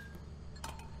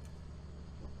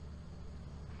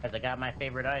 Cause I got my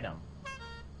favorite item.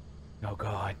 Oh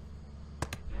god.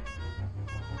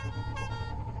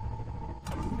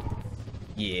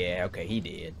 Yeah, okay, he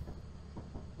did.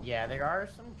 Yeah, there are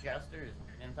some jesters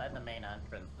inside the main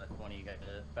entrance. That's one of you guys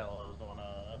fellows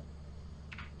wanna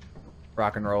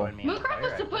Rock and roll. join me in the Mooncrab fire.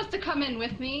 was supposed to come in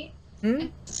with me. Hmm?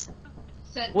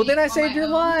 Said Well, then I on saved my your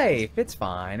own. life. It's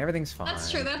fine. Everything's fine. That's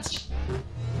true, that's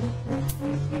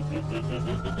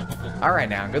Alright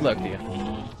now, good luck to you.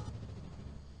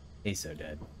 He's so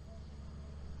dead.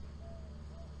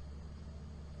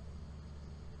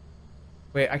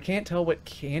 Wait, I can't tell what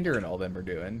Candor and all them are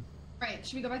doing. right.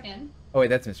 Should we go back in? Oh wait,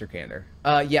 that's Mr. Candor.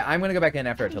 Yeah, I'm gonna go back in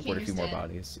after I think teleport a few more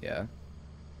Candor's dead. bodies. Yeah.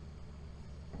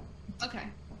 Okay.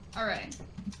 Alright.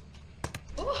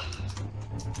 Ooh.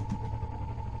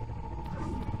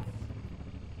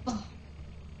 Oh.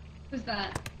 Who's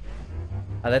that?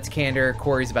 That's Candor.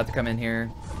 Corey's about to come in here.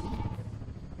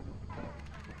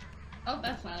 Oh,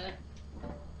 that's not it.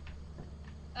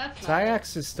 That's not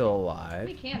Syax is still alive.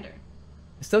 it. Candor.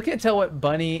 I still can't tell what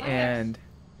Bunny Syax. and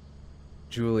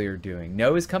Julie are doing.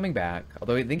 No is coming back,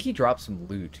 although I think he dropped some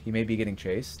loot. He may be getting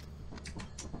chased.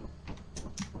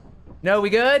 No, we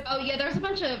good? Oh yeah, there's a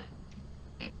bunch of.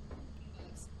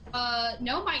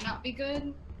 No, might not be good.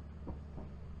 Can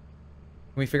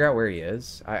we figure out where he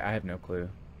is? I have no clue. Do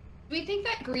we think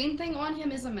that green thing on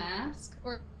him is a mask,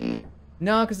 or?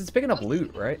 No, because it's picking up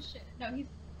loot, right? Shit. No, he's.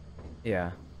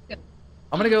 Yeah.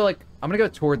 I'm gonna go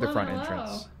toward the front Hello.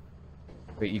 entrance.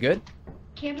 Wait, you good?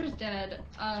 Candor's dead.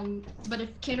 But if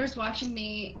Candor's watching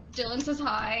me, Dylan says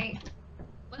hi.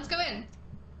 Let's go in.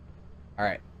 All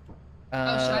right.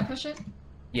 Oh, should I push it?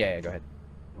 Yeah, go ahead.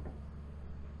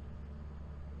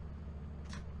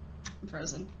 I'm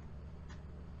frozen.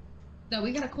 No,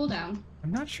 we got a cooldown.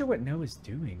 I'm not sure what Noah's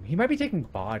doing. He might be taking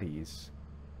bodies.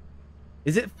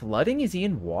 Is it flooding? Is he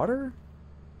in water?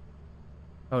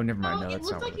 Oh, never mind. No, it that's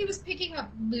looked not like what he was picking up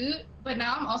loot, but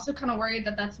now I'm also kind of worried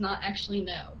that that's not actually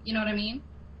no. You know what I mean?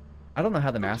 I don't know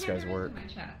how the mask guys Candor is work. in my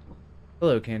chat.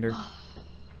 Hello, Candor.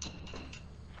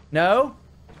 No?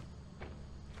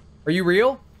 Are you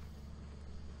real?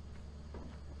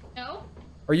 No?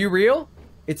 Are you real?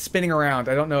 It's spinning around.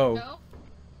 I don't know. No?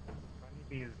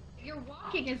 Your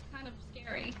walking is kind of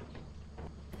scary.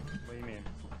 What do you mean?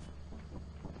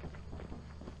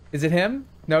 Is it him?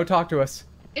 No, talk to us.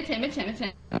 It's him, it's him, it's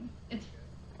him. It's...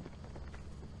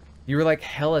 You were like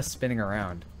hella spinning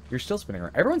around. You're still spinning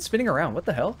around. Everyone's spinning around. What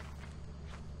the hell?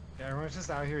 Yeah, everyone's just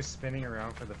out here spinning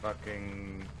around for the fuck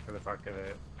of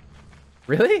it.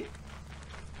 Really?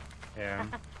 Yeah.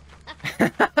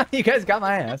 You guys got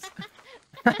my ass.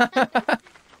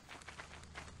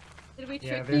 Did we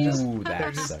Yeah, trick they're you? just, Ooh, they're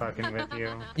that's just sucky. fucking with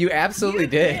you. You absolutely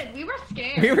did. We were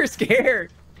scared. We were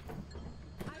scared.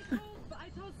 I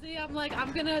told Z, I'm like,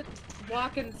 I'm gonna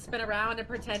walk and spin around and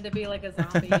pretend to be like a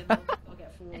zombie and they'll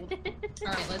get fooled.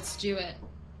 Alright, let's do it.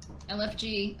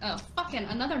 LFG. Oh, fucking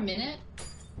another minute?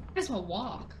 Might as well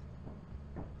walk.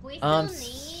 We still need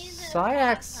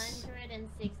Syax.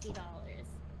 $560.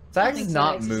 Syax is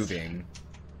not moving,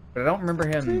 but I don't remember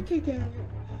him.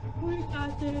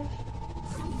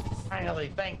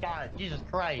 Finally, thank God, Jesus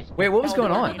Christ. Wait, what was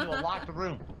going on? Into a locked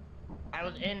room. I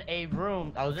was in a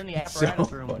room. I was in the So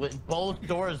apparatus room funny. with both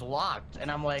doors locked, and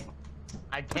I'm like,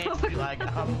 I can't be like,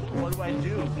 what do I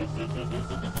do?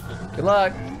 Good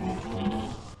luck.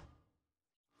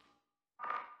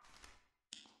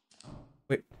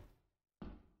 Wait.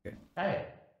 Okay. Hey.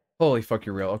 Holy fuck,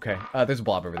 you're real. Okay. There's a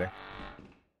blob over there.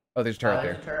 Oh, there's a turret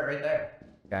There's there. a turret right there.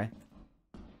 Okay.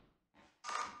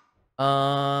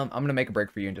 I'm gonna make a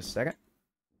break for you in just a second.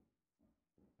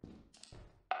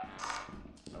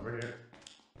 Over here.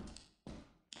 I'm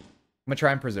gonna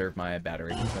try and preserve my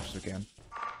battery as much as we can.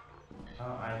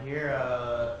 I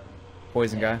hear,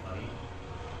 Poison guy. buddy.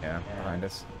 Yeah, behind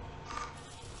us.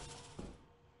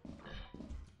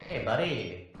 Hey,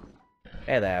 buddy.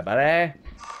 Hey there, buddy.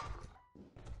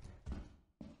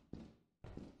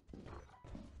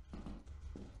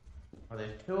 Oh,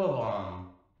 there's two of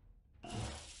them.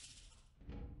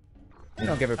 We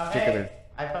don't give a Oh, particular. hey,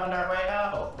 I found our way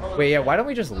out. Holy Wait, yeah. shit. Why don't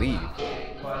we just leave?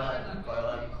 Toilet.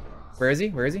 Where is he?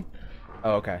 Where is he?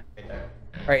 Oh, okay. Right there.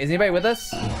 All right. Is anybody with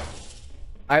us?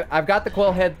 I've got the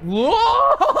quill head. Whoa!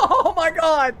 Oh my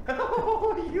god!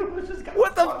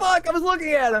 What the fuck? I was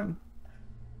looking at him.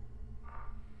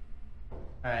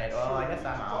 Alright, well, I guess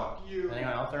I'm out. Anyone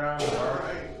else around the door?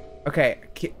 Okay.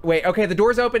 Wait. Okay. The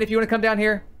door's open. If you want to come down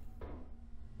here.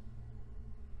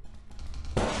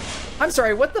 I'm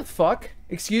sorry. What the fuck?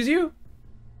 Excuse you?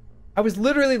 I was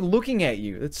literally looking at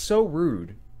you. That's so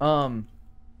rude.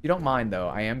 You don't mind though.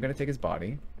 I am gonna take his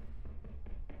body.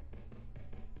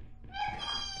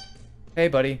 Hey,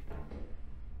 buddy.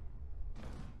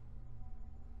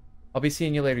 I'll be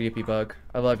seeing you later, Yippee Bug.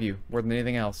 I love you more than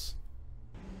anything else.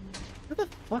 How the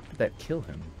fuck did that kill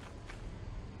him?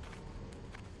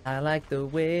 I like the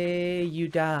way you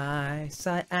die,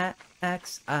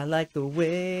 Syax. I like the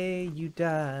way you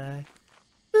die.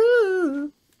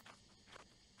 Ooh.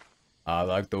 I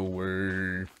like the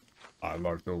way. I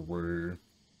like the way.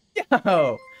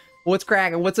 Yo! What's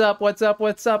cracking? What's up? What's up?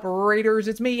 What's up, Raiders?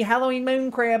 It's me,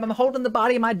 HalloweenMoonCrab. I'm holding the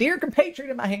body of my dear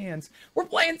compatriot in my hands. We're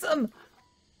playing some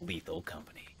Lethal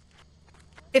Company.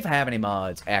 If I have any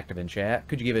mods active in chat,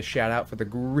 could you give a shout out for the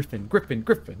Griffin?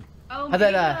 Oh,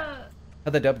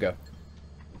 How'd that dub go?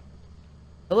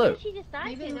 Hello. She just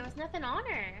died too. There was nothing on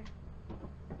her.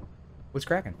 What's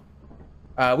cracking?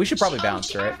 We should probably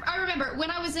bounce, right? I remember when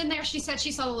I was in there, she said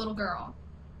she saw the little girl.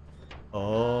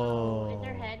 Oh. Is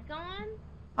her head gone?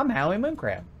 I'm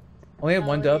HalloweenMoonCrab. Only had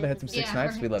one dub. I had some 6 Yeah,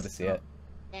 snipes. her We'd love to head's see it.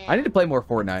 I need to play more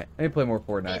Fortnite. I need to play more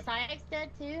Fortnite. Sayax dead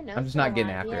too? No, I'm just still not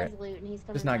getting alive. after He it. has loot and he's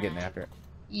coming Just not getting back. after it.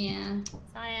 Yeah.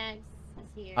 Sayax is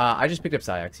here. I just picked up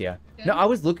Sayax, yeah. Good. No, I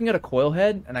was looking at a coil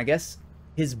head, and I guess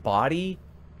his body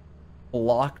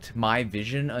blocked my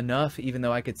vision enough, even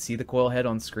though I could see the coil head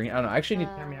on screen. I don't know. I actually need.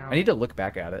 I need to look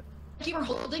back at it. You were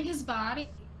holding his body.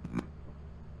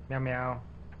 Meow meow.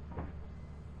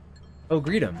 Oh,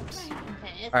 greet him.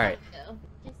 Okay, it's All right. time to go.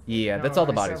 Just- Yeah, No, that's all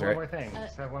the I bodies, said right? One more thing. I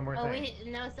said one more Oh, thing. wait,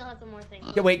 no, it still has one more thing.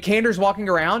 Yeah, wait, Cander's walking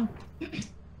around?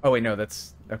 Oh, wait, no,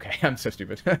 that's... Okay, I'm so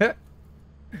stupid.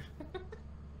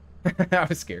 I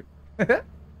was scared. Wait,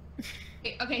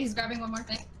 okay, he's grabbing one more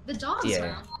thing. The dogs Yeah. are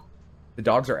out. The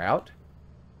dogs are out?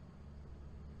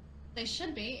 They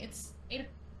should be. It's 8.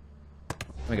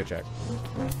 Let me go check.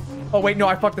 Oh, wait, no,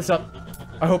 I fucked this up.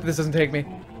 I hope this doesn't take me.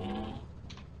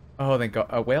 Oh, thank God.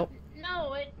 Oh, well.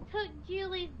 No, it took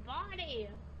Julie's body.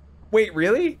 Wait,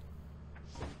 really?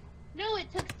 No,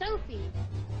 it took Sophie.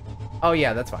 Oh,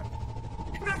 yeah, that's fine.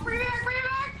 Bring it back! Bring it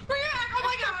back! Bring it back! Oh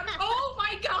my god! Oh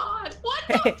my god! What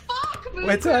the fuck, Moon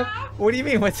What's up? What do you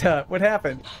mean, what's up? What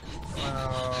happened?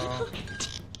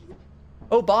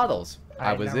 Oh, bottles.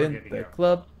 I was in the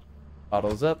club.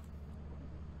 Bottles up.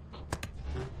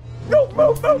 No,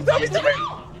 move, move, don't be stupid!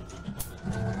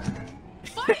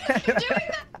 Why are you doing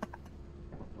that?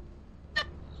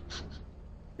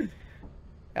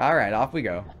 All right, off we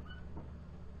go.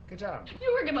 Good job.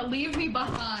 You were gonna leave me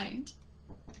behind.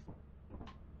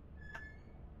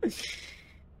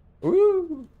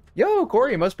 Woo! Yo,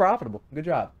 Corey, most profitable. Good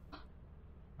job.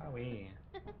 Howie.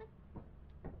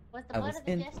 What's I the was butt of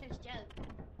the in- jester's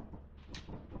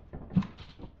joke?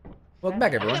 Welcome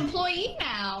back, I'm an everyone. employee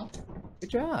now. Good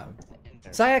job.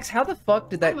 Sayax, how the fuck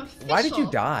did that... I'm Why did you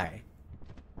official. die?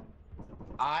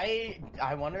 I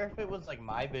wonder if it was like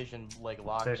my vision like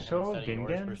locked in Official instead of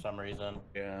yours Gingan? for some reason.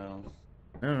 Yeah.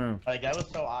 I don't know. Like that was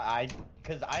so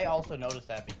because I also noticed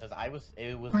that because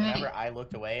it was Right. whenever I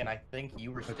looked away and I think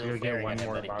you were But still you'll get staring one at him,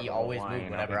 more but he bottle of always wine, moved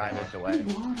I'll whenever be I back. looked away.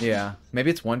 Yeah,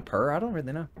 maybe it's one per. I don't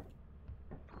really know.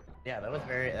 Yeah, that was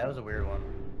a weird one.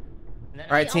 And then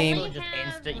All right, he team. also just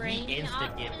have rain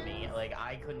insta gave options. me like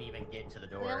I couldn't even get to the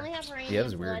door. We only have Rainy Yeah, that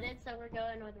was and weird. Flooded, so we're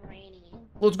going with Rainy.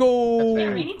 Let's go! That's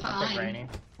fair. Rainy I'll take time. Rainy.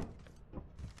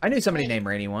 I knew somebody named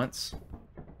Rainy once.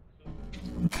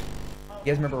 You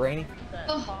guys remember Rainy?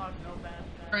 Oh.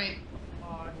 Right.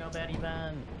 No bad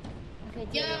event. Okay,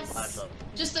 Yes.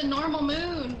 Just a normal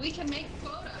moon. We can make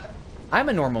quota. I'm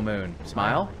a normal moon.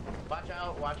 Smile. Watch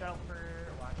out for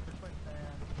quicksand.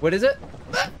 What is it?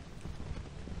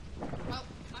 Oh,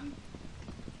 I'm.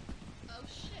 Oh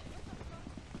shit.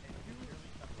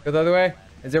 Go the other way.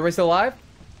 Is everybody still alive?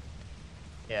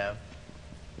 Yeah.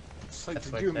 It's like, That's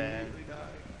did like you that. immediately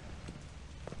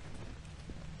die?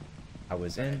 I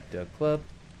was in the club.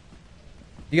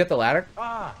 You got the ladder?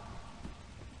 Ah!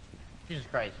 Jesus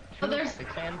Christ. Oh, there's-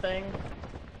 Quicksand thing?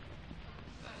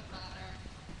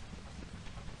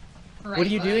 Right, What are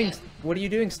you doing? right. What are you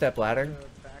doing, step ladder?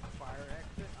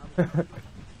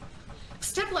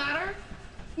 Step ladder?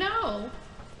 No.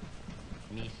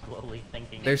 Me slowly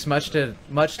thinking. There's much to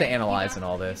analyze in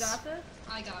all You this. got this?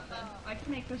 I got this. I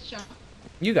can make this jump.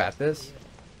 You got this.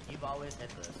 You've always hit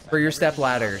this. For your step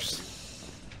ladders.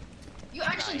 You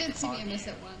actually did see me miss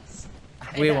it once.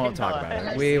 We won't talk about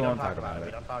it. We don't won't talk talk about about it. it.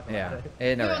 We don't talk about Yeah. it. It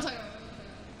We never. won't talk about it.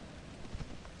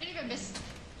 I didn't even miss.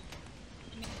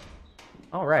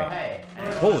 All right. Hey.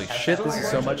 Holy shit! This is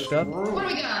so much stuff. What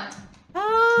do we got?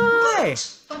 Hi.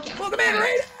 Fuck yeah. Welcome in,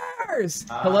 Raiders.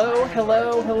 Hello,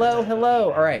 hello, hello,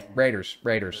 hello. All right, Raiders.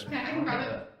 Okay, I can grab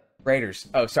it. Raiders.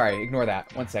 Oh, sorry. Ignore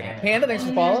that. 1 second. Panda, thanks for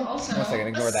And follow. there's also 1 second.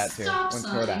 Ignore a that too. stop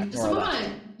Ignore that. sign. Does Ignore someone that.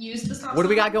 wanna use the stop What do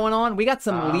we got sign? going on? We got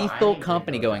some lethal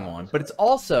company going on, but it's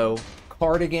also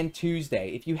Cardigan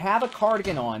Tuesday. If you have a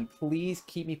cardigan on, please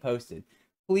keep me posted.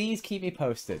 Please keep me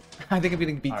posted. I think I'm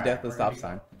getting beat to death with a stop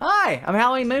sign. Hi, I'm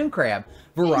HalloweenMoonCrab,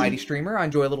 variety streamer. I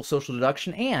enjoy a little social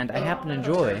deduction, and I happen to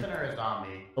enjoy a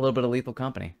little bit of lethal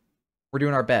company. We're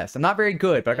doing our best. I'm not very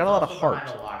good, but I got a lot of heart.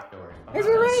 Here's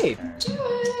a raid. Do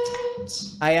it.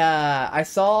 I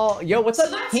saw. Yo, what's So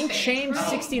up, that's Pink fair. Shame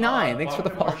 69? Thanks for the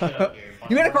follow.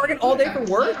 You had a cardigan all day for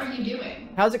work? What are you doing?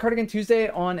 How's it Cardigan Tuesday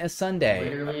on a Sunday?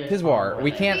 Tiswar, we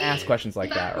can't ask questions like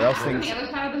that, or else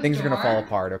things are gonna fall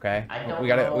apart. Okay? We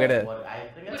gotta.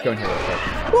 Let's go in here real quick.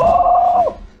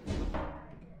 Woo!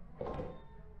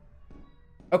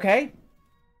 Okay.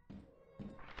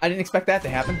 I didn't expect that to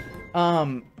happen.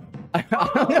 I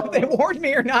don't know if they warned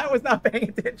me or not. I was not paying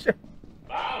attention.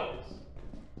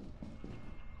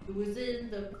 Who was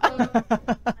in the club?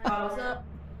 Bottles up.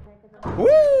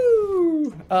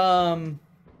 Woo!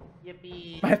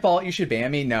 Yippee. My fault. You should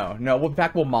ban me. No, no. In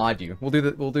fact, we'll mod you. We'll do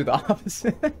the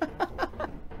opposite.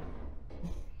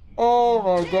 Oh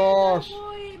my gosh.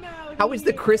 How was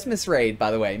the Christmas raid,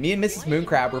 by the way? Me and Mrs.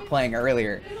 Mooncrab were playing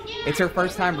earlier. It's her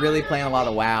first time really playing a lot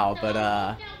of WoW,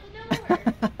 but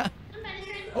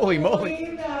holy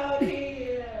moly.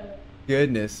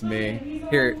 Goodness me.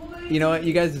 Here, you know what?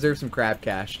 You guys deserve some crab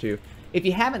cash too. If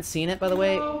you haven't seen it, by the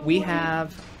way, we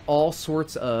have all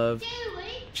sorts of...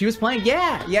 She was playing?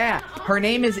 Yeah, yeah. Her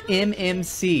name is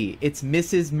MMC. It's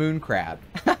Mrs. Mooncrab.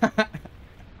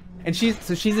 And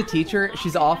she's a teacher.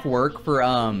 She's off work for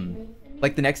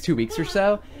like the next 2 weeks or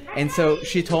so. And so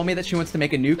she told me that she wants to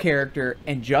make a new character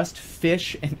and just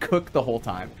fish and cook the whole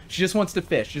time. She just wants to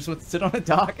fish. She just wants to sit on a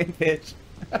dock and fish.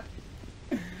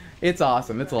 It's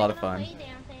awesome. It's a lot of fun.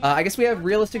 I guess we have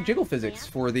realistic jiggle physics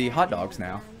for the hot dogs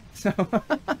now. So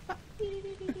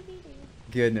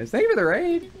goodness. Thank you for the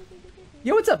raid.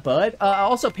 Yo, what's up, bud?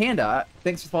 Also, Panda,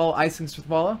 thanks for the follow. Ice, thanks for the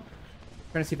follow.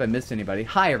 Trying to see if I missed anybody.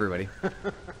 Hi, everybody.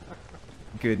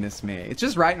 Goodness me. It's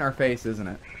just right in our face, isn't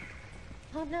it?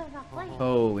 Oh no, not playing.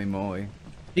 Holy moly.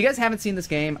 If you guys haven't seen this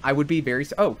game, I would be very...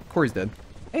 Oh, Corey's dead.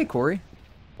 Hey, Corey.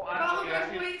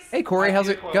 Hey, Corey, how's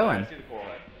it going?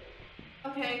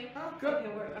 Okay. Oh, good.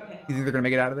 Okay. You think they're gonna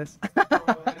make it out of this?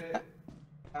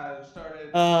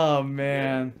 Oh,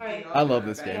 man. I love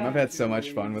this game. I've had so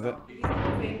much fun with it.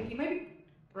 He might be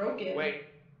broken. Wait.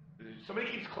 Somebody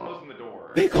keeps closing the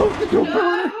door. They closed the door!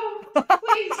 No!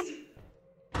 Please!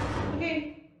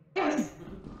 Okay. Yes.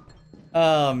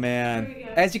 Oh, man.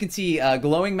 As you can see,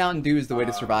 glowing Mountain Dew is the way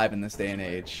to survive in this day and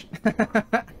age.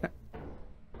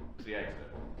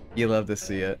 You love to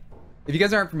see it. If you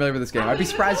guys aren't familiar with this game, I'd be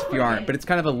surprised if you aren't, but it's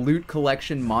kind of a loot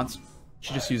collection monster.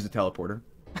 Should just use the teleporter.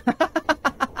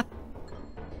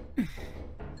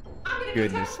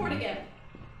 Goodness me.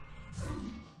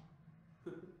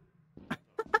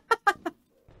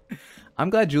 I'm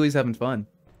glad Julie's having fun.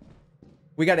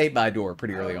 We got 8 by door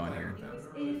pretty early on here.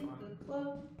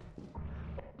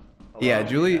 Yeah,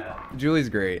 Julie's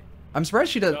great. I'm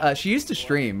surprised she does. She used to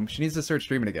stream. She needs to start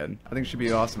streaming again. I think she'd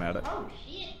be awesome at it. Oh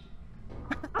shit!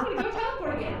 I'm gonna go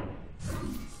teleport again.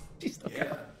 She's still going.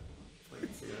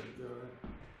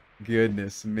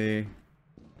 Goodness me.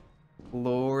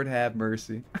 Lord have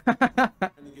mercy.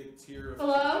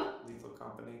 Hello?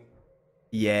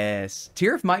 Yes.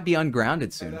 Tirif might be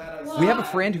ungrounded soon. We have a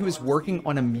friend who is working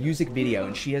on a music video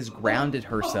and she has grounded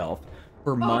herself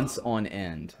for months on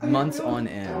end. Months on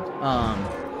end.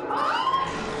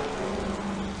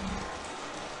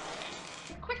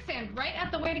 Quicksand, right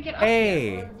at the way to get up.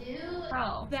 Hey!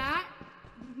 Oh. That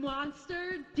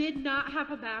monster did not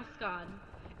have a mask on.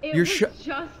 It You're was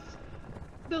just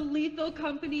the Lethal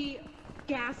Company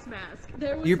gas mask.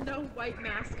 There was no white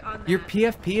mask on that. Your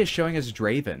PFP is showing us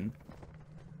Draven.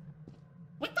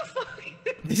 What the fuck?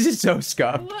 This is so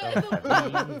scuffed. What the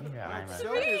fuck? It's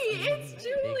me! It's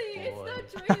Julie!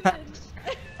 It's not Draven!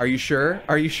 Are you sure?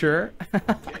 Are you sure?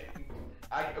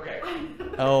 Okay.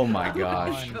 Oh my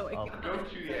gosh. Go to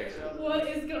the exit. What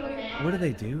is going on? What are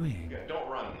they doing? Okay, don't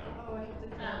run though.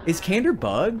 Is Candor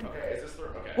bugged? Okay, is this the...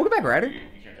 Okay. Welcome back, Ryder. You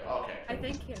can't tell. Okay. I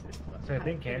think Candace. So I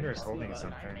think Candor is holding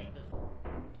something.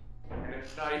 And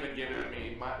it's not even giving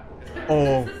me my...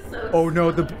 Oh. Oh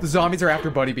no, the zombies are after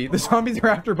Bunny Bee. The zombies are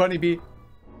after Bunny Bee.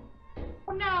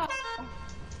 Oh no!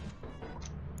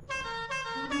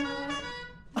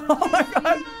 Oh my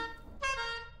god.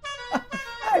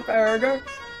 Hi, Farrago.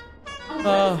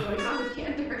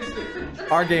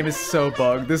 Our game is so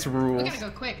bugged. This We rules. gotta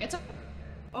go quick. It's a...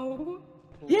 Oh.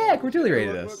 Yeah, Cordelia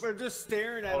rated us. They're just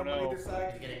staring at him when he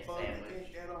decides to get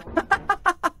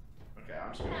Okay,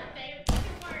 I'm just gonna...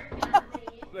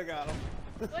 They got him.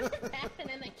 What's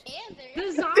happening in the cancer?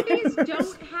 The zombies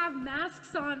don't have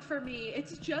masks on for me.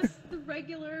 It's just the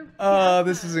regular. Oh,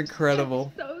 this is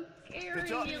incredible. So scary.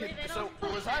 So,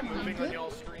 was I moving on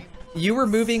y'all's stream? You were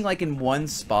moving like in one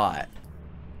spot.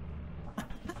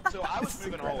 So I was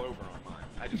moving all over on mine.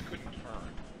 I just couldn't turn.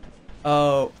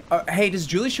 Oh, hey, does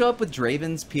Julie show up with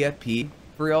Draven's PFP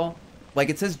for real? Like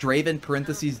it says Draven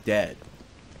parentheses dead.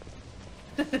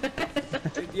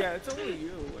 Yeah, it's only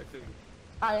you, I think.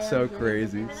 So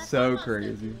crazy, so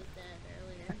crazy.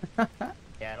 Yeah,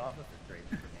 it also says Draven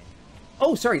for me.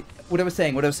 Oh, sorry. What I was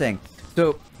saying.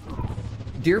 So,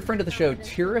 dear friend of the show,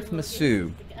 Tirif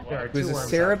Masu, who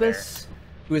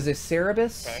is a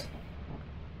Cerebus, Okay.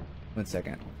 One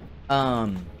second.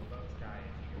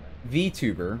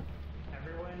 VTuber.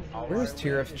 Where's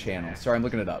Tirif's channel? Sorry, I'm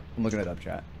looking it up.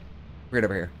 Chat. Right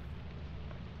over here.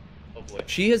 Hopefully.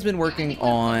 She has been working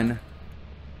on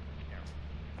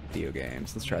video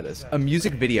games. Let's try this. A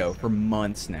music video for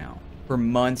months now.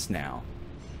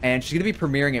 And she's gonna be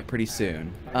premiering it pretty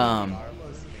soon. Oh,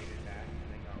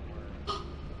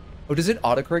 does it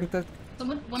autocorrect the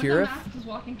One of Tira? the masks is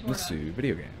walking toward us. Masu,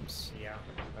 video games. Yeah,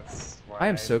 that's why I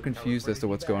am so confused as to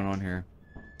what's going on here.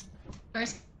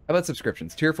 First. How about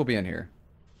subscriptions? Tierf will be in here.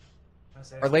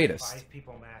 Our latest. 5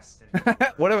 people masked in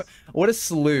what a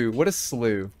slew. What a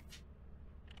slew.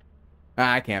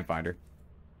 I can't find her.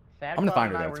 I'm gonna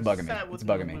find her though. It's bugging me. It's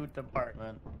bugging me.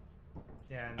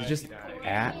 Yeah, It's just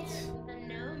at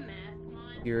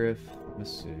Tierf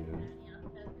Masu.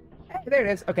 Hey, there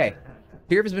it is. Okay.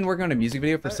 Tierf has been working on a music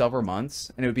video for several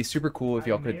months, and it would be super cool if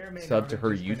y'all could sub to her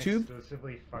YouTube,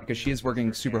 because she is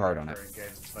working super hard on it.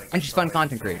 And she's a fun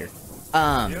content creator.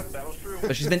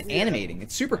 So she's been animating.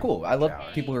 It's super cool. I love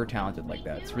people who are talented like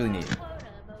that. It's really neat.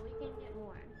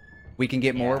 We can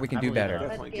get more, we can do better.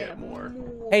 Definitely get more.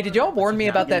 Hey, did y'all warn me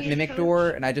about that mimic door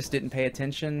and I just didn't pay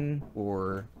attention,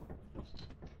 or?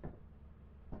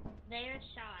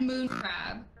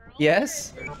 Mooncrib.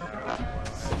 Yes?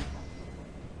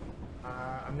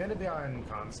 I'm gonna be on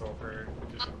console for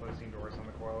just closing doors on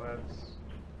the coil heads.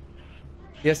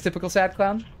 Yes, typical sad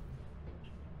clown?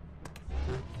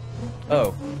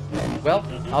 Oh. Well,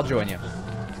 I'll join you.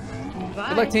 Bye.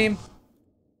 Good luck, team.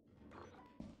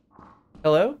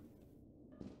 Hello?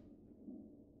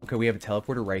 Okay, we have a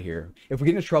teleporter right here. If we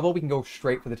get into trouble, we can go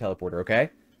straight for the teleporter, okay?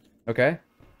 Okay?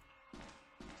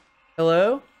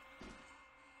 Hello?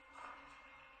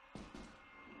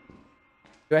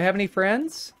 Do I have any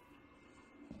friends?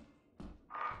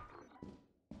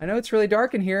 I know it's really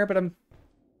dark in here, but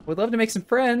would love to make some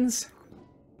friends.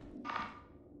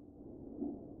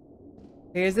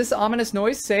 Hey, is this ominous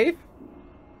noise safe?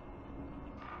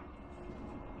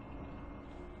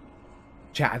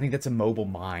 Chat, I think that's a mobile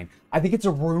mine. I think it's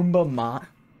a Roomba mine.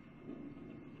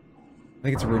 I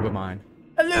think it's a Roomba mine.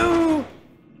 Hello!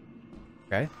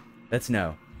 Okay, that's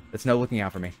no. That's no looking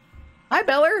out for me. Hi,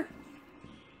 Beller!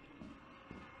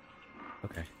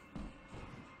 Okay.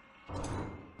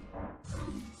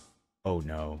 Oh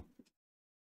no.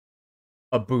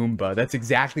 A Boomba. That's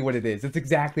exactly what it is. That's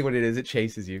exactly what it is. It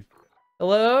chases you.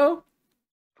 Hello?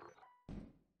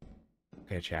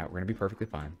 Okay, chat. We're gonna be perfectly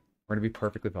fine. We're gonna be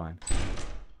perfectly fine.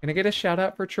 Can I get a shout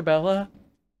out for Trebella?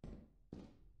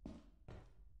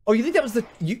 Oh, you think that was the...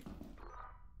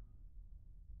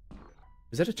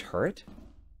 Is that a turret?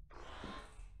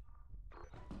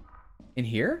 In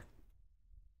here?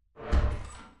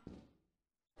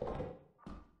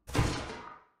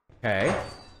 Okay.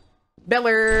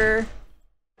 Beller!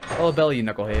 Oh, Bella, you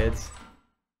knuckleheads.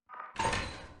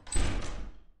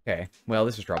 Okay, well,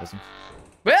 this is troublesome.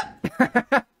 Well!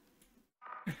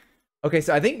 Okay,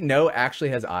 so I think No actually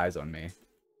has eyes on me.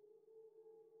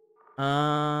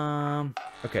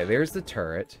 Okay, there's the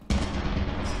turret.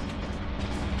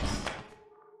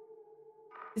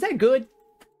 Is that good?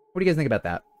 What do you guys think about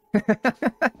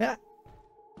that?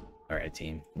 Alright,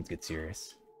 team, let's get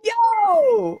serious.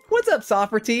 Yo! What's up,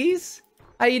 Socrates?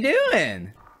 How you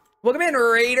doing? Welcome in,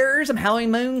 Raiders. I'm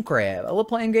HalloweenMoonCrab. I love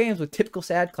playing games with typical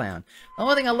sad clown. The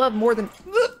only thing I love more than...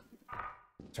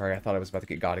 Sorry, I thought I was about to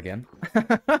get got again.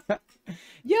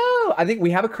 Yo, I think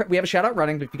we have a shout out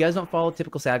running, but if you guys don't follow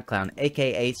typical sad clown,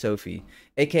 aka Sophie,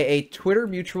 aka Twitter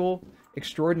mutual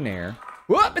extraordinaire.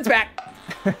 Whoop, it's back.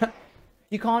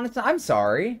 You calling it? I'm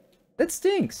sorry. That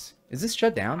stinks. Is this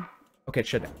shut down? Okay, it's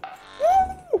shut down.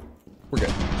 Woo! We're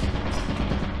good.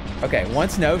 Okay,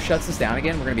 once No shuts us down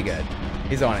again, we're gonna be good.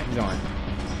 He's on it. He's on it.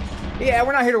 Yeah,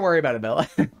 we're not here to worry about it, Bella.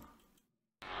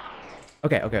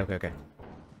 Okay.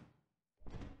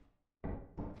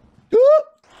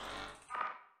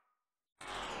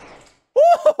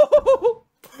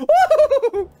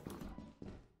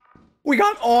 We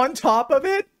got on top of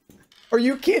it? Are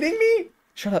you kidding me?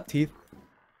 Shut up, Teeth.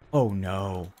 Oh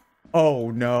no.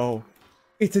 Oh no.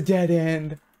 It's a dead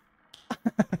end.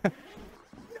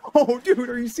 No, dude,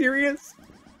 are you serious?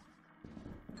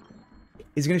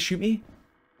 Is he gonna shoot me?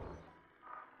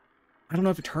 I don't know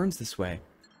if it turns this way.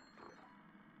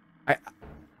 I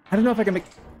don't know if I can make...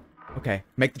 Okay,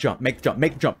 make the jump, make the jump,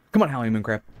 make the jump. Come on,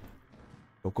 HalloweenMoonCrab.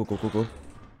 Go.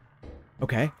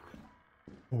 Okay.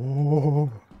 Oh.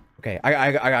 Okay,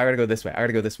 I gotta go this way. I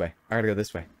gotta go this way.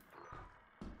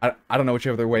 I don't know which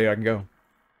other way I can go.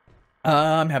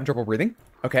 I'm having trouble breathing.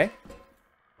 Okay.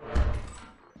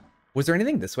 Was there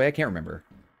anything this way? I can't remember.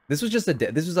 This was just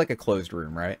this was like a closed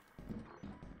room, right?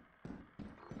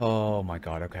 Oh my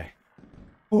god, okay.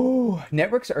 Oh,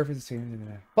 networks are...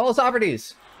 Follow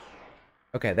Socrates!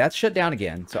 Okay, that's shut down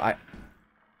again, so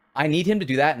I need him to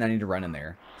do that, and I need to run in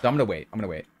there. So I'm gonna wait.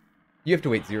 You have to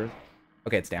wait, Zero.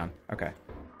 Okay, it's down. Okay.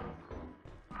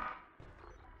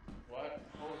 What?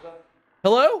 What was that?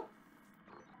 Hello?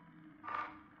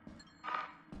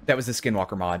 That was the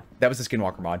Skinwalker mod. That was the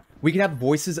Skinwalker mod. We could have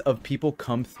voices of people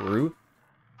come through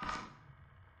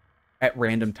at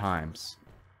random times.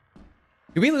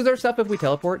 Do we lose our stuff if we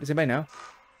teleport? Does anybody know?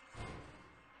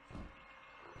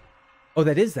 Oh,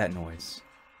 that is that noise.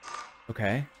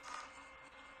 Okay.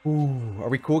 Ooh, are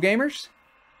we cool gamers?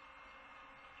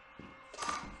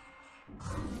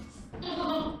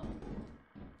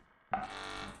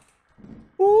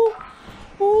 Ooh,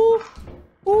 ooh,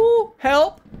 ooh,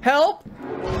 help, help.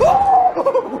 Ooh!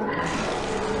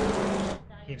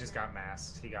 He just got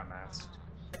masked. He got masked.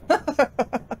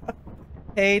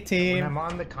 Hey, team. When I'm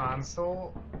on the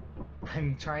console,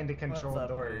 I'm trying to control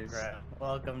What's up, doors.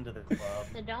 Welcome to the club.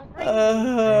 So don't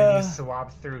And when you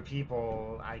swap through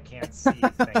people, I can't see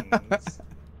things.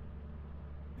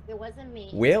 It wasn't me.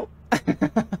 Will? I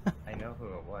know who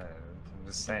it was. I'm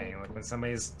just saying, like when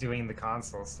somebody's doing the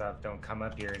console stuff, don't come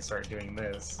up here and start doing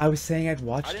this. I was saying I'd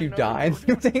watched you die, and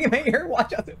you were saying in my ear,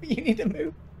 watch out, you need to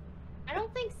move. I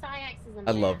don't think Syax is a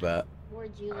I love that. Or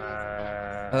Julie is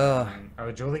a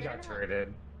Oh, Julie got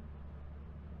turreted.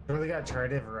 Julie got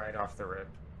turreted right off the rip.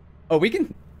 Oh, we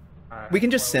can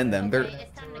just send them. They're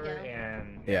It's time to go.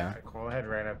 And yeah. Cole head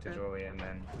right up to Julie and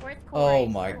then. Oh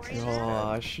my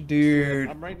gosh, dude.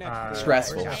 I'm right next to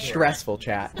Stressful, her. stressful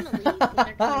chat. No,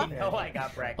 I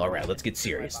got wrecked. All right, let's get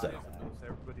serious though.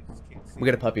 We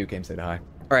got a puppy who came to say hi.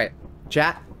 All right,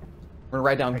 chat. We're gonna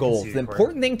write down goals. The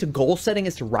important thing to goal setting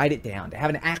is to write it down, to have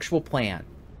an actual plan.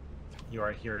 You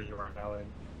are here. You are valid.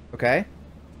 Okay.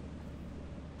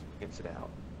 Gets it out.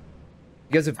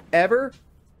 You guys have ever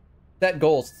set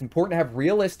goals? It's important to have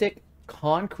realistic,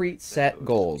 concrete set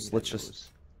goals. Let's just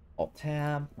alt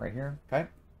tab right here. Okay.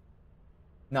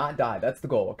 Not die. That's the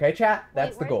goal. Okay, chat.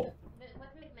 That's the goal.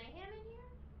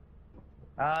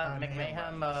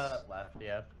 McMahon left,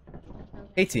 yeah.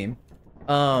 Hey, team.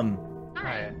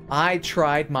 Hi. I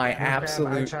tried my I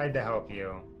absolute. tried to help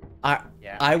you.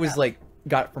 I was like,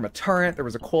 got from a turret. There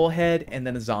was a coal head, and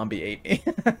then a zombie ate me.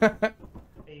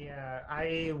 Yeah,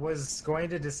 I was going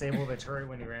to disable the turret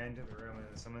when you ran into the room, and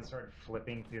someone started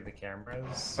flipping through the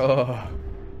cameras. Oh,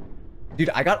 dude,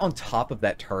 I got on top of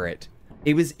that turret.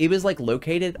 It was like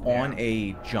located on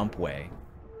a jump way.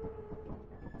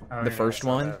 Oh, The yeah, first I saw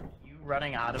one. that. You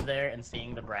running out of there and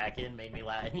seeing the bracken made me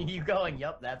laugh. You going,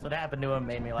 yup, that's what happened to him,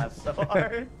 made me laugh so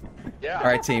hard. Yeah. All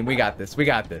right, team, we got this. We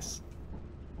got this.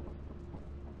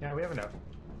 Yeah, we have enough.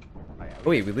 Oh,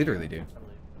 wait, we literally do.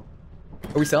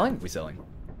 Are we selling? We selling.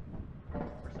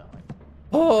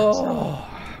 Oh,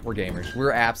 we're gamers.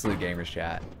 We're absolute gamers,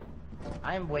 chat.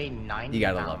 I'm weighing 90 You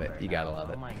gotta pounds love it. right You now. gotta love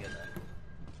it. Oh my goodness.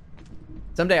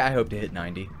 Someday I hope to hit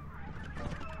 90.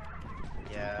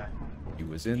 Yeah. He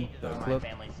was in the On my club.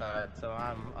 family side, so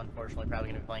I'm unfortunately probably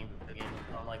gonna be playing the game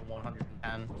until I'm like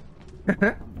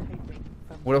 110.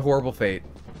 What a horrible fate.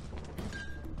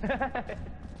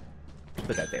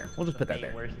 Put that there. We'll just put that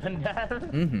Fate there. worse than death.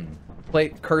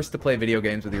 Mm-hmm. Cursed to play video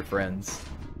games with your friends.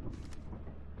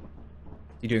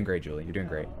 You're doing great, Julie. You're doing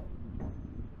great.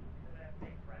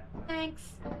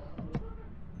 Thanks.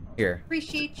 Here.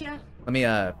 Appreciate ya. Let me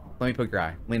poke your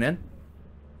eye. Lean in.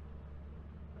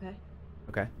 Okay.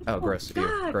 Okay. Oh, gross. Ew.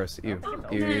 God. Gross. Ew. Oh,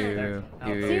 Ew. man.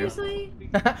 Ew. Seriously?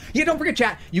 Yeah, don't forget,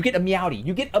 chat. You get a meowdy.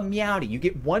 You get a meowdy. You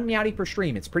get one meowdy per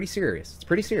stream. It's pretty serious. It's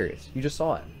pretty serious. You just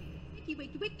saw it. You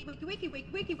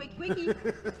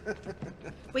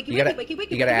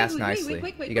gotta ask nicely.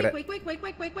 You gotta. Wake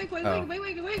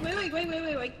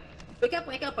up,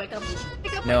 wake up, wake up.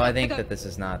 No, I think that this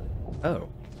is not. Oh,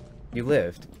 you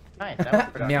lived. Nice.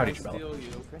 That was Meowdy, Bella.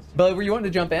 Bella, were you wanting to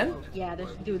jump in? Yeah, this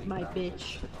dude's my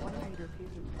bitch.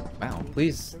 Wow,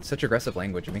 please, such aggressive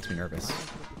language. It makes me nervous.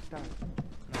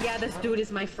 Yeah, this dude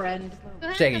is my friend.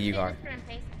 Shaggy, you are.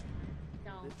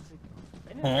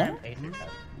 Huh?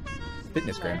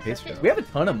 Fitness Grand Pace. We have a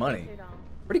ton of money.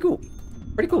 Pretty cool.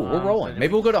 Pretty cool. We're rolling.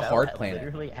 Maybe we'll go to hard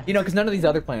planet. You know, because none of these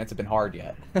other planets have been hard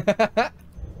yet.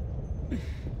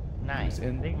 Nice.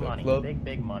 Big money. club.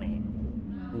 Big money.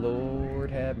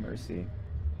 Lord have mercy.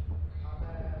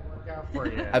 Look out for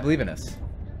you. I believe in us.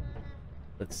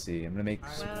 Let's see. I'm gonna make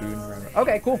spoon run.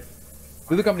 Okay, cool.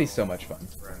 Lulu Company's so much fun.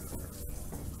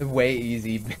 Way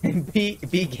easy. Be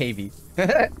KB.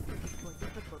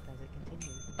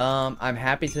 I'm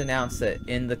happy to announce that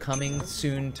in the coming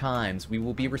soon times, we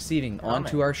will be receiving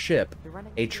onto our ship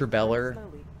a Trebeller.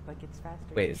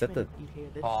 Wait, is that the?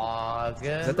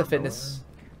 Is that the fitness?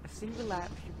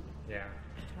 Yeah.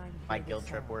 My guild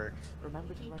trip works.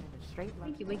 Remember to run in a straight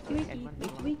line.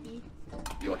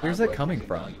 Where's that coming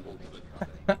from?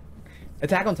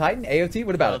 Attack on Titan? AOT?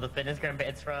 What about Oh, it? the fitness grand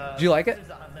it's from. Do you like it? It's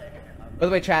on there. By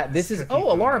the way, chat, this is...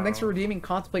 Oh, Alarm, thanks for redeeming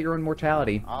Contemplate Your Own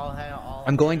Mortality.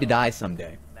 I'm going to die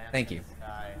someday. Thank you.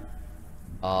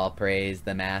 All praise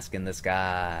the mask in the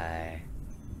sky.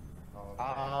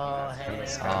 Oh, hey.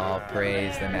 All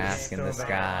praise the mask in the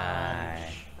sky.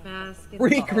 Mask in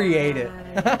Recreate it.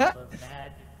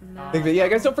 Yeah,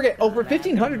 guys, don't forget, over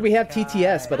 1,500 we have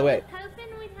TTS, by the way.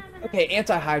 Okay,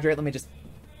 anti-hydrate, let me just...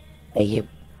 Thank you.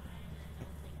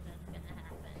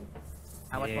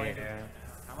 How much money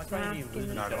do you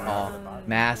lose? Oh,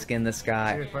 mask in the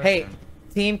sky. Hey,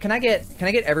 team, can I get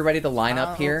everybody to line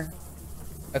up here?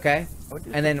 Okay?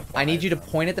 And then I need you to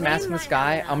point at the mask in the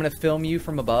sky. I'm gonna film you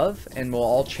from above, and we'll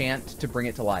all chant to bring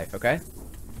it to life, okay?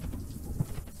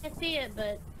 I see it,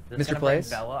 but... Mr.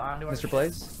 Plays? Mr.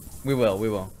 Plays? We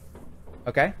will.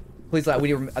 Okay? Please, I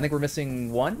think we're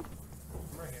missing one?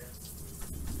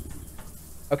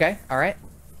 Okay, alright.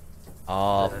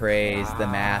 All praise the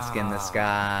mask in the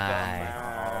sky.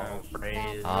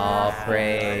 All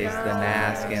praise the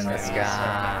mask in the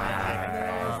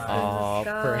sky. All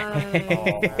praise.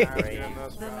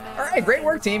 Alright, great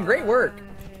work, team. Great work.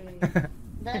 The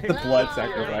blood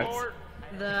sacrifice.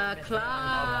 The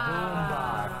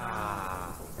clock.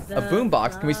 A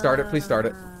boombox. Can we start it? Please start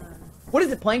it. What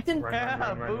is it, Plankton?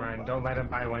 Run. Don't let him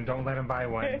buy one. Don't let him buy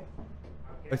one.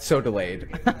 It's so delayed.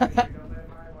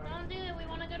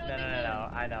 No.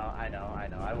 I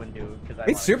know. I wouldn't do it because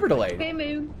It's super delayed. Hey,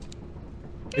 moon.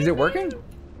 Is it working?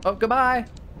 Oh, goodbye.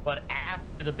 But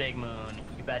after the big moon,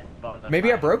 you bet.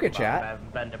 Maybe I broke it, chat.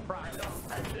 I've been deprived of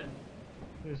attention.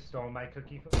 Who stole my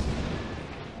cookie?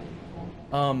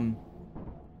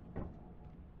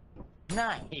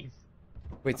 Nice.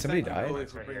 Wait, somebody Thank you, died? Lily,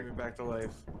 for bringing me back to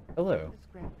life. Hello.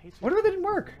 What if it didn't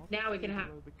work? Now we can have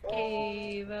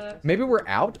Ava. Maybe we're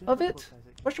out of it?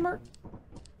 Question mark?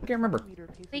 I can't remember.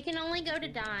 We can only go to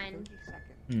Dine.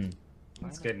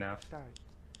 That's good enough.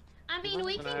 I mean,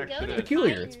 we can go to It's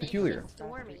peculiar. Dine, It's peculiar. just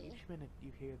Stormy.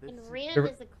 And Ren There-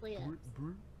 is Eclipse.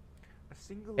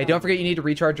 Hey, don't forget you need to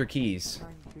recharge your keys.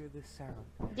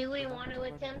 Do we want to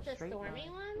attempt a Stormy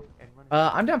one?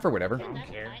 I'm down for whatever.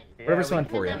 Whatever's fun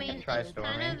for you. I mean, it's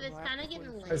kind of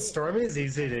getting late. Stormy is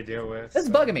easy to deal with. That's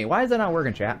bugging me. Why is that not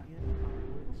working, chat?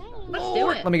 Let's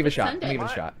do it. Let me give it a shot. Send Let me it. give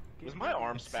it a shot. Was my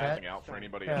arm spazzing out for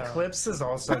anybody else? Eclipse is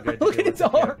also good. Look at its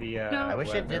arm. I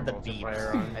wish it did the beep.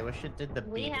 multiplier on. I wish it did the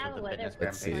We beep have with the weather fitness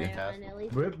Let's see. multiplier on, at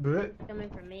least But. coming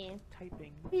from me.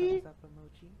 Typing thumbs up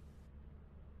emoji.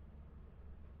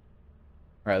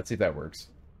 Alright, let's see if that works.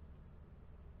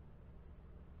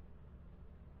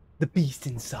 The beast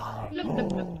inside. Blip, blip,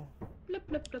 blip. Blip,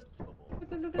 blip,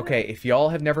 blip. Okay, if y'all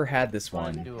have never had this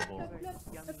one, Doable.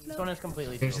 This one is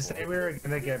completely Did you say doable. we were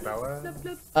gonna get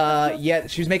Bella? yeah,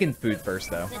 she was making food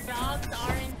first though. The dogs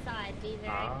are inside. Be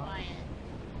very quiet.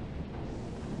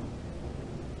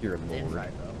 Dear It's lord.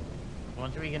 inside though.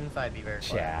 Once we get inside, be very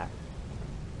quiet. Chat.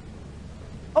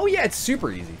 Oh yeah, it's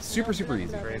super easy. Super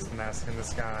easy. Raise the mask in the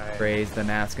sky. Praise the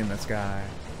mask in the sky.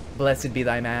 Blessed be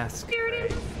thy mask.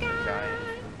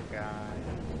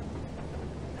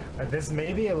 This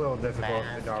may be a little difficult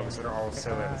if the dogs are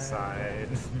also inside.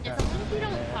 As long as you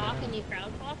don't talk and you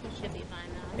crowd talk, you should be fine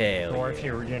though. Hell Or yeah. if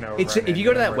you know. It's, run if you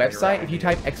go to that wherever you're website, at, if you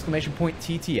type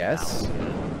 !TTS,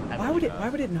 why would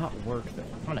it not work though?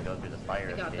 I'm gonna go through this fire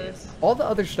I got escape. this. All the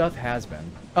other stuff has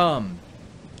been. Alright,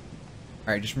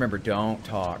 just remember, don't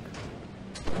talk.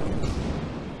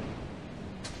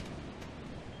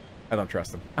 I don't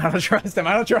trust him. I don't trust him.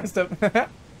 I don't trust him.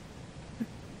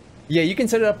 Yeah, you can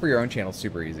set it up for your own channel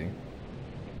super easy.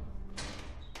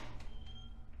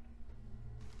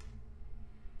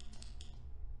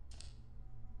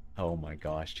 Oh my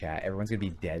gosh, chat. Everyone's gonna be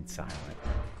dead silent.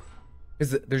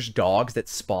 Because there's dogs that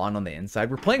spawn on the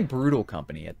inside. We're playing Brutal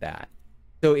Company at that.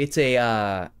 So it's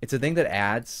a thing that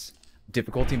adds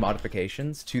difficulty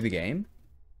modifications to the game.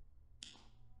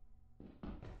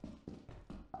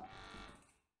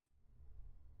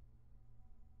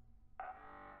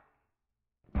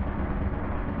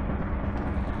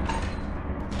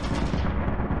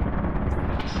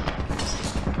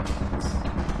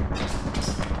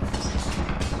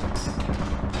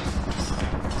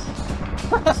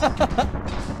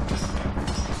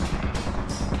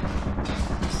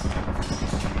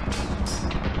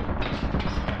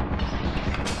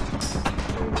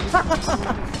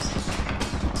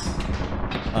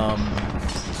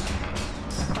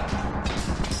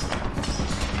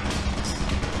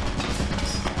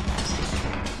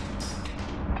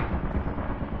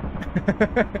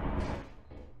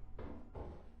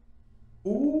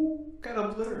 Ooh, got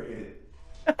obliterated.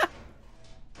 I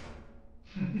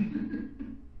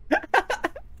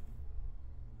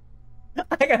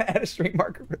gotta add a string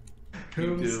marker.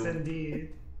 Whomst indeed.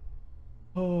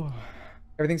 Oh,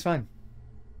 everything's fine.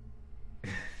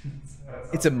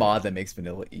 It's a mod that makes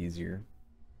vanilla easier.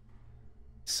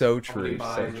 So How many true. So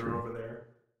bodies are true. over there?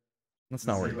 Let's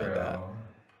not worry about that. 0.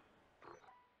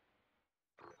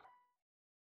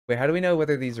 Wait, how do we know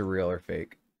whether these are real or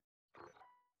fake?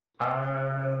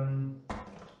 Like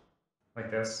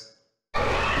this.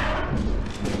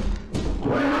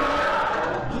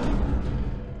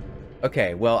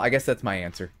 Okay, well, I guess that's my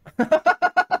answer. I'll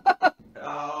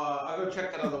go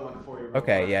check that other one for you. real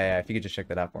Okay, quick. yeah, if you could just check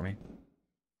that out for me.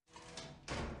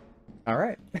 All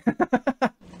right.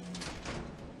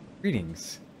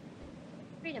 Greetings.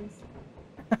 Freedoms.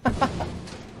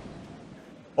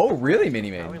 Oh, really, Mini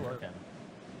How are we Man? looking?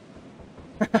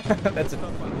 That's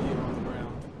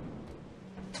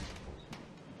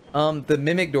the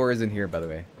mimic door is in here, by the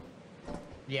way.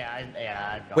 Yeah, I've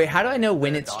got Wait, it. how do I know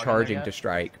when Is there a it's dog in there charging yet? to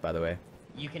strike, by the way?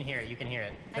 You can hear it, you can hear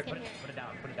it. I can Put hear it. it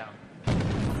down, put it down.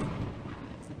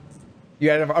 You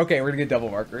had okay, we're gonna get double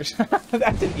markers.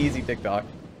 That's an easy TikTok.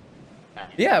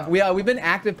 Yeah, we've been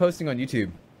active posting on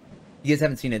YouTube. You guys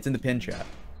haven't seen it, it's in the pin chat.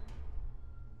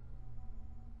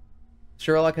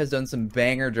 Sherlock has done some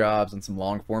banger jobs and some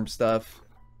long form stuff.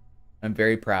 I'm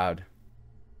very proud.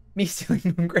 Me stealing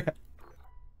Mooncrab.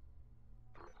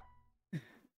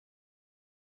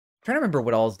 Trying to remember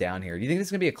what all's down here. Do you think this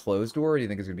is gonna be a closed door, or do you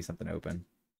think it's gonna be something open?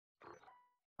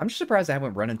 I'm just surprised I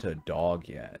haven't run into a dog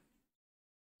yet.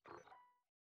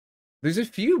 There's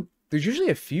usually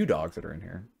a few dogs that are in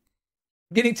here.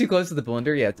 Getting too close to the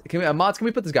blender? Yeah. Mods, can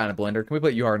we put this guy in a blender? Can we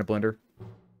put UR in a blender? What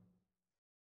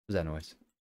was that noise?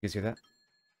 You guys hear that?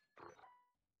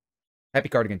 Happy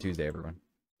Cardigan Tuesday, everyone.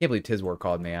 Can't believe Tizwar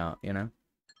called me out, you know?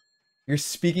 You're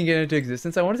speaking it into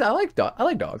existence. I like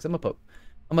dogs. I'm a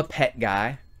pet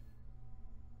guy.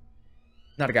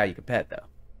 Not a guy you can pet, though.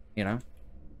 You know?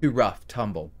 Too rough,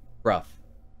 tumble, rough.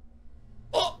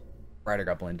 Oh! Ryder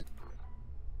got blended.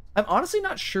 I'm honestly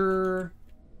not sure.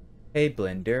 Hey,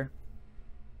 Blender.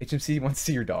 HMC wants to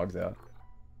see your dogs out.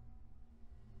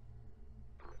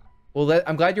 Well,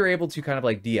 I'm glad you're able to kind of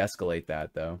like de-escalate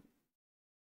that, though.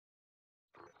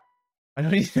 I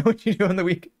don't need to know what you do on the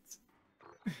weekends.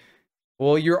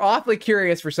 Well, you're awfully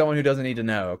curious for someone who doesn't need to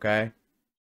know, okay?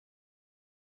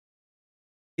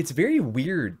 It's very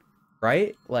weird,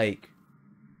 right? Like,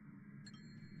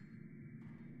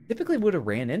 typically would have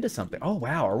ran into something. Oh,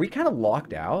 wow. Are we kind of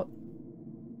locked out?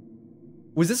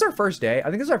 Was this our first day? I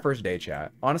think this is our first day,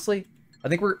 chat. Honestly, I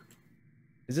think we're...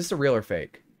 Is this a real or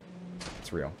fake?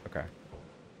 It's real. Okay.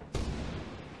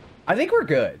 I think we're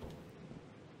good.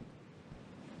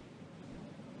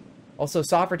 Also,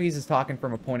 Socrates is talking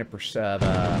from a point of Mr.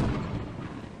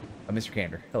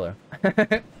 Candor. Hello.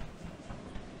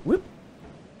 Whoop.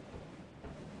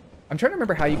 I'm trying to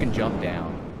remember how you can jump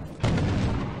down.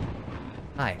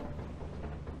 Hi.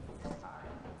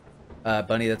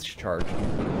 Bunny, that's charged.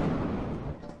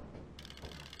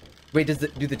 Wait, do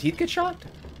the teeth get shocked?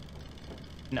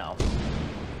 No.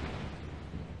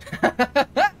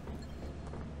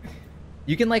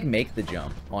 You can, like, make the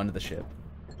jump onto the ship.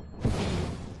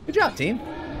 Good job, team.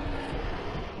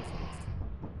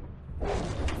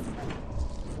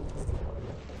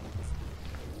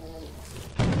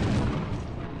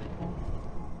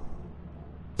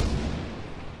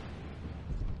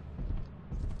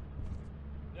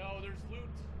 No, there's loot.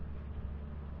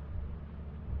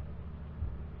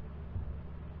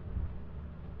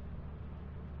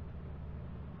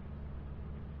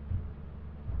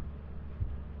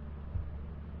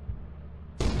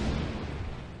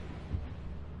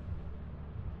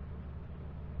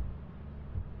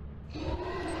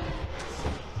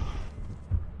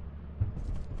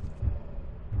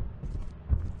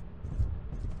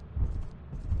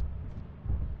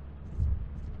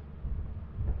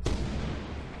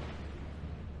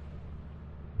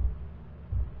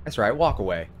 That's right, walk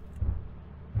away.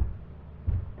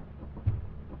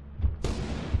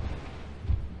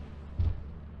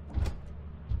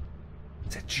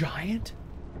 It's a giant?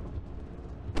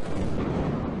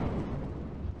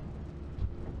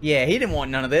 Yeah, he didn't want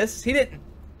none of this. He didn't...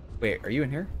 Wait, are you in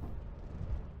here?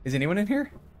 Is anyone in here?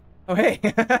 Oh, hey.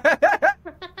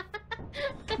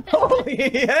 Holy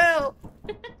hell!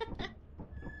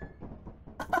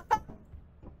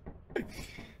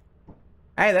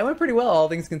 Hey, that went pretty well, all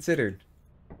things considered.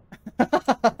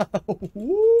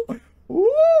 Woo!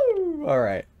 Woo! All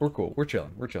right, we're cool. We're chilling.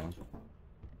 We're chilling.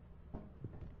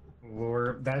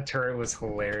 Lord, that turret was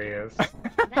hilarious.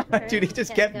 Dude, he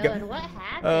just kept going. What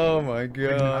happened? Oh my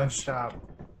god. Stop.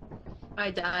 I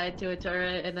died to a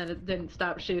turret and then it didn't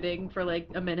stop shooting for like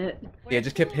a minute. Yeah, it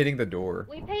just kept hitting the door.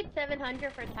 We paid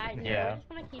 $700 for Titan. Yeah. I just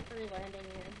want to keep relanding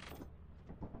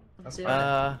here. That's You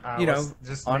fine. know,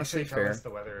 Just honestly, make sure you tell fair. us the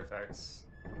weather effects.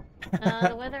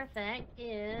 The weather effect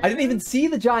is. I didn't even see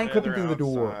the giant clipping Weather through the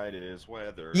door. outside is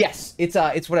weather. Yes, it's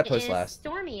what I post It is last.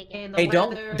 stormy again. Hey,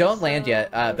 don't land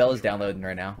yet. Bella's downloading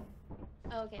right now.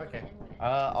 Okay.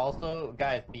 Also,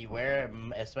 guys, beware,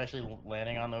 especially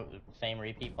landing on the same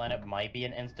repeat planet might be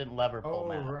an instant lever pull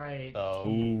map. Right. So,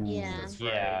 Yeah. That's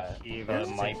yeah, right. so it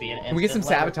might be an instant Can we get some lever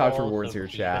sabotage pull, rewards so here,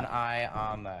 keep chat? an eye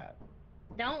on that.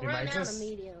 Don't We run might out just-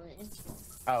 immediately.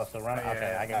 Oh, so run.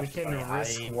 Okay, I got We you. can Sorry,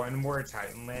 risk one more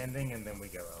Titan landing and then we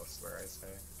go elsewhere, I say.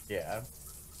 Yeah.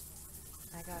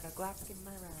 I got a Glock in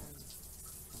my round.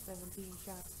 17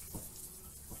 shots.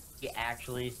 He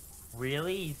actually,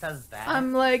 really? He says that?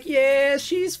 I'm like, yeah,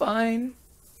 she's fine.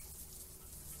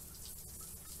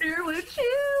 Nearly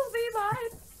choose me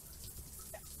mine.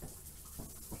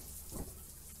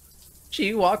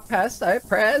 She walked past, I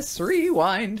press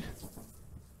rewind.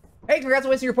 Hey, congrats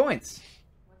on wasting your points.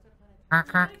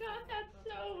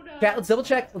 Chat, let's double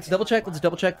check the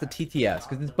TTS,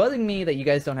 because it's buzzing me that you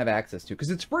guys don't have access to, because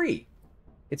it's free.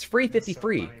 It's free 50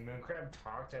 free. Funny, Mooncrab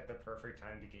talked at the perfect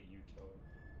time to get you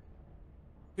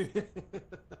killed.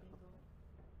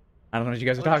 I don't know what you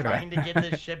guys are We're talking trying about. to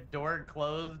get the ship door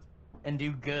closed and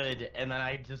do good, and then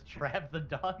I just trapped the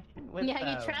dog in with Yeah,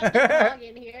 them. you trapped the dog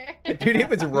in here. Dude, it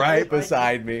was right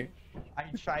beside me. I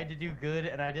tried to do good,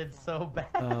 and I did so bad.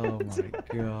 Oh my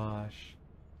gosh.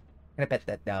 Gonna pet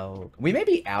that dog. We may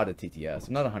be out of TTS.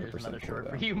 I'm not 100% There's another sure short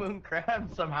though. for you,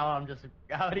 Mooncrab. Somehow I'm just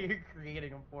out here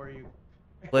creating them for you.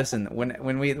 Listen, when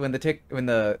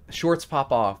the shorts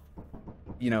pop off,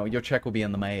 you know, your check will be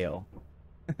in the mail.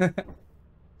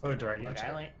 Oh, do I get Look, check? I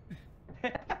only...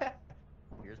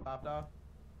 Yours popped off.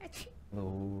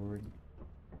 Lord.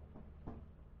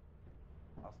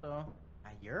 Also,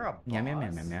 you're a boss. Yum, yum,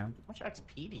 yum, yum, yum. How much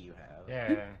XP do you have?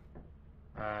 Yeah.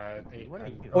 What are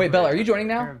you? Oh wait, Bella, are you joining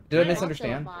now? Did I I'm also a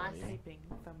misunderstand? boss. Typing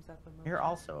thumbs up emoji. You're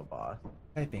also a boss.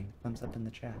 Typing. Thumbs up in the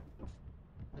chat.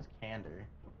 Just candor.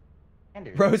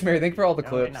 Candor. Rosemary, thank you for all the No,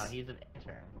 clips. wait, no, he's an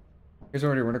intern. Here's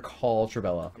what we're gonna call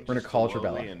Trabella. We're gonna call Slowly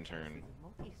Trabella. intern.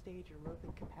 Multi-stage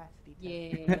aerobic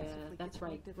capacity test. Yeah, that's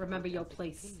right. Remember your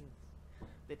place.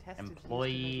 The test is used to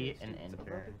Employee measure and students'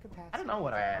 intern. aerobic capacity. I don't know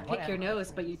what I am. Pick your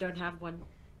nose, but you don't have one.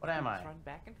 What am I? Run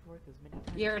back and forth as many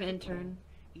times You're an as you intern. can.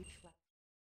 Each lap.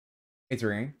 It's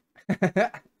ringing.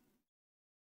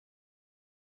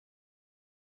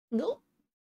 No.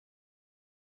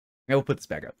 Yeah, we'll put this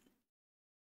back up.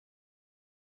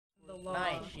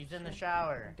 Nice, she's in the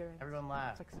shower. Endurance, Everyone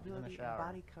laugh. She's in the flexibility, and shower.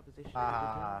 body composition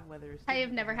Ah. determine whether a I have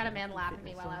student never had a man is laugh at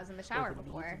me fitness while I was in the shower or needs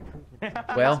before.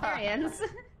 improvement. Well, Experience.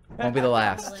 won't be the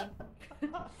last.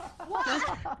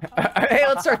 Hey,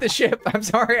 let's start the ship. I'm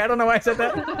sorry, I don't know why I said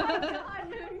that.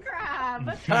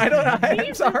 Mooncrab. I don't know. I'm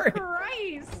Jesus sorry.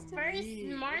 Christ. First,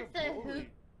 Martha who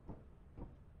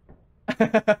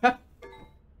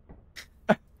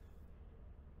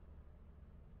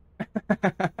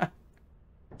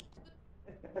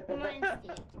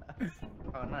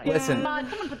Oh, nice. Listen. Mod,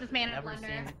 someone put this man in a Never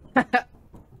blender. seen. I've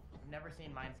never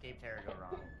seen Mindscape Terror go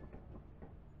wrong.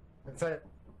 That's it.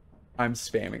 I'm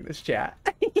spamming this chat.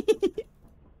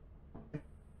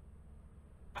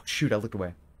 Oh shoot, I looked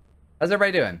away. How's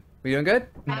everybody doing? We doing good?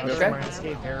 No, You okay?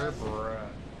 Mindscape error, bruh.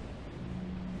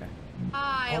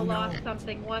 I Oh, no. lost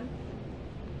something. One.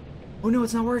 Oh no,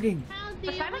 it's not working. How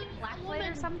do you like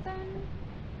flashlight or something?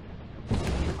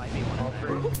 Might be one All of three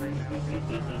them.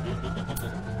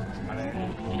 right now.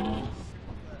 I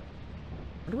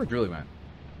wonder where Julie went.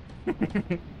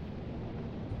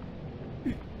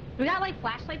 We got like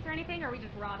flashlights or anything, or are we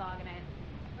just raw dogging it?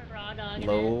 We're raw dogging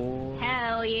Lord. it.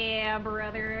 Hell yeah,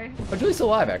 brother. Oh, Julie's still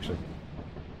alive, actually.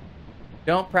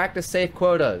 Don't practice safe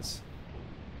quotas.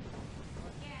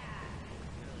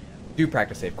 Do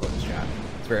practice safe quotas, chat.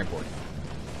 It's very important.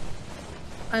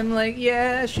 I'm like,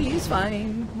 yeah, she's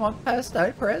fine. Walk past,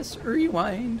 I press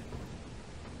rewind.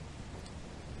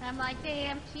 I'm like,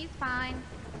 damn, she's fine.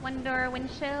 Wonder when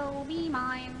she'll be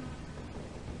mine.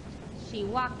 She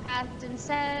walked past and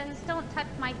says, don't touch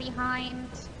my behind.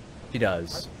 She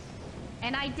does.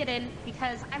 And I didn't,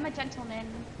 because I'm a gentleman.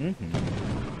 Mm-hmm.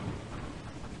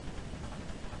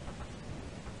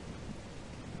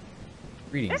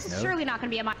 Greetings, This is no? surely not gonna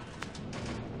be a my.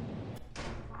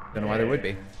 Don't know why there would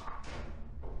be.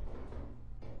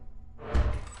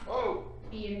 Oh!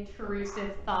 The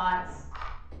intrusive thoughts.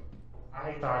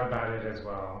 I thought about it as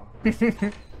well.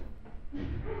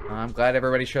 I'm glad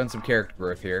everybody's shown some character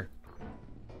growth here.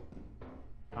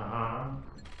 Uh-huh.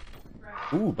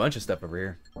 Ooh, bunch of stuff over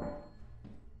here.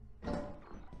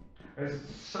 There's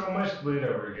so much loot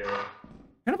over here.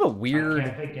 Kind of a I weird,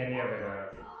 can't pick any of it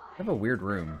up. kind of a weird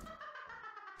room.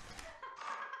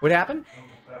 What happened?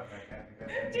 Dude,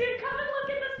 come and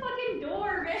look at this fucking fucking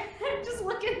door, man. Just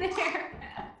look in there.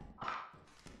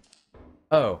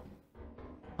 Oh.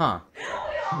 Huh.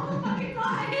 Fucking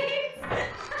vibes.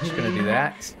 Just gonna do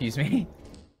that. Excuse me.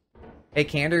 Hey,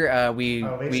 Candor, we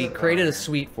created a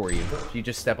suite for you. Should you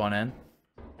just step on in?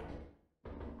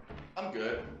 I'm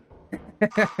good.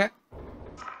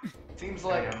 Seems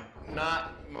like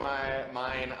not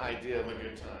mine idea of a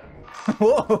good time.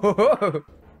 Whoa!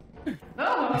 You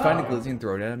find a glizzy and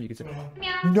throw it at him, you can say,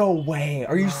 no way!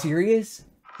 Are you serious?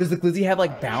 Does the glizzy have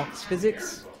like bounce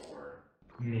physics?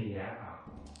 Yeah.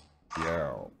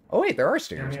 Yo. Oh wait, there are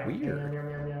stairs.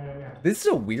 Weird. This is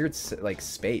a weird like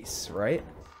space, right?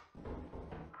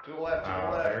 To the left, to the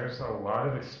left. There's a lot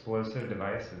of explosive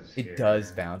devices here. It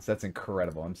does bounce. That's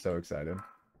incredible. I'm so excited.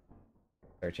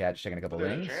 Sorry, chat. Just checking a couple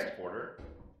There's a links. transporter.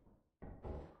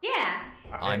 Yeah.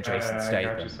 I'm Jason I got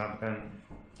Statham. you something.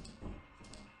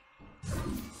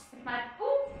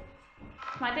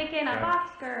 My dick in a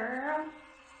box, girl.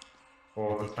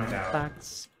 Well, let's find out.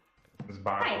 Box. This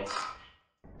bottle.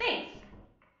 Thanks.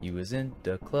 You was in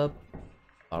the club.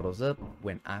 Bottles up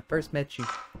when I first met you.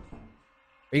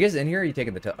 Are you guys in here? Or are you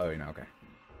taking the oh, no, okay.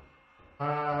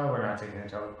 We're not taking the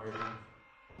teleporter.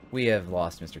 We have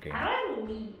lost Mr. King. How do I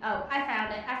leave? Oh, I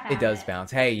found it. I found it. It does bounce.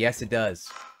 Hey, yes, it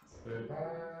does.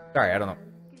 Sorry, I don't know.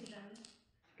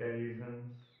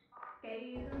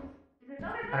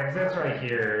 Exit's right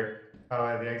here.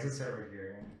 Oh, the exit's over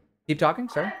here. Keep talking,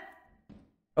 sorry.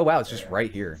 Oh wow, it's just right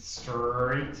here.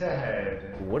 Straight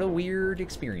ahead. What a weird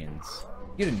experience.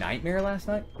 You had a nightmare last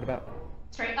night? What about?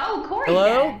 Straight. Oh, Corey.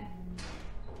 Hello?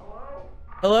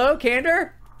 Hello,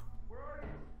 Candor?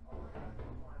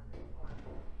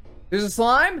 There's a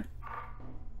slime?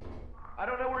 I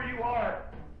don't know where you are.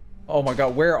 Oh my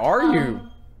god, where are you?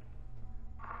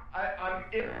 I'm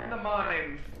in the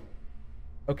mines.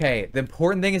 Okay, the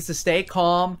important thing is to stay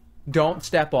calm. Don't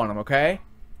step on them, okay?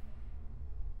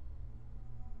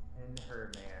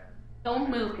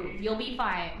 Don't move. You'll be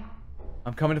fine.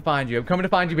 I'm coming to find you. I'm coming to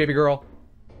find you, baby girl.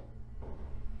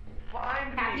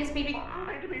 Find me. Happiest baby.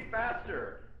 Find me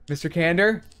faster. Mr.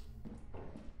 Candor?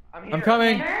 I'm here. I'm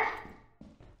coming. Candor?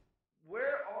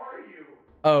 Where are you?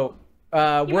 Oh,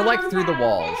 we're like through the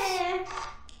walls.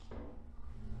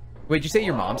 Wait, did you say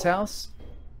your mom's house?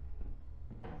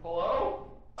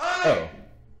 Hello? Oh.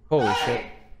 Holy shit.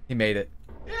 He made it.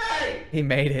 Yay! He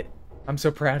made it. I'm so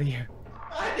proud of you.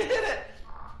 I did it.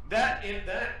 That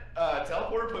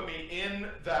teleporter put me in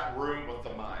that room with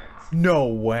the mines. No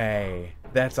way.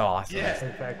 That's awesome. Yes.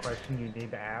 Is that question you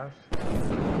need to ask?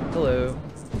 Hello.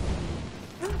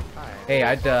 Hi. Hey,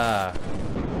 I'd,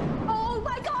 Oh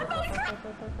my god, holy crap!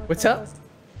 What's up?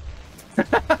 I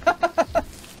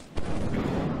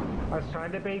was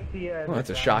trying to bake the. Well, that's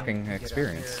a shocking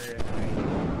experience.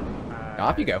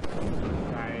 Off you go.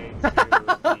 Okay,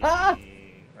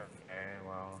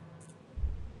 well.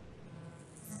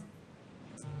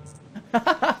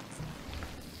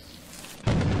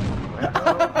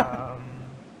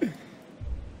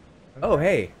 Oh,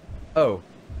 hey. Oh.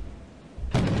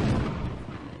 I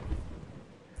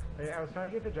was trying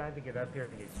to get the giant to get up here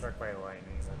and get struck by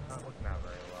lightning. That's not working out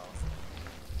very well.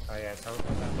 Oh yeah,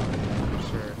 teleport that body for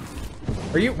sure.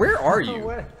 Are you? Where are you?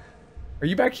 What? Are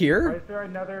you back here? Why is there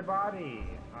another body?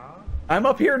 Huh? I'm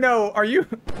up here. No, are you?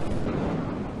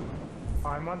 Oh,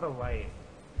 I'm on the light.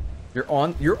 You're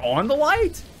on the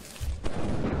light?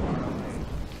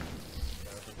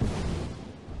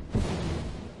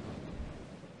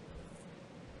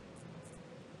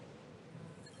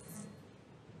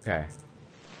 Okay.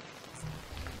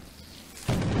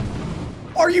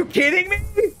 Are you kidding me?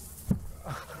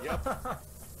 Yep.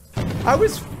 I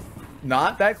was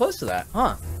not that close to that,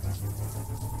 huh?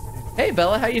 Hey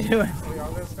Bella, how you doing? We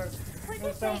all got stuck.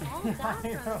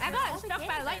 I got struck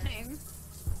by lightning.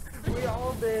 We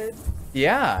all did.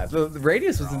 Yeah, the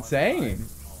radius was insane.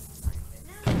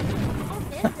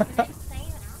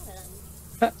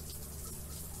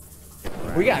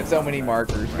 We got so many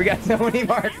markers. We got so many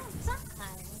markers.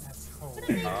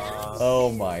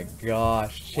 Oh my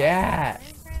gosh, chat.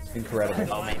 Incredible.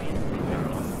 Oh, maybe.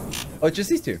 Oh, it's just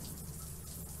these two.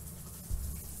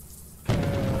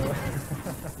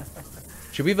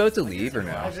 Should we vote to leave or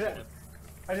no?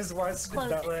 I just watched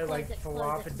Bella like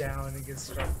flop down and get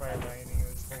struck by lightning. It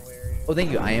was hilarious. Oh, thank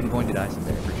you. I am going to die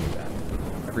someday. I appreciate that.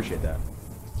 I appreciate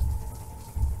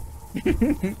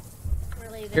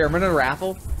that. Here, I'm gonna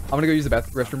raffle. I'm gonna go use the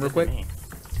restroom real quick.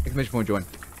 Exclamation point join.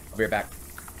 I'll be right back.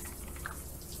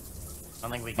 I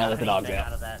don't think we I'll got let the dogs anything out.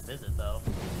 out of that visit, though.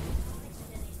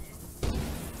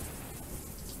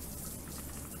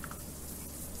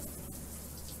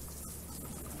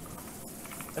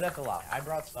 But that's a lot. I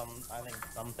brought some, I think,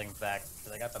 some things back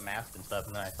because I got the mask and stuff,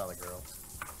 and then I saw the girl.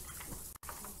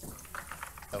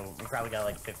 So we probably got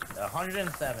like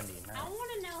 170. Nice. I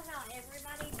want to know how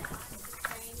everybody died at the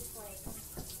same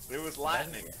place. It was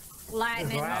lightning.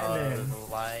 Lightning. Oh, it was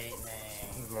lightning.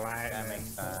 That makes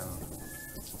sense.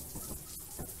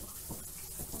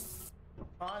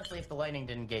 Honestly, if the lightning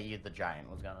didn't get you, the giant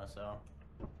was gonna, so.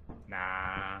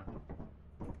 Nah.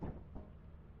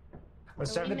 I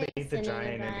was trying to bait the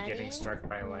giant into getting struck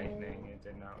by lightning. It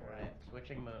did not work. Right.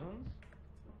 Switching moons?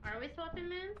 Are we swapping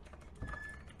moons?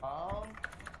 Probably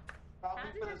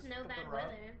Titan has no bad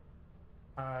weather.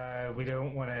 We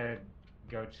don't want to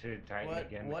go to Titan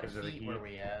again because of the heat.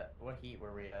 What heat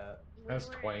were we at? That was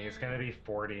 20. It's gonna be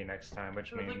 40 next time,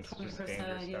 which means Like just 20%,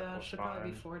 dangerous yeah, stuff will should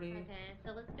probably be spawn. 40. Okay,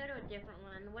 so let's go to a different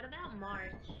one. What about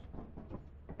March?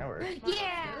 That works.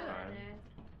 Yeah!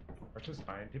 March is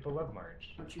fine. People love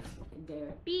March. Don't you fucking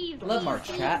dare. Bees, I love March,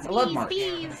 chat. I love March.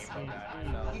 Bees.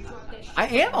 I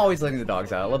am always letting the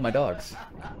dogs out. I love my dogs.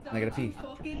 I gotta pee.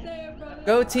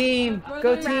 Go team!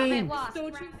 Go team!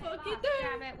 Don't you fucking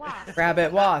dare! Rabbit wasp.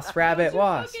 Rabbit wasp! Rabbit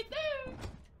wasp!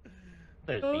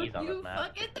 There's Don't bees on you this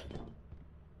map.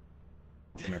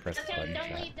 I'm gonna press the Okay, button, don't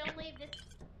chat. leave, don't leave. This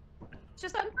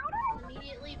Just on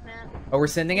immediate leave, map. Oh, we're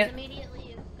sending it? Immediate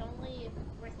leave. Don't leave.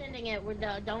 We're sending it. We're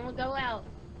done. Don't go out.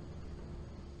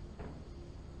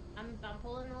 I'm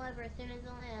pulling the lever as soon as it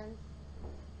lands.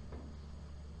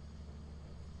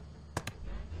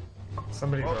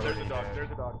 Somebody. Oh, there's a dog.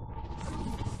 There's a dog.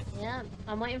 Yeah,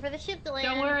 I'm waiting for the ship to land.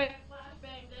 Don't worry.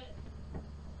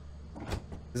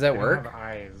 Does that They don't work? have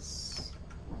eyes.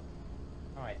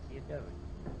 Oh, I see it goes.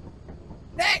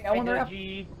 Dang, I wonder how.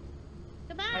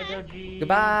 Goodbye. Hi, Doji.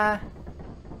 Goodbye.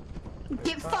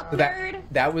 Get fucked, So nerd.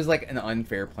 that was like an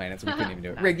unfair planet, so we couldn't even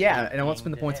do it. Rig, yeah, and I won't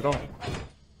spend the points at all.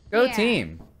 Go Yeah.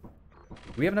 team! Do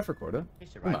we have enough for quota? We We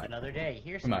survived might. another day.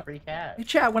 Here's We some might. free cash. Hey,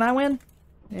 chat, when I win,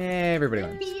 everybody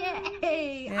wins.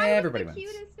 Yay! Everybody I'm the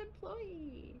wins. cutest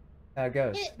employee. How it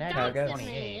goes. It How it dogs goes. at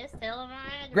me. It's telling my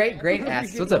address. Great, great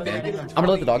asks. What's up, Ben? I'm gonna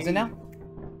let the dogs in now.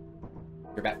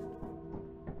 You're back.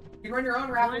 You can run your own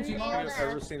raffles. You I've left.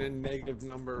 ever seen a negative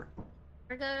number.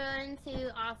 We're going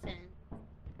to Austin.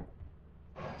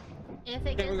 If it Can't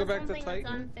we gives go us back to something that's Titan?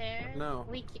 unfair, No.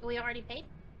 we already paid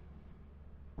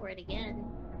for it again.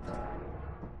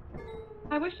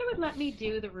 I wish it would let me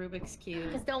do the Rubik's Cube.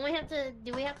 Because don't we have to?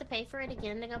 Do we have to pay for it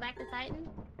again to go back to Titan?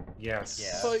 Yes.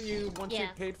 I thought you once you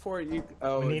Yeah. paid for it, you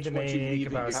We need it's to once you make leave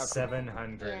it, about you have to-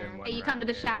 700 Yeah. in one Hey, you come to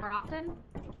the round. shower often?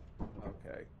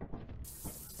 Okay.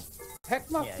 Heck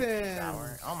Yeah, muffin.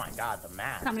 shower. Oh my god, the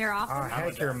mask. Come here Oh often?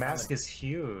 heck, your mask is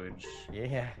huge.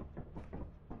 Yeah.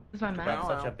 This is my That's mask.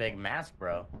 such a big mask,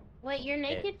 bro. Wait, you're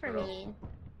naked for bro. me.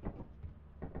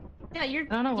 Yeah, you're I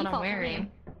don't know what I'm default for me.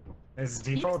 wearing. It's just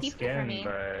default default for skin, me.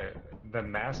 but the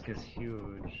mask is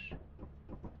huge.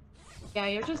 Yeah,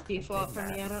 you're just default for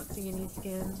me. I don't see any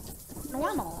skin.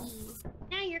 Normal.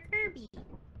 Now you're Kirby.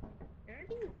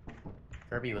 Kirby?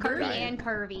 Kirby with the Curvy giant. and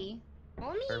curvy.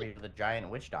 Mommy? Kirby with the giant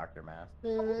witch doctor mask.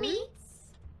 Mommy?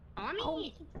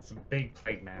 Mommy? It's a big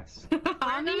plague mask. We're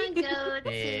gonna go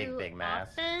to Big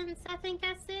mask. Offense, I think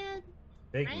I said.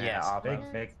 Big Right? Yeah, mask. Big,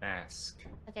 offense. big mask.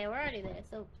 Okay, we're already there.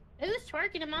 So, who's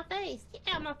twerking in my face? Get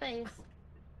out of my face.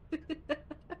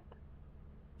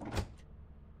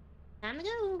 Time to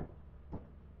go.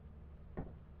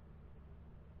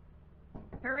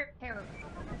 Her hair.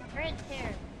 Red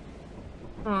hair.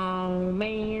 Oh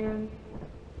man.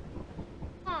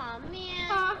 Aw, man.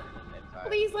 Ah,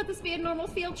 please let this be a normal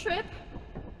field trip.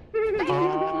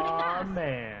 Aw,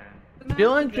 man.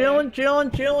 Chillin', chillin',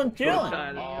 chillin', chillin',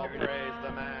 chillin'. All praise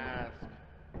the mask.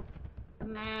 The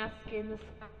mask in the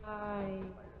sky.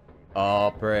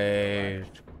 All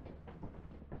praised.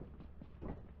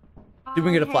 Dude,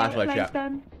 we can get a flashlight shot.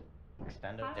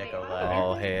 Extendo Deco ladder.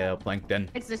 All hail plankton.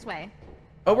 It's this way.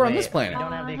 Oh, we're on Wait, this planet. We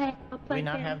don't have the, Oh, do we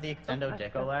not have the Extendo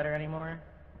Deco ladder anymore?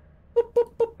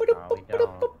 Oh, we don't. I need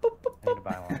to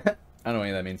buy one. I don't know what any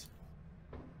of that means.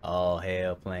 All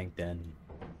hail plankton.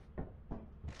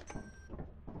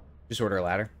 Just order a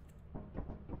ladder.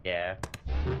 Yeah.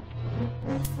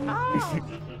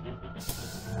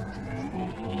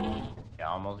 You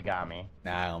almost got me.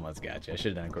 Nah, I almost got you. I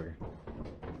should have done it quicker.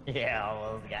 Yeah,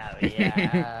 almost got me.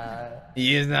 Yeah.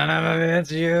 You son of a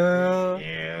bitch, you.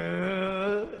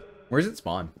 Where's it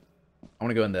spawn? I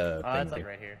want to go in the Oh, thing it's like too.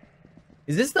 right here.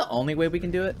 Is this the only way we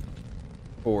can do it?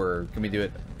 Or can we do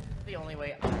it? It's the only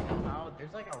way I know how.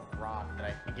 There's like a rock that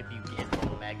I think if you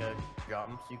get mega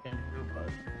jumps, you can do,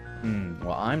 but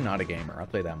Well, I'm not a gamer. I'll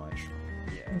play that much.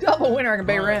 yeah. Double winner, I can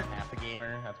pay I'm rent. half a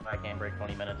gamer. That's why I can't break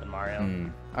 20 minutes in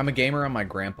Mario. I'm a gamer on my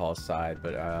grandpa's side,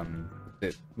 but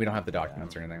We don't have the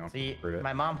documents or anything. I'll See, prove it.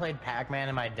 my mom played Pac-Man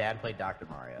and my dad played Dr.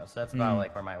 Mario, so that's about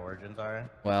like where my origins are.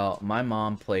 Well, my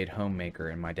mom played Homemaker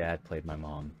and my dad played my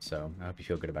mom, so I hope you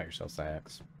feel good about yourself,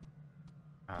 Sayax.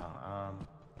 Oh,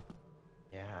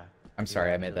 yeah. I'm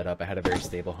sorry, I made that up. I had a very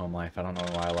stable home life. I don't know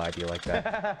why I lied to you like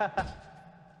that.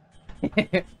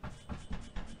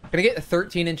 Can I get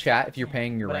 13 in chat if you're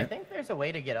paying your rent? I think there's a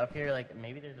way to get up here. Like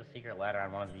maybe there's a secret ladder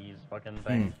on one of these fucking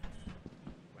things.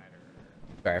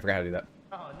 Sorry, I forgot how to do that.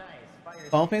 Oh, nice.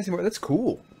 Final Fantasy more. That's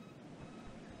cool.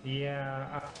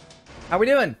 Yeah. How we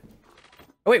doing?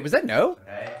 Oh wait, was that no?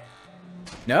 Okay.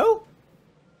 No?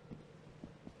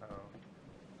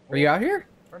 Are you out here?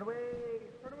 Run away!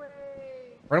 Run away!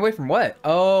 Run away from what?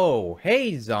 Oh,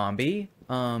 hey, zombie.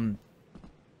 That's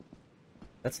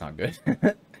not good.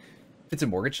 If it's a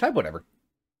mortgage type, whatever.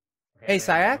 Okay, hey,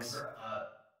 Sayax?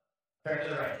 Turn to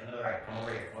the right, to the right. Come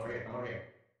over here, come over here, come over here.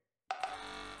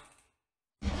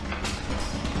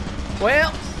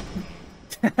 Well.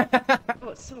 Oh,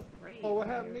 it's so great. Oh, what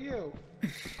happened to you?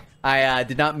 I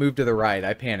did not move to the right.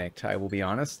 I panicked. I will be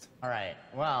honest. All right.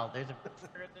 Well, there's a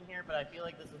script in here, but I feel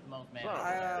like this is the most manageable.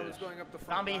 I was going up the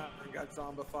front Zombie. and got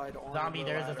zombified on Zombie, the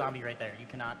there's a ladder. zombie right there. You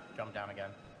cannot jump down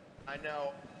again. I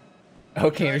know. Oh,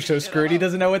 Canner's so screwed. He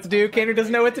doesn't know what to do. Canner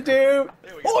doesn't know what to do.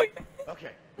 Oi!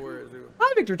 Okay. Where is it?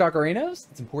 Hi, Victor Tacarinos.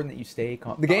 It's important that you stay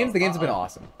calm. The games have been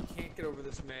awesome. Can't get over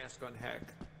this mask on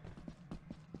Heck.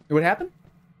 What happened?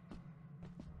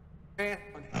 Man,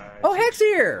 Oh, Heck's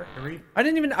here. I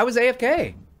didn't even. I was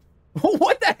AFK.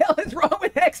 What the hell is wrong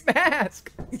with Heck's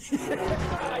mask?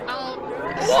 Oh,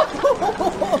 we're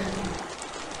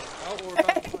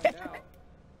about to find out.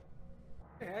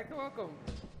 Hey, Heck, welcome.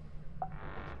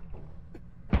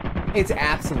 It's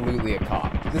absolutely a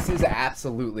cop. This is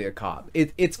absolutely a cop.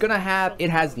 It's gonna have. It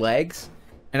has legs,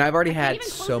 and I've already had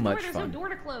so much There's fun. no door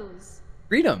to close.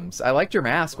 Freedoms. I liked your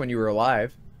mask when you were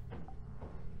alive.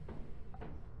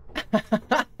 Doesn't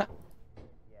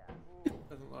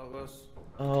love us.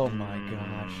 Oh my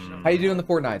gosh. How you doing the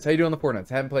Fortnites? How you doing the Fortnites?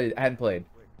 I hadn't played.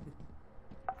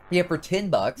 Yeah, for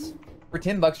 $10. For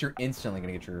 $10, you're instantly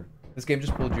gonna get your. This game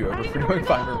just pulled you over for doing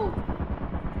fine.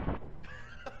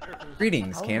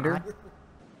 Greetings, Candor.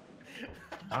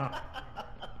 I thought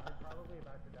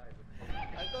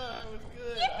I was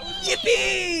good.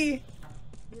 Yippee!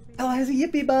 Ella has a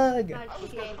yippee bug.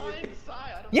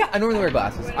 Yeah, I normally wear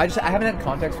glasses. I haven't had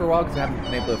contacts for a while because I haven't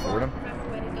been able to afford them.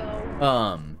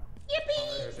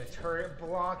 There's a turret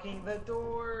blocking the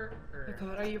door. Oh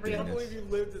God, are you I real? can't believe you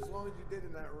lived as long as you did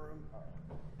in that room.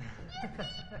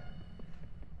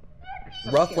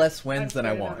 Rough less wins than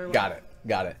I want. Got it.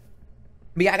 Got it.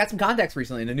 But yeah, I got some contacts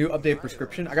recently and a new updated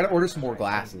prescription. I gotta order some more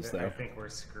glasses I though. think we're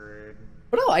screwed.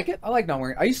 But I like it. I like not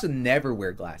wearing. I used to never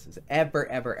wear glasses. Ever.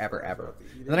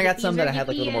 And then I got some that I had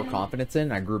like a little more confidence in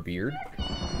and I grew a beard.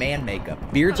 Man makeup.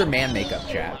 Beards are man makeup,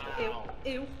 chat.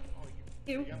 Ew.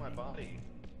 Ew. On my body.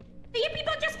 The yippee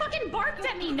bug just fucking barked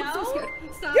at me, no? I'm so scared.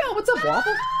 Stop. Yo, what's up,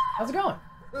 Waffle? How's it going?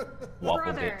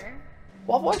 Waffle bit. Brother.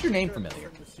 Waffle, why's your name familiar?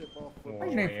 Why's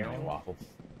your name familiar, Waffle?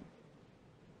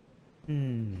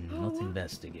 Let's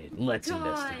investigate. Let's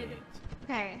investigate.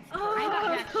 Okay. Oh, I got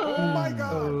that shit. Oh my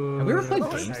god. Have we ever played I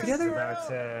games was together? about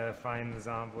to find the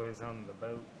zombies on the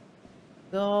boat.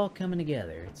 It's all coming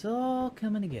together. It's all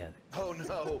coming together. Oh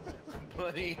no,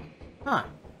 buddy. Huh.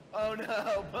 Oh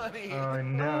no, buddy. Oh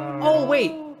no. Oh,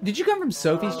 wait. Did you come from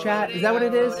Sophie's chat? Is that what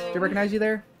it is? Do you recognize you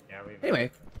there? Yeah, we.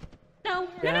 Anyway, No.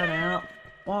 shout out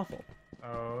Waffle.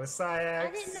 Oh, I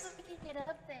Sayax. didn't know we could get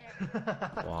up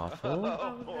there. Waffle.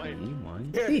 Oh boy.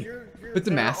 Yeah, 81. you're Put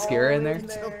some mascara in there.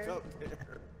 jumped up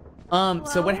there.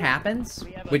 So what happens?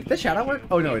 Wait, did that shout out work?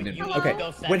 Oh no, it didn't. Okay.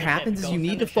 What happens is you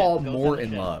need to fall more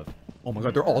in love. Oh my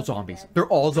god, they're all zombies. They're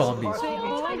all zombies.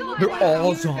 Oh my God. They're all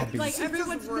Like zombies.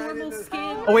 everyone's normal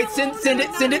skin. Oh wait, send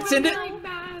it.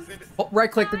 Oh,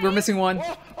 right click, we're missing one.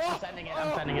 I'm sending it,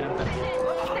 I'm sending it, I'm sending it.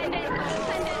 Send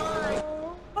it.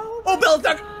 Oh, Bella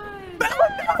Duck! Bella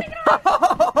Duck!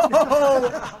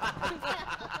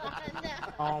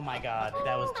 Oh my God,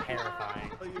 that was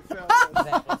terrifying. Oh, you found us.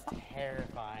 That was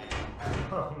terrifying.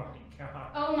 Oh my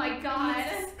god. Oh my god.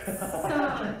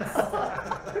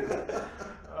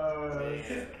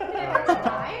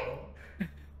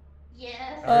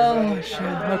 Yes. Oh shit.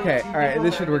 Okay, alright,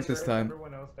 this should work this time.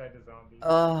 Everyone else died to zombies.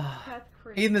 That's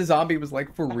crazy. Even the zombie was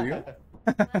like, for real?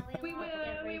 We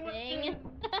win.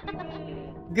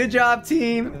 Good job,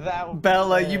 team.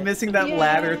 Bella, you missing that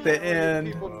ladder at the end.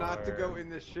 People not to go in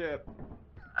the ship.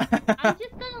 I'm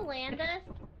just gonna land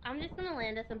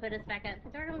us and put us back up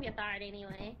because we're gonna get fired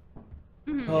anyway.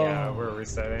 Yeah, we're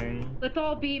resetting. Let's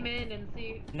all beam in and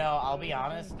see. No, I'll be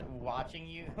honest. Watching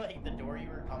you, like the door you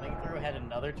were coming through had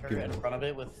another turret in front of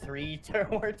it with 3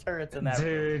 more turrets in that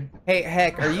room. Hey,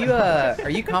 Heck, are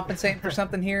you compensating for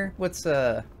something here? What's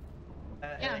Yeah.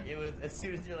 It was as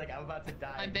soon as you're like, I'm about to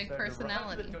die. My big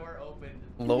personality. The door opened.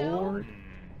 Lord?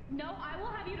 No, I will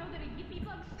have you know that a Yippee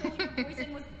Bug stole your voice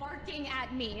and was barking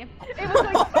at me. It was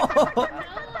like, no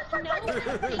was singing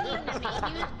to me. No was literally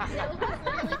saying,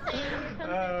 here comes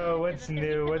Oh, what's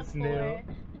new? What's new?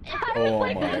 Oh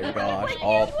my gosh!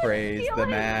 All praise the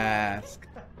mask.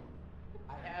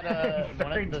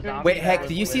 Wait, Heck,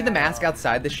 do you see the mask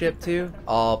outside the ship too?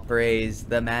 All praise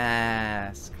the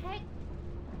mask.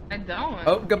 I don't.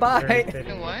 Oh, goodbye.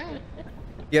 What?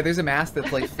 Yeah, there's a mask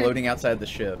that's like floating outside the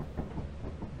ship.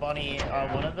 Bunny,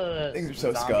 one of the Things are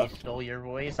so zombies scuffed. stole your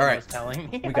voice All and right, was telling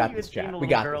me. we how got you this, had seen chat. a We little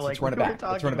got girl, this. Let's like, run it we were back.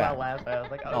 Let's talking run it back. about last night. I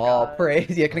was like, oh, All God.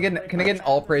 praise. Yeah, can I get an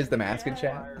all praise the mask in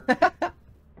chat? So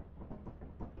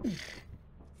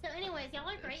anyways, y'all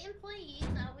are great employees, so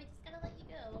we just gotta let you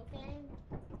go, okay?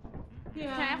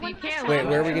 Yeah. You can't Wait,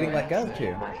 where are we getting let go to?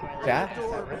 Chat?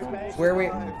 Where are we?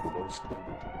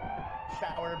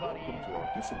 Shower, buddy.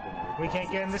 We can't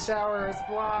get in the shower. It's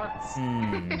blocked.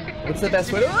 What's the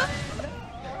best way to?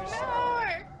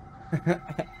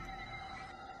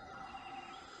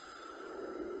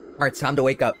 Alright, it's time to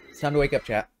wake up. It's time to wake up,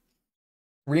 chat.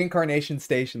 Reincarnation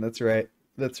station, that's right.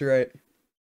 That's right.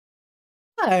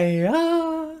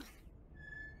 Hiya.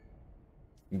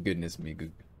 Goodness me,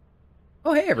 Goog.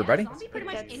 Oh, hey, everybody. Zombie pretty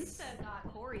much insta got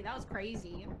Corey. That was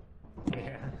crazy.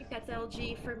 Yeah. I think that's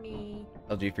LG for me.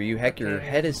 LG for you. Heck, your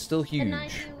head is still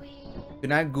huge. Good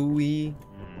night, Gooey.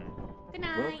 Good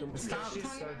night. Stop telling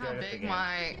me how big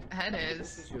my head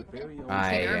is.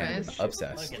 I am nervous.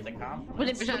 obsessed. Would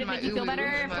it make you feel better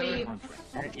if we...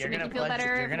 You're make gonna you feel pledge,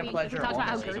 better you're gonna if pledge we your talked about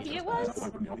how honesty. girthy it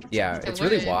was? Yeah, It it's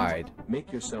really would. wide.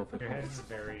 Make yourself Your head is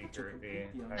very girthy.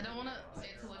 I don't want it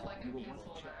to look like a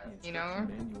pencil, you know?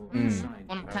 Mm.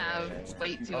 I want to have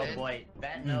weight to Oh it. boy,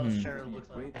 that nose sure looks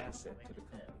like that.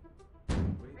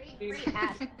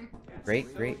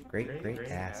 Great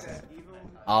asset.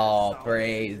 All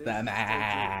praise the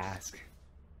mask.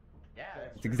 Yeah,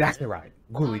 That's exactly right.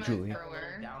 Gooey Julie.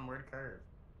 downward curve.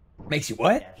 Makes you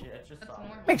what? Yeah, it's just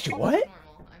soft. Makes you what?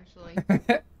 Actually.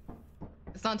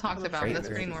 It's not talked about, but that's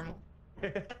pretty normal.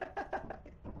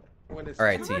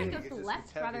 Alright, I team. wanna go to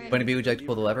left rather than... Bunny B, would you like to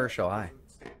pull the lever or shall I?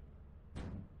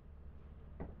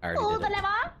 I already Pull did the it.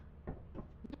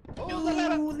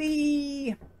 lever!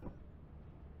 Holy.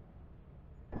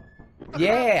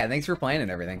 Yeah, thanks for playing and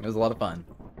everything. It was a lot of fun.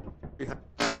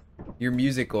 Your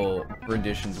musical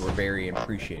renditions were very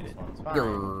appreciated.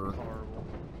 Grr.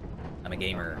 I'm a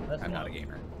gamer. I'm not a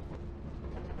gamer.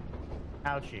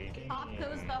 Ouchie. Off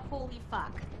goes the holy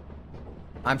fuck.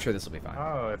 I'm sure this will be fine.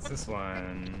 Oh, it's this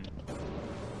one.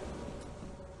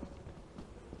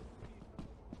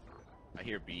 I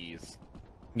hear bees.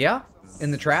 Yeah? In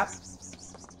the trap?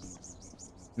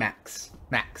 Max.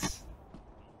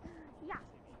 Yeah.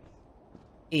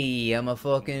 Hey, I'm a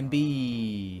fucking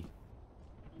bee.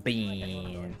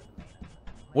 Bean.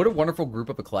 What a wonderful group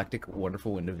of eclectic,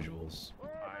 wonderful individuals.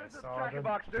 Jacket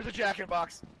box. There's a jacket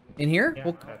box. In here? Yeah,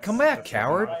 Well, come back,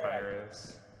 coward.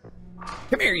 Virus.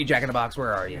 Come here, you jack in the box.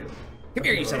 Where are you? Come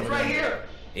here, you son of a Right gun.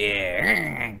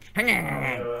 here.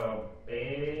 Yeah. Oh,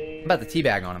 baby. I'm about to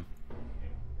teabag on him.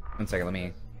 One second, let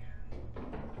me...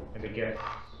 And again.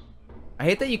 I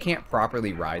hate that you can't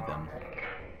properly ride them.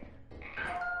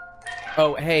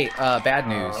 Oh, hey, bad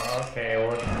news. Oh, okay,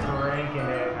 we're cranking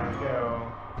it. Let's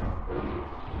go.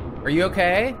 Are you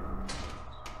okay?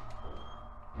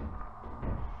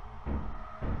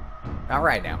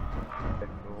 Alright now.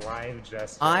 Live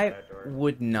gesture I at that door.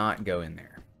 would not go in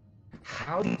there.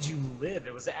 How did you live?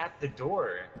 It was at the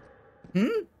door. Hmm?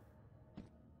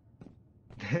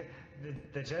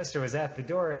 the gesture was at the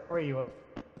door. Where are you?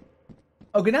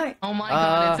 Oh, good night. Oh my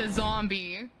god, it's a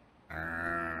zombie.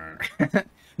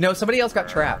 No, somebody else got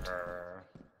trapped.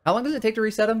 How long does it take to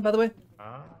reset him, by the way?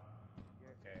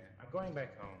 Okay, I'm going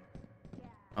back home.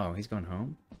 Oh, he's going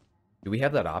home? Do we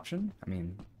have that option? I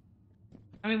mean,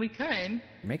 We could. you're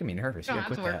making me nervous. You You don't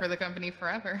gotta have to quit work for that. the company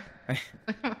forever.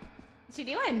 What you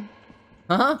doing?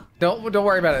 Uh-huh. Don't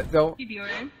worry about it. Don't. You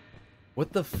doing?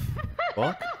 What the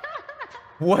fuck?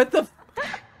 What the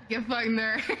Get fucked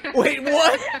there. Wait,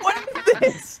 what? What is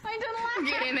this? I don't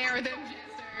laugh. Get in there with them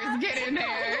jesters. Get in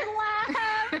there.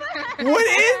 What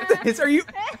is this? Are you...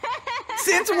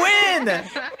 Since when?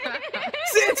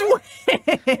 Since when?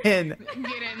 Get in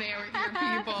there with your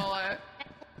people.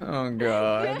 Oh,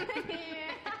 God.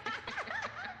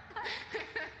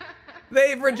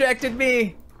 They've rejected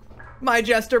me. My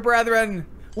jester brethren!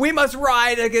 We must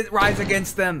rise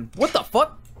against them! What the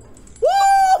fuck?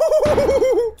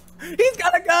 Woo! He's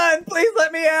got a gun! Please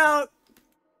let me out!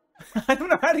 I don't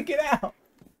know how to get out.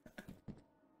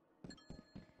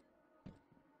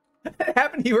 That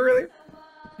happened to you earlier?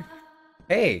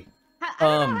 Hey. I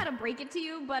don't know how to break it to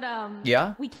you, but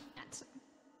Yeah? we can't.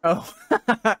 Oh.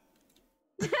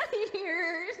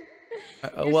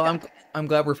 Well, I'm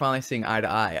glad we're finally seeing eye to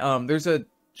eye. There's a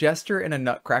jester and a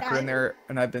nutcracker in there,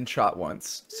 and I've been shot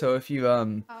once. So if you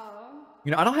you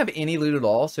know, I don't have any loot at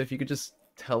all. So if you could just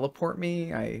teleport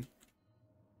me,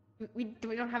 We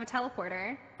don't have a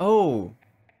teleporter. Oh.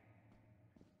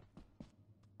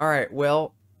 All right.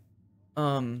 Well,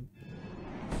 what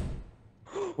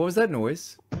was that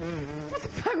noise? What the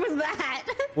fuck was that?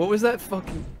 What was that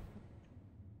fucking?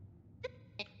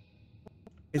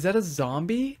 Is that a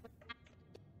zombie?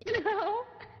 No.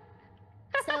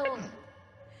 So,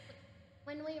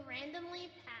 when we randomly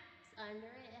pass under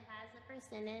it, it has a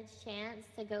percentage chance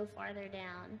to go farther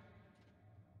down.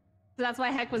 So that's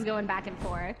why Heck was going back and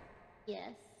forth.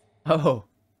 Yes. Oh,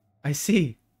 I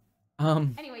see.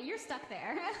 Anyway, you're stuck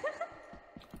there.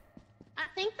 I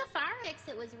think the fire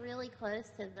exit was really close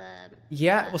to the...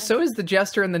 Yeah, well, so is the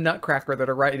jester and the nutcracker that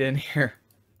are right in here.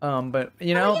 But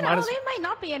you know, they might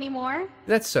not be anymore.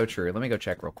 That's so true. Let me go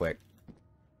check real quick.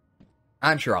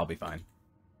 I'm sure I'll be fine.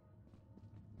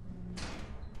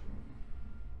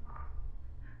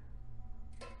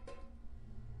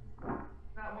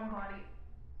 Got one body.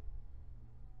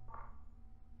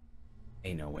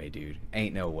 Ain't no way, dude.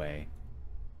 Ain't no way.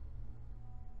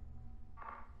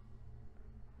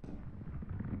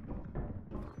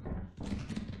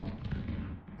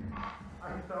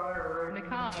 I'm sorry.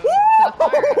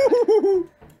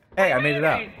 Hey, I made it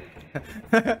out.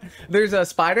 There's a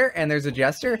spider, and there's a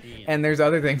jester, and there's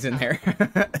other things in there.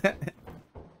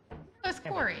 That's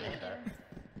Corey.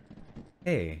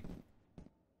 Hey.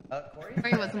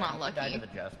 Corey was not lucky.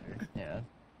 Yeah.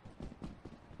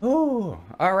 Oh,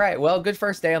 all right. Well, good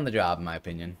first day on the job, in my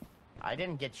opinion. I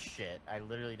didn't get shit. I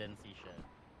literally didn't see shit.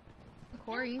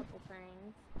 Corey.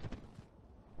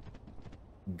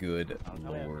 Good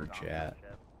lord, chat.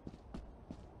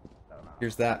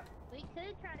 Here's that. We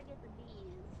could try to get the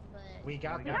bees, but... We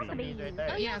got the bees. right there.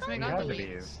 Oh, yes, we got the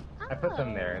bees. I put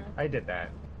them there. I did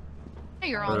that. Hey,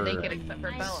 you're all naked except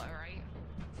for Bella, right?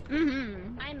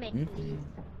 Mm-hmm. I make these.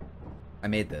 I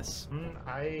made this.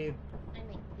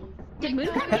 Did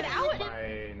Mooncrab get out?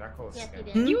 My knuckles. Yes, you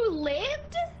did. Hmm? You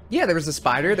lived? Yeah, there was a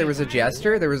spider, there was a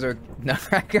jester, there was a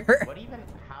nutcracker. What even?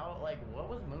 How? Like, what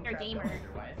was Mooncrab You're a gamer. going through?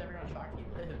 Why is everyone shocked he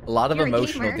lived? A lot of You're a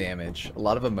emotional gamer. damage. A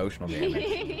lot of emotional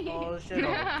damage. Bullshit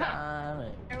all the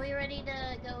time. Are we ready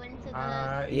to go into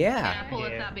the... Yeah. Pull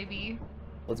us out, baby.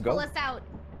 Let's Pull go. us out.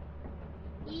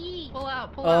 Eee. Pull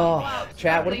out, pull Oh, out.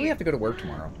 chat, what if we have to go to work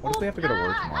tomorrow? What if we have to go to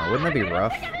work tomorrow? Wouldn't that be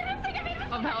rough?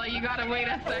 Oh, Bella, you gotta wait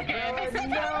a second.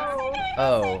 No.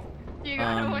 Oh. You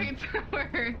gotta wait till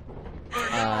we're...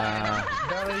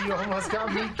 Bella, you almost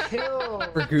got me killed.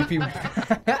 For goofy. I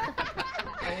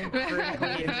am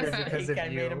critically injured because of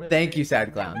you. Thank you,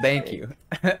 sad clown. Thank you.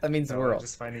 That means the world.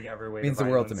 Just finding every way Means to the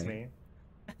world to violence me.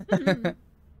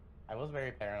 I was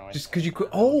very paranoid. Just because you quit.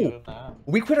 Oh,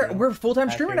 we quit our. We're full time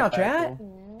streamer now, chat.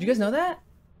 Did you guys know that? I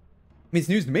mean, it's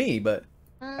news to me, but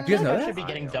do you guys know I that? should be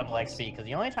getting double XP because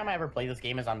the only time I ever play this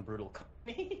game is on Brutal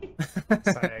Company.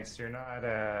 Sykes, you're not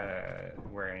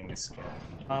wearing a skin.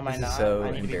 Am I This is not? so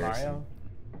I need to be embarrassing. Mario.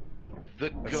 The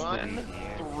gun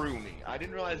threw me. I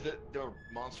didn't realize that there were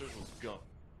monsters with gun.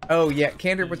 Oh yeah,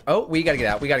 Candor was. Oh, we gotta get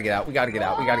out. We gotta get out. We gotta get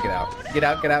out. We gotta get out. Get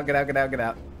out. Get out. Get out. Get out. Get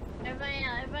out. Everybody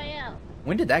out, everybody out.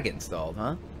 When did that get installed,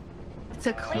 huh? It's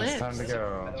Eclipse. It's time to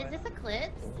go. Is this Eclipse?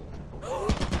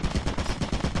 Shot.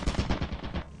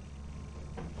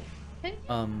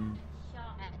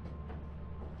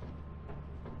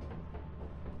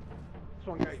 This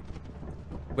one guy.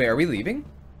 Wait, are we leaving?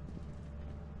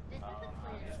 This is Eclipse.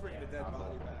 Just bring the dead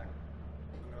body back.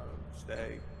 I'm gonna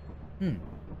stay.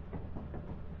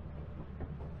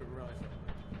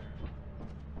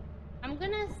 I'm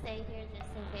gonna stay here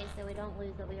just in case so we don't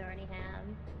lose what we already have.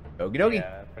 Okie dokie.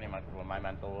 Yeah, that's pretty much what my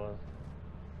mental was.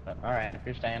 But alright, if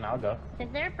you're staying, I'll go.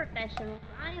 Because they're professionals.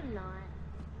 I am not.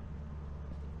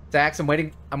 Zax, I'm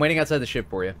waiting. I'm waiting outside the ship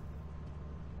for you.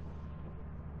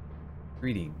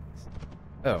 Greetings.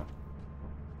 Oh.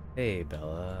 Hey,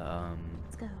 Bella.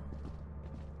 Let's go.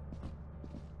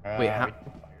 Wait, how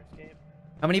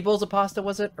many bowls of pasta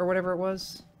was it, or whatever it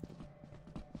was?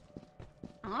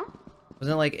 Huh?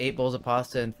 Wasn't it like 8 bowls of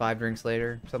pasta and 5 drinks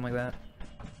later, something like that?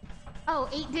 Oh,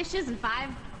 8 dishes and 5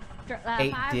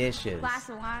 8 5 dishes. glasses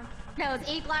of wine. No, it's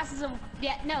 8 glasses of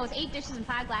no, it's 8 dishes and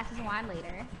 5 glasses of wine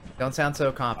later. Don't sound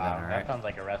so confident, Wow, alright? that sounds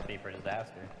like a recipe for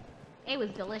disaster. It was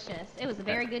delicious. It was a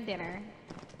very good dinner.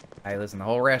 Hey, listen, the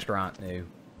whole restaurant knew.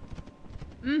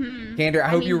 Mm-hmm. Candor, I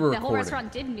hope you were the whole recording.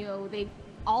 restaurant did know. They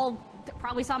all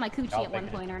probably saw my coochie at one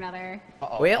point or another.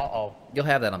 Well, you'll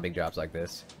have that on big jobs like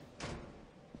this.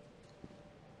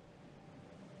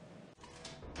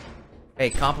 Hey,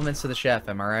 compliments to the chef,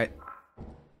 am I right?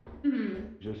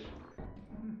 Mm-hmm. Just.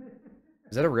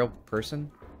 Is that a real person?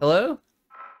 Hello?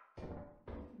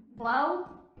 Hello?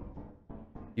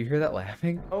 You hear that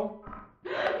laughing? Oh.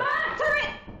 Ah, turret!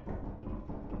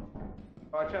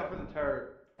 Watch out for the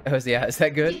turret. Oh, yeah, is that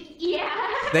good? Yeah.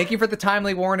 Thank you for the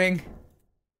timely warning.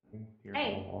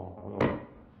 Hey.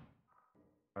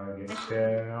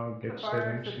 I'll get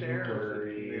Fire exit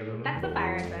there. That's the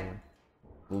fire exit.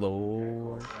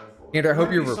 Lord. Candor, I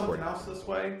hope you're Something recording. else this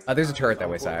way? There's a turret that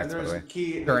way, And Sax, by there's the a way.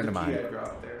 key. Turret There's to a key mine. I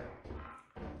dropped there.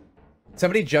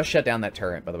 Somebody just shut down that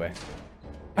turret, by the way.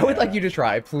 I would like you to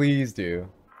try. Please do.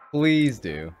 Please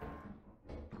do.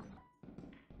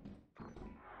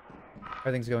 How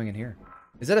are things going in here?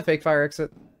 Is that a fake fire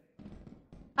exit?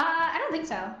 I don't think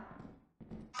so.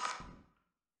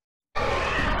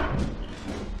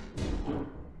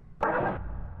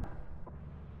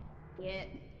 Yeah.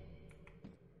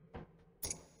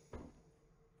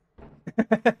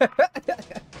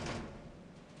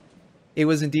 It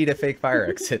was indeed a fake fire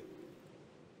exit.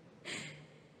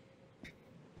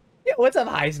 Yeah, what's up,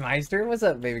 Heismeister? What's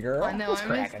up, baby girl? I know, What's I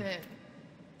missed cracking? it.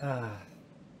 Oh,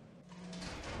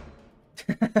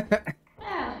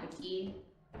 Vicky.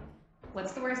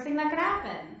 What's the worst thing that could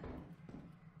happen?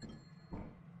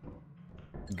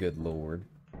 Good lord.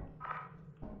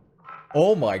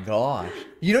 Oh my gosh.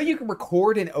 You know you can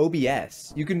record in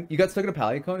OBS. You got stuck in a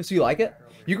pallet cone, so you like it?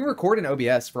 You can record in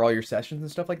OBS for all your sessions and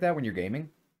stuff like that when you're gaming.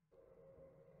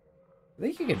 I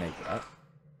think you can make that.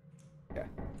 Okay.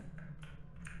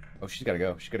 Oh, she's gotta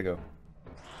go. She's gotta go.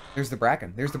 There's the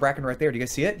bracken. There's the bracken right there. Do you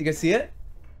guys see it? Do you guys see it?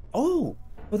 Oh!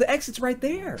 Well, the exit's right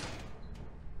there.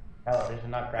 Oh, there's a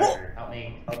nutcracker. Help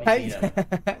me see him.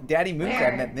 Daddy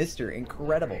MoonCrab met Mr.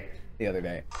 Incredible the other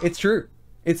day. It's true.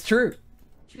 It's true.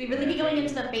 Should we really be going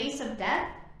into the base of death?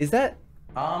 Is that?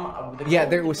 Yeah.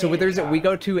 We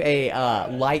go to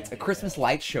a Christmas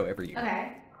lights show every year.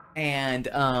 Okay. And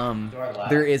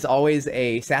there is always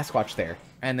a Sasquatch there,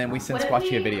 and then we send What if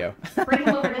Squatchy a we video. Bring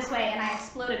him over this way and I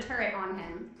explode a turret on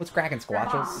him. What's cracking,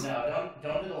 Squatches? No,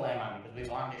 don't do the lamb on me because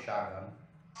we want his shotgun.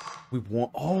 We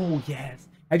want. Oh yes.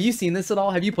 Have you seen this at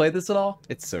all? Have you played this at all?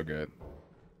 It's so good.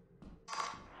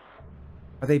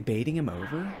 Are they baiting him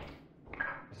over?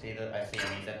 I see him.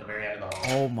 He's at the very end of the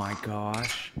hall. Oh my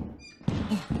gosh.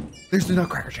 There's the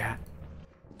Nutcracker chat.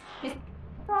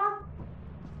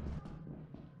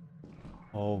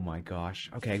 Oh my gosh.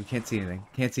 Okay, we can't see anything.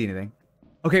 Can't see anything.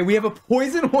 Okay, we have a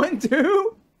poison one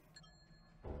too.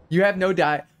 You have no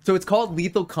die. So it's called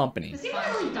Lethal Company. Does he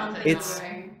really dump it It's- that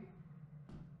way?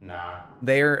 Nah.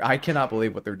 I cannot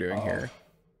believe what they're doing here.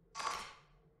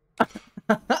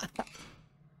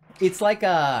 It's like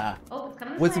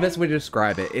what's the best way to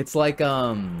describe it? It's like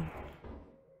the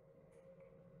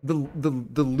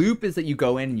loop is that you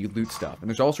go in and you loot stuff, and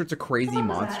there's all sorts of crazy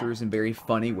monsters and very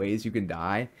funny ways you can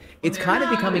die. It's kind of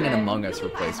becoming an Among Us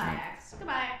replacement.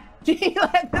 Goodbye.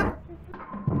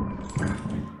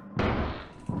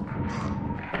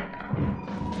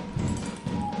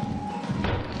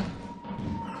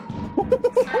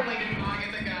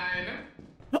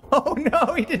 Oh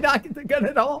no, he did not get the gun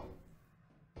at all.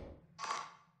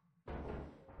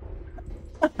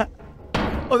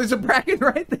 Oh, there's a bracken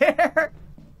right there.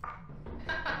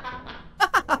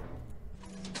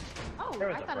 There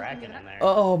was a bracket in there.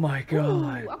 Oh my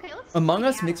god. Okay, let's Among check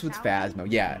Us it out, mixed with shall we? Phasmo.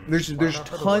 Yeah, there's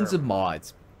tons of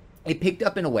mods. It picked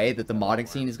up in a way that the modding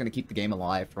scene is going to keep the game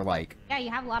alive for like Yeah, you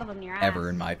have a lot of them in your ass. ever,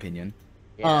 in my opinion.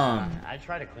 Yeah, I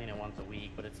try to clean it once a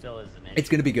week, but it still is an issue. It's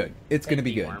gonna be good. It's gonna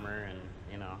be good. Warmer and,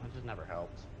 you know, it just never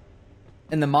helps.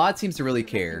 And the mod seems to really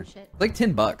care. Like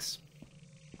 $10.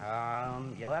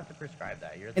 You'll have to prescribe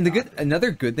that. You're And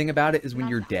another good thing about it is when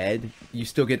you're dead, you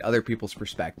still get other people's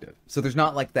perspective. So there's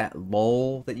not like that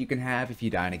lull that you can have if you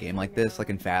die in a game like this, like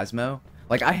in Phasmo.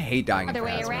 Like I hate dying in Other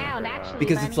way Phasmo around, actually.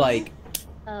 because it's bunny. like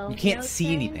Oh, you can't no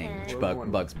see anything, turret.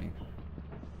 which bugs me.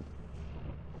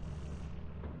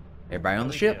 Everybody on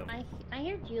the ship. I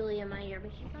hear Julie in my ear,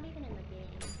 but she's not even in the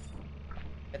game.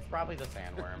 It's probably the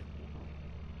sandworm.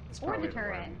 Or the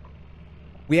turret.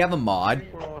 We have a mod.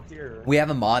 We're all here. We have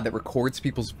a mod that records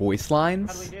people's voice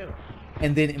lines. How do we do?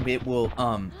 And then it will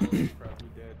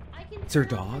It's her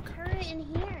dog. Turret in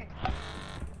here.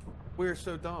 We're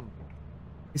so dumb.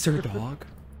 Is there a dog?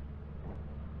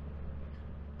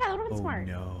 Yeah, that would have been smart.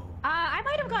 No. I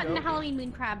might have gotten a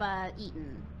HalloweenMoonCrab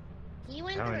eaten. He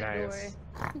went Oh, through a nice.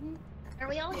 door. Are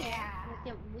we all here?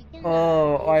 We can,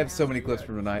 Oh, I have so many clips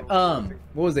from tonight. What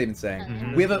was I even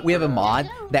saying? We have a mod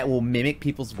that will mimic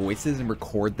people's voices and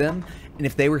record them, and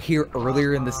if they were here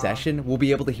earlier in the session, we'll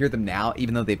be able to hear them now,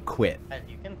 even though they've quit.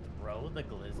 You can throw the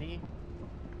glizzy.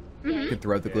 You can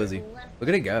throw the glizzy. Look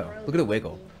at it go. Look at it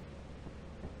wiggle.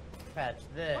 Catch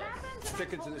this.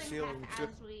 Stick it to the ceiling.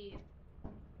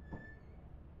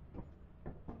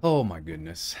 Oh my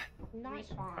goodness. Not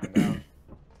fun.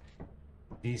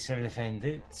 These are the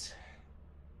defendants.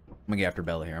 I'm gonna get after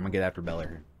Bella here. I'm gonna get after Bella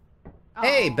here.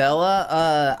 Hey,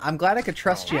 Bella. I'm glad I could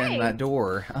trust you in that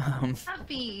door.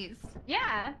 Puppies.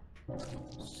 Yeah.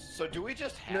 So do we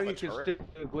just You know have you a can turret?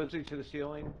 stick the glizzy to the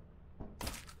ceiling.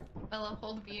 Bella,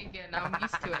 hold me again. I'm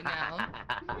used to it now.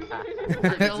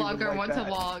 I no longer like want that.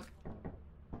 to log.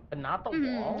 But not the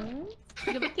wall.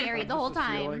 You'll be carried the whole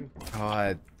time.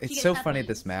 God, You it's get so puppies. funny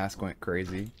this mask went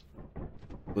crazy.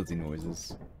 Glizzy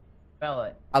noises.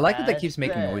 Bella. I like that that catch keeps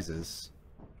making this. noises.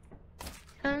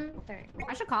 I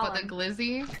should call What, the him.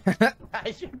 glizzy?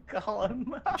 I should call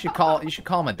him. You should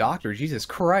call him a doctor. Jesus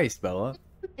Christ, Bella.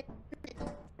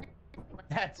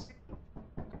 That's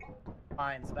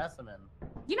fine specimen.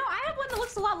 You know, I have one that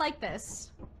looks a lot like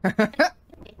this.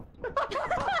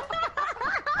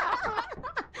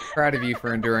 Proud of you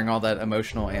for enduring all that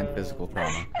emotional and physical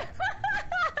trauma.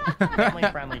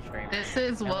 Family-friendly stream. This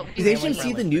is what we Did they even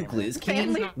see the new Gliz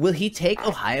King? Will he take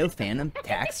Ohio Phantom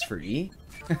tax free?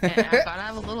 I gotta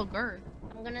have a little girth.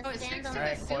 I'm gonna Oh, it stand sticks on to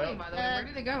Alright, the ceiling, by the way. Where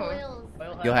did it go? coils.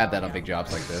 You'll have that on big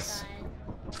jobs like this.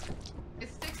 It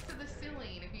sticks to the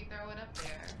ceiling if you throw it up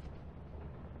there.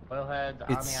 Whalehead on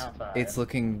the outside. It's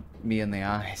looking me in the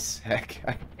eyes. Heck.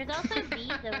 There's also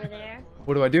bees over there.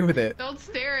 What do I do with it? Don't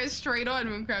stare at it straight on,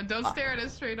 Mooncrab. Don't stare at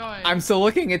it straight on. I'm still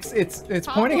looking. It's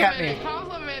pointing at me.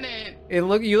 Compliment it.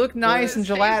 You look nice and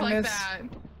Stays like gelatinous.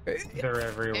 that. They're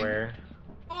everywhere.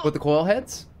 With the coil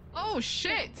heads? Oh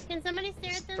shit! Can somebody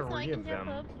stare at them so I can jump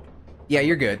up? Yeah,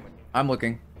 you're good. I'm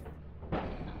looking.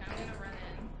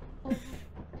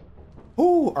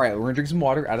 Ooh, alright, we're gonna drink some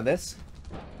water out of this.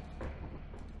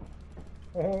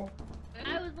 I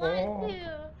was lied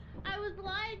to. I was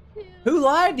lied to. Who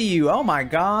lied to you? Oh my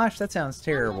gosh, that sounds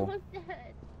terrible. Almost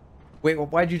dead. Wait,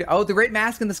 why'd you do? Oh, the great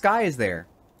mask in the sky is there.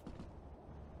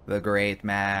 The great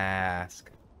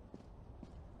mask.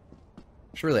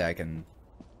 Surely I can.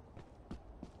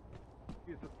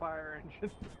 Use the fire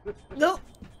engine. Nope.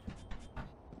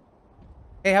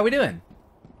 Hey, how we doing?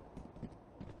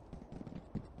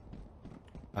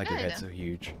 Why'd your head Good. so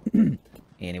huge?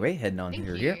 Anyway, heading on Thank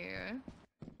here. you.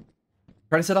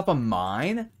 Try to set up a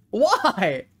mine?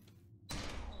 Why?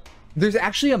 There's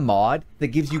actually a mod that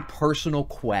gives you personal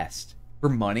quest for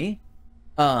money.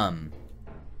 Are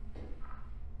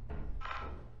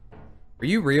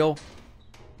you real?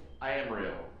 I am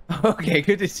real. Okay,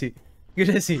 good to see. Good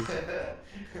to see.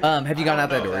 Have you gone out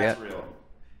that door yet? Real.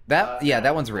 That yeah,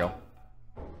 that one's real.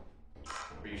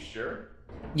 Are you sure?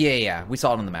 Yeah, we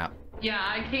saw it on the map. Yeah,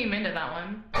 I came into that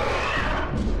one.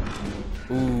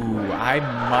 Ooh, I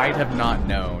might have not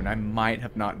known. I might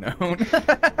have not known.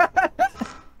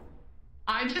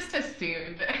 I just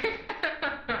assumed.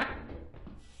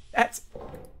 That's.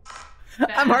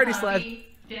 I'm already slash.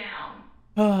 Down.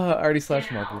 Already slash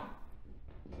marker.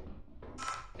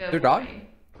 Good Their dog? boy.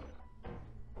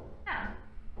 Yeah.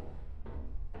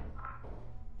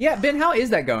 Yeah, Ben, how is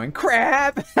that going?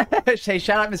 Crab! Hey,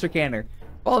 shout out Mr. Cantor.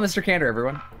 Follow Mr. Cantor,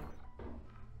 everyone.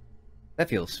 That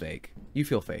feels fake. You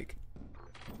feel fake.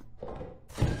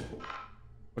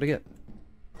 What'd I get?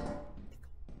 I'm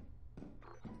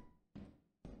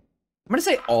gonna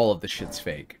say all of this shit's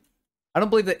fake. I don't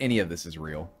believe that any of this is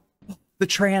real. The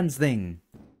trans thing.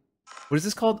 What is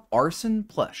this called? Arson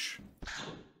plush.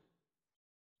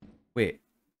 Wait.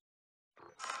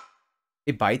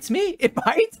 It bites me? It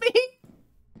bites me?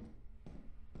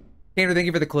 Cantor, thank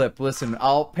you for the clip. Listen,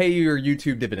 I'll pay you your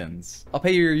YouTube dividends. I'll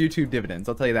pay you your YouTube dividends.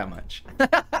 I'll tell you that much.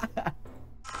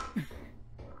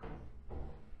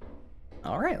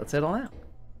 Alright, let's head on out.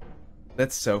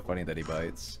 That's so funny that he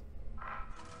bites.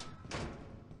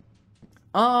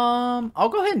 I'll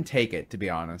go ahead and take it, to be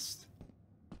honest.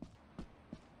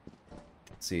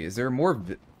 Let's see, is there more...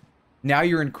 Now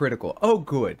you're in critical. Oh,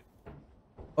 good.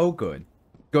 Oh, good.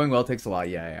 Going well takes a lot,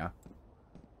 yeah.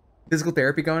 Physical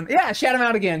therapy going? Yeah, shout him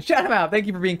out again. Shout him out. Thank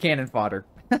you for being cannon fodder.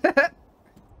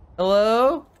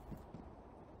 Hello?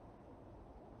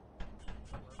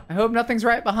 I hope nothing's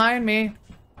right behind me.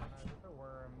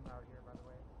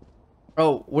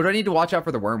 Oh, what do I need to watch out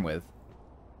for the worm with?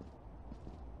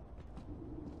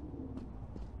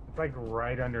 It's like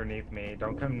right underneath me.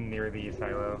 Don't come near the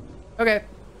silo. Okay.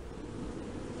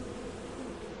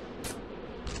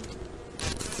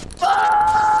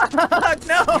 Fuck!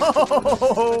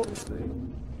 No!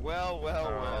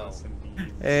 Well.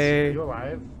 Hey. Are you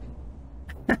alive?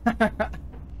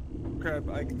 Crab,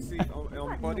 I can see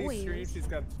on Buddy's stream, she's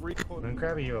got 3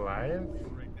 Mooncrab, are you alive?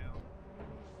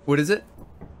 What is it?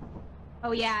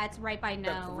 Oh yeah, it's right by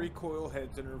got no. 3 coil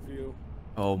heads in her view.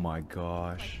 Oh my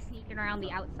gosh. Sneaking around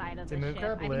the outside of the Did ship.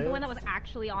 Mooncrab I think the one that live? was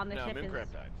actually on the No, ship Mooncrab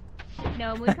is. died.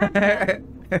 No,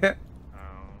 Mooncrab's dead.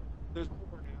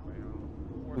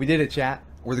 We did it, chat.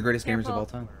 We're the greatest gamers of all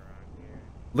time.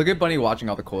 Look at Bunny watching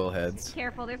all the coil heads.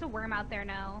 Careful, there's a worm out there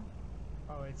now.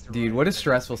 Oh, it's Dude, what a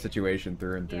stressful situation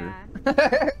through and through.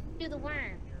 Yeah. Do the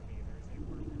worm.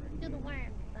 Do the worm.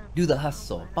 Do the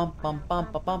hustle. Bum bum bum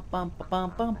bum bum bum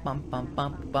bum bum bum bum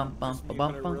bum bum bum I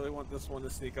bum bum. really want this one to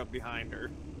sneak up behind her.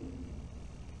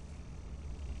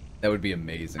 That would be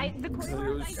amazing. The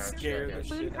coil heads,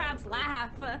 Mooncrab's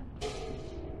laugh.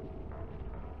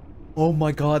 Oh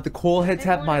my god, the coil heads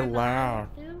have my laugh.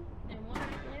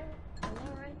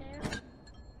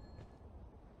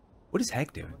 What is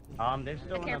Heck doing? There's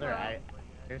still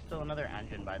another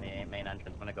engine by the main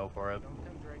entrance. I'm gonna go for it.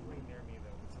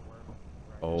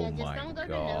 Oh Yeah, just my don't go to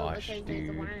no gosh, because there's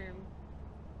a dude. worm.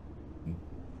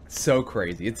 So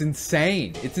crazy. It's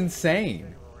insane. It's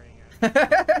insane.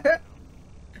 It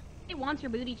wants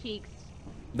your booty cheeks.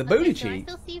 The booty Do I cheek.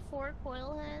 still see 4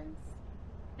 coil heads?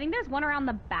 I think there's one around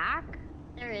the back.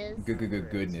 There is.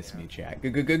 Goodness me, chat.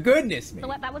 Goodness me. So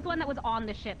that was the one that was on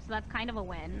the ship, so that's kind of a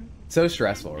win. So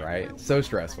stressful, right? So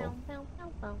stressful.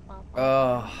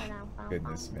 Oh,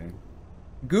 goodness me.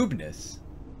 Goobness.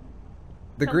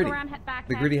 The So go gritty. around, head back,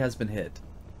 The head. gritty has been hit.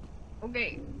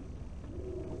 Okay.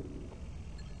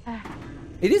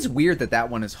 It is weird that that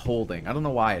one is holding. I don't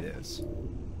know why it is.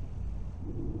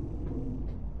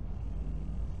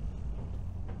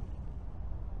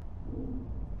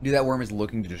 Dude, that worm is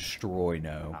looking to destroy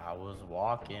No. I was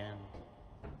walking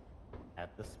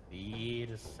at the speed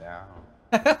of sound.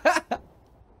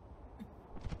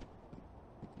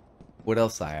 What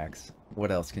else, Syax? What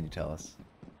else can you tell us?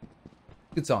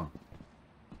 Good song.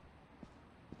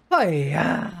 Oh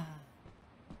yeah.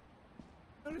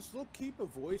 I just still keep a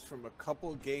voice from a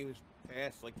couple of games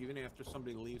past, like even after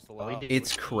somebody leaves the lobby.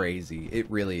 It's crazy. It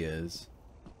really is.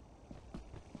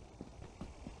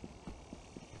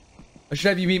 Should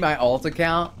have you meet my alt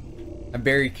account? I'm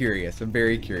very curious. I'm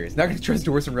very curious. Not gonna trust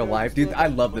Doris in real life, dude. I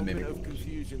love the mimic. Of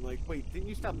confusion, like, wait, didn't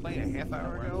you stop playing a half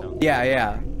hour ago? Yeah,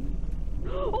 yeah.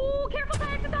 Oh, careful,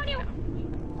 Syax, it's on you!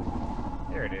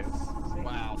 There it is.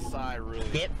 Wow, Psy really.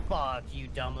 Get fucked, you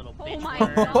dumb little bitch. Oh my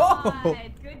bird. god,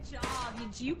 good job, you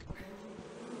juke.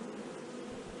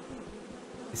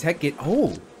 Is Heck get?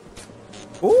 Oh.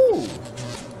 Ooh.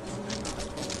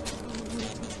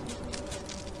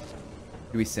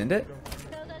 Do we send it?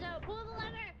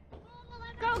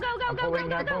 Go, go, go, go, go,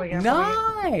 go, go!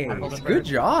 Nice. Good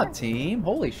job, team.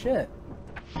 Holy shit.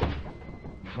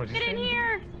 Get in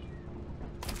here!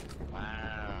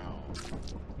 Wow.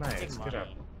 Nice, good job.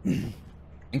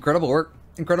 Incredible work.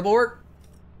 Incredible work.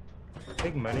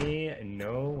 Big money,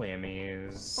 no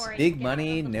whammies. Big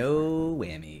money, no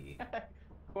whammy.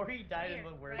 Corey died in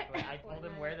the worst way. I told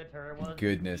him where the turret was.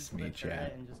 Goodness me,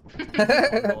 chat. And just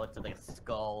bullet to the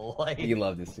skull. Like... You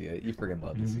love to see it. You freaking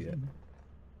love to see it.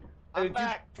 Did you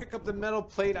pick up the metal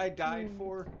plate I died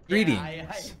for? Greetings. I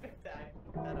picked that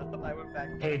up. I went back.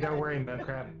 Hey, don't worry,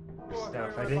 Mooncrab.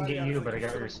 Stuff. I didn't get you, but I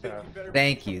got your stuff.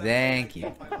 Thank you. Thank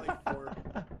you.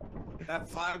 That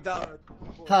 $5.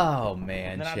 Oh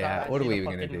man, And then chat. What are we even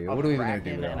gonna do? What are we even gonna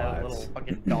do with our and a lives? little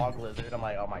fucking dog lizard. I'm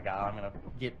like, oh my god, I'm gonna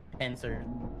get pincered.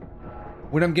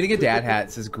 When I'm getting a dad hat,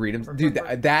 it says Greetums. Dude,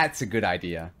 that's a good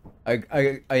idea. A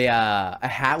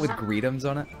hat with Greetums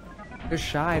on it. They're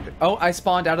shy. Oh, I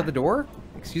spawned out of the door?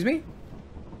 Excuse me?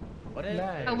 What is?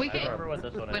 Oh, we I can. remember what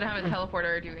this one We don't have a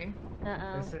teleporter, do we?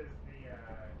 This is the,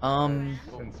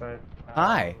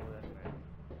 Hi.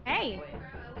 Hey!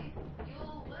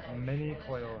 Mini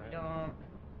coil.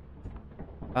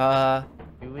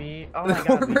 Do we? Oh The my god.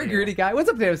 corporate greedy guy. What's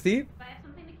up, Potato Steve? Do I have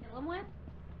something to kill him with?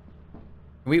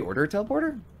 Can we order a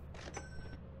teleporter?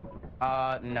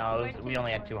 No, we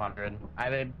only had 200.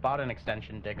 I bought an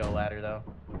extension Diggo ladder though.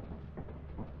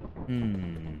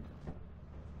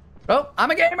 Oh,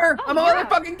 I'm a gamer! I'm a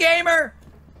motherfucking gamer!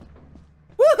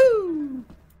 Woohoo!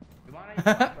 You want any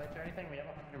glitch or anything? We have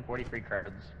 143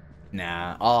 cards.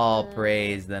 Nah, all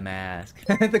praise the mask.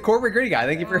 The corporate greedy guy.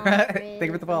 Thank you for thank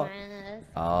you for the follow.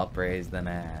 All praise the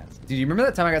mask. Dude, you remember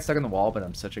that time I got stuck in the wall, but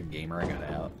I'm such a gamer I got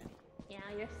out? Yeah,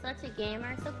 you're such a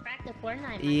gamer. So cracked a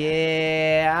Fortnite.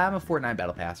 Yeah, I'm a Fortnite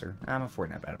battle passer.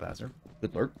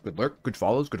 Good lurk, good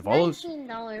follows,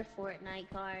 $19 Fortnite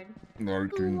card.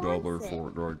 $19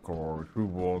 Fortnite card. Who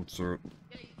wants it?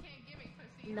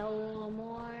 No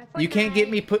more. You can't get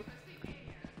me put.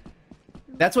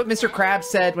 That's what Mr. Krabs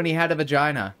said when he had a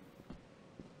vagina.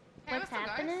 What's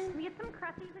happening? Can we get some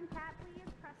crusties and cat,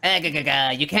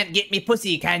 please? You can't get me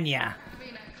pussy, can ya?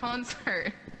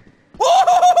 Concert.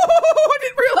 Oh, I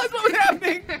didn't realize what was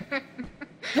happening.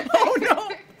 Oh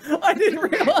no, I didn't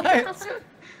realize.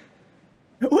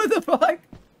 What the fuck?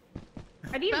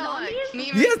 Are these zombies?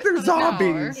 Yes, they're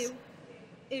zombies.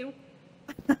 Ew.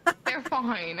 They're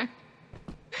fine.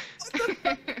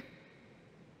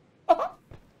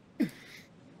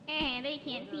 They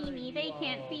can't see me. They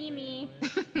can't see me.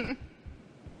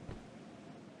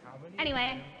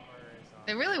 Anyway.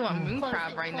 They really want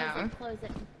Mooncrab right now. Close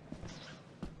it.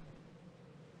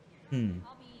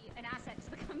 I'll be an asset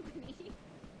to the company.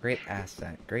 Great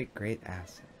asset. Great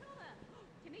asset.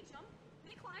 Can they jump? Can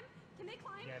they climb? Can they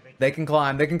climb? Yeah,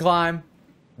 they can climb.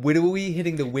 Widowy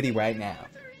hitting the witty right now.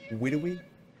 Widowy?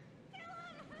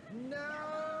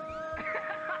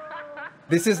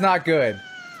 This is not good.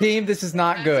 Team, this is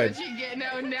not good. That's what you get.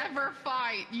 No, never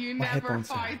fight. You never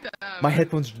fight them. My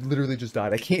headphones literally just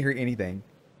died. I can't hear anything.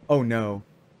 Oh no.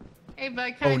 Hey,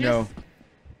 bud, can I just...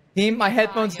 Team, my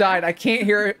headphones died. I can't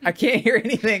hear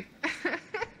anything.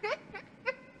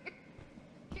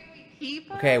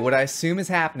 Okay, what I assume is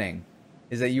happening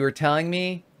is that you are telling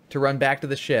me to run back to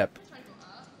the ship.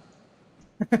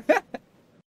 Can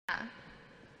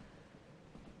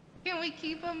we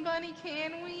keep him, Bunny?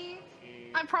 Can we?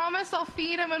 I promise I'll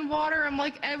feed him and water him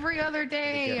like every other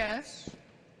day.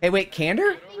 Hey, wait,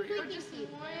 Candor?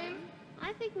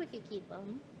 I think we could keep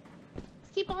them. Let's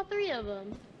keep all three of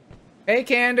them. Hey,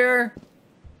 Candor.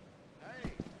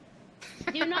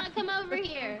 Do not come over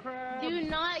here. Do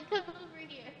not come over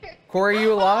here. Corey,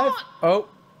 you alive? Oh.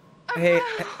 Hey,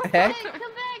 heck. Hey, come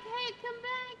back. Hey, come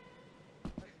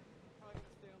back.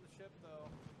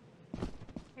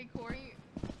 Hey, Corey,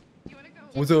 you wanna go?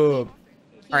 What's up?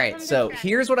 Alright, so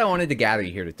here's what I wanted to gather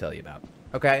you here to tell you about,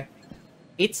 okay?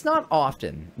 It's not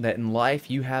often that in life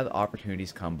you have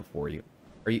opportunities come before you.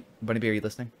 Bunny Bee, are you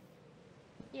listening?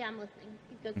 Yeah, I'm listening.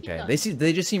 Go, keep Okay, going.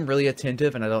 they just seem really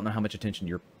attentive, and I don't know how much attention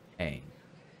you're paying.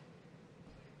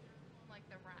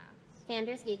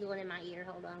 Candor's giggling in my ear.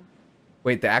 Hold on.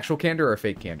 Wait, the actual Candor or a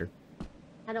fake Candor?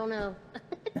 I don't know.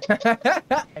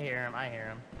 I hear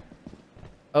him.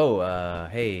 Oh,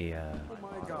 hey, Oh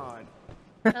my god.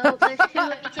 Oh, there's two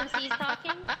HMCs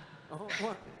talking? Oh,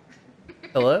 what?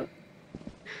 Hello?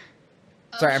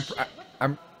 Sorry,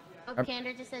 I'm Oh,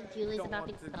 Candor just said Julie's about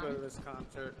to go come. to this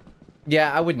concert.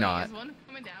 Yeah, I would not. Is one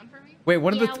coming down for me? Wait,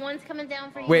 one of Yeah, the... one's coming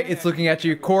down for you. Wait, it's looking at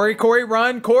you. Corey,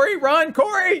 run! Corey, run!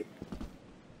 Corey!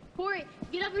 Corey,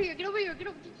 get over here. Get over here. Get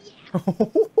over here.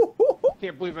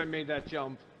 Can't believe I made that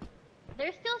jump.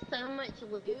 There's still so much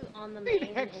loot on the main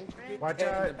entrance. Watch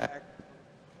out.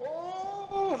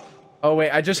 Oh,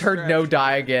 wait, I just heard no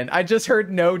die again.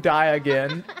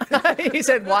 He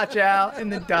said, watch out,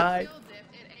 and then died.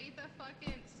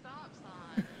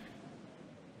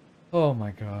 Oh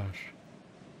my gosh.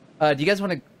 Do you guys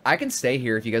want to... I can stay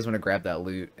here if you guys want to grab that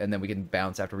loot, and then we can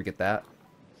bounce after we get that.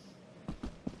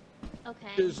 Okay.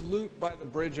 There's loot by the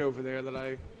bridge over there that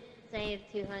I... Saved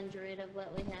 200 of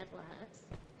what we had last.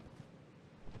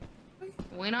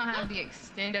 We don't have the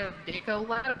extendo Dico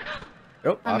left.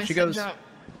 Oh, off she goes.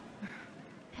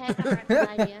 Heck, I like the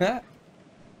idea.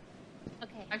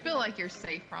 Okay. I feel like you're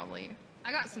safe, probably.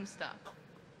 I got some stuff.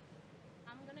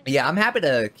 Yeah, I'm happy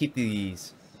to keep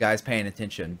these guys paying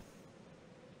attention.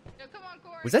 No, come on,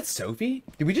 Corey. Was that Sophie?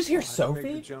 Did we just hear Make the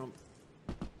Sophie? jump.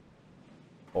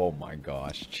 Oh my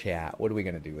gosh, chat. What are we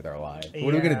gonna do with our lives?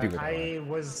 What are we gonna do with our lives? I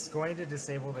was going to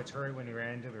disable the turret when you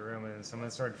ran into the room, and then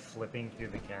someone started flipping through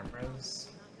the cameras.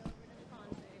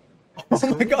 Is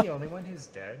Oh my god. the only one who's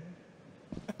dead?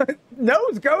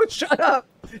 Nose Ghost, shut up!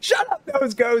 Shut up,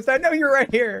 Nose Ghost! I know you're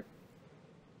right here!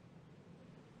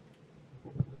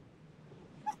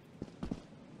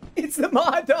 It's the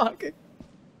mod dog!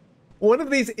 One of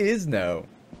these is no.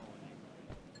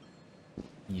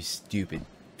 You stupid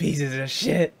pieces of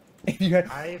shit. If you had...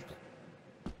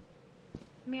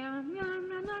 Meow, meow,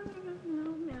 meow, meow,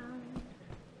 meow, meow.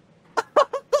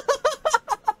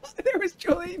 There was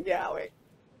Julie meowing.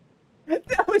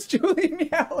 That was Julie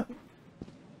meowing.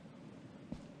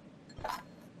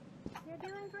 You're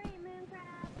doing great,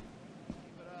 Mooncrab.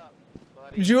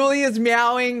 Julie is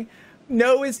meowing.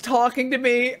 No is talking to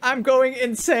me. I'm going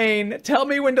insane. Tell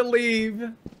me when to leave. This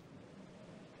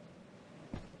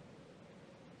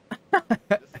is the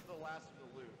last of the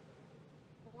loot.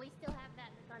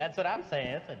 That's what I'm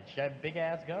saying. It's a big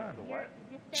ass gun.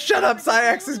 Shut up,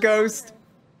 Cyax's ghost.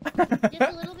 Just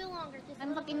a little bit longer.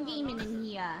 I'm fucking gaming in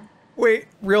here. Wait,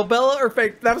 real Bella or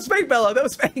fake? That was fake Bella. That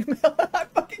was fake Bella. I'm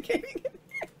fucking gaming.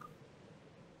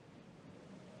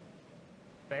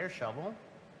 Bear shovel.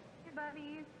 Hey,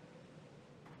 buddies.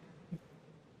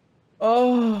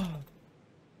 Oh.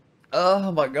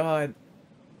 Oh my god.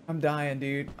 I'm dying,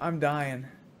 dude. I'm dying.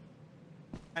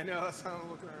 I know, that's how I'm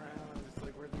looking around. It's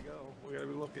like, where'd they go? We gotta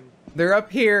be looking. They're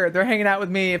up here. They're hanging out with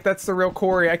me. If that's the real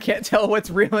Corey, I can't tell what's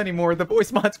real anymore. The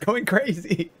voice mod's going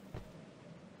crazy.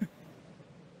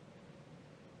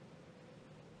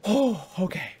 Oh,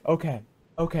 okay, okay,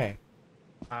 okay.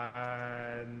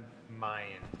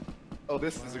 Mine. Oh,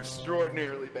 this is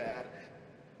extraordinarily bad.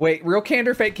 Wait, real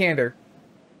candor, fake candor.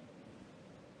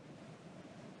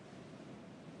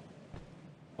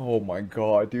 Oh my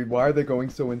god, dude, why are they going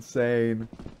so insane?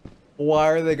 Why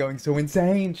are they going so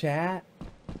insane, chat?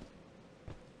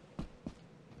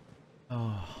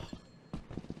 Oh.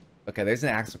 Okay, there's an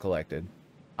axle collected.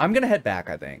 I'm gonna head back,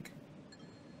 I think.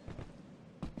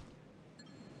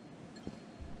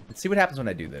 Let's see what happens when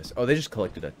I do this. Oh, they just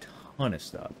collected a ton of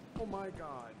stuff. Oh my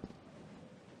god.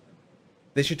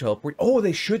 They should teleport. Oh,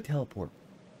 they should teleport.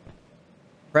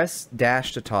 Press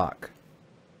dash to talk.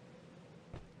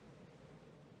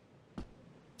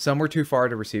 Some were too far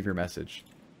to receive your message.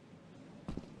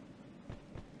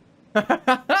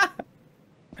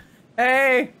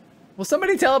 Hey! Will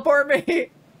somebody teleport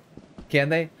me? Can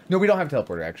they? No, we don't have a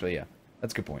teleporter, actually, yeah.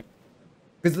 That's a good point.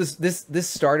 Because this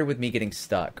started with me getting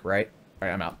stuck, right?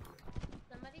 Alright, I'm out.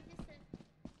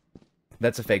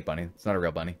 That's a fake bunny. It's not a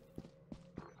real bunny.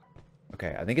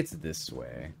 Okay, I think it's this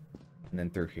way. And then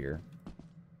through here.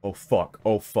 Oh, fuck.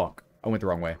 Oh, fuck. I went the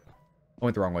wrong way. I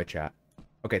went the wrong way, chat.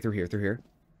 Okay, through here, through here.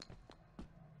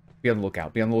 Be on the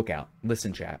lookout. Be on the lookout.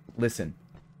 Listen, chat. Listen.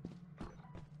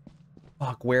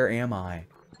 Fuck, where am I?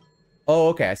 Oh,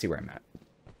 okay, I see where I'm at.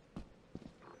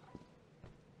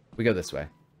 We go this way.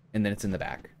 And then it's in the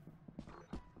back.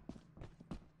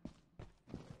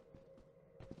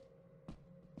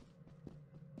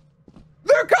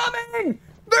 They're coming!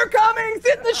 They're coming!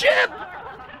 Sit in the ship!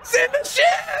 Sit in the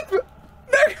ship!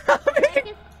 They're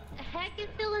coming! Heck is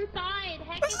still inside.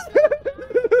 Heck is still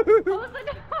inside. Close the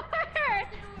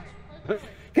door.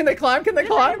 Can they climb? Can they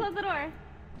climb? Close the door.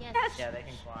 Yes. Yeah, they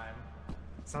can climb.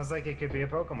 Sounds like it could be a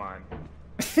Pokemon.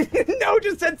 No,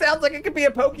 just said sounds like it could be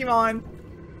a Pokemon.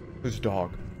 There's a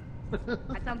dog.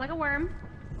 That sounds like a worm.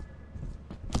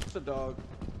 It's a dog.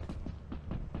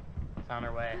 It's on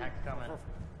her way. Heck's coming.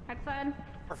 Heck side.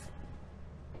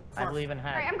 I believe in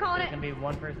Heck. Alright, I'm calling There's it. gonna be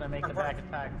one person that makes a back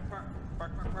attack.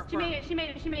 She made it. She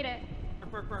made it. She made it.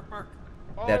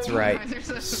 That's Oh, right. there's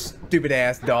a- Stupid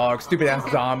ass dog. Stupid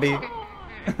ass zombie.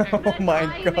 Oh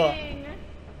my god.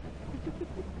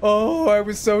 Oh, I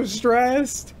was so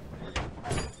stressed.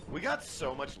 We got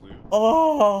so much loot.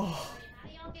 Oh.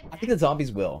 I think the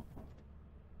zombies will.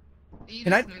 You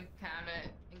Can I- just move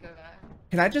cabinet and go back.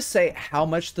 Can I just say how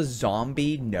much the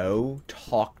zombie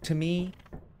talk to me?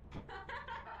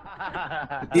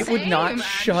 It would not Same,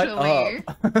 shut actually.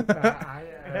 up.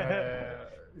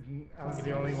 I was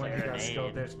the only one who got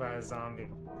skull dished by a zombie.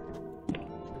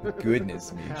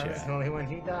 Goodness me, I was chat. the only one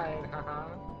who died. Haha.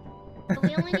 But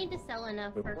we only need to sell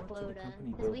enough for Quota,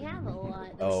 because we have a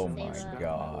lot. Oh to my save up.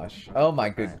 gosh. Oh my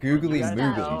good googly You guys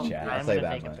moogly know, chat. I'm I'll say gonna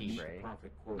that take a much. pee break.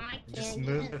 Just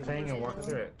move the thing and walk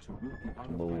through it.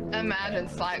 Imagine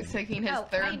Slack's taking his Oh, I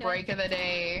third know. break of the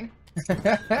day.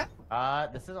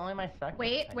 This is only my second.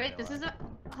 Wait, I wait. This is realize.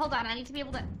 a. Hold on. I need to be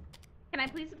able to. Can I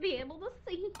please be able to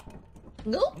see?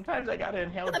 Nope. Sometimes I gotta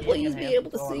inhale. Can I game please and be have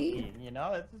able to go on see? game, you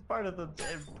know, it's just part of the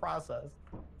process.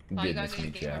 All you gotta Goodness do me,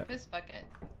 is gamer chat. fist bucket.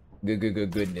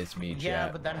 Goodness me, Yeah,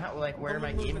 chat. but then how, like, where are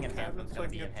my gaming enhancements gonna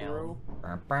be inhaled?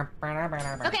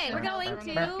 Okay, we're going to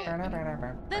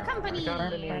the company.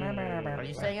 Are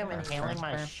you saying I'm inhaling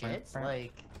my shit?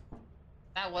 Like,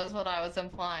 That was what I was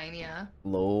implying, yeah.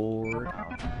 Lord.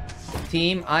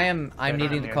 Team, I'm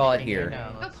needing to call it here.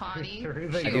 Go potty.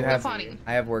 I do have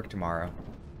I have work tomorrow.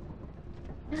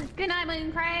 Good night,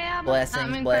 MoonCrab.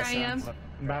 Blessings, blessings.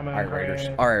 Alright, Raiders.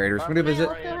 Alright, Raiders. We're gonna visit.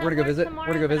 We're gonna go visit. We're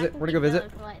gonna go visit. We're gonna go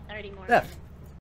visit. Steph.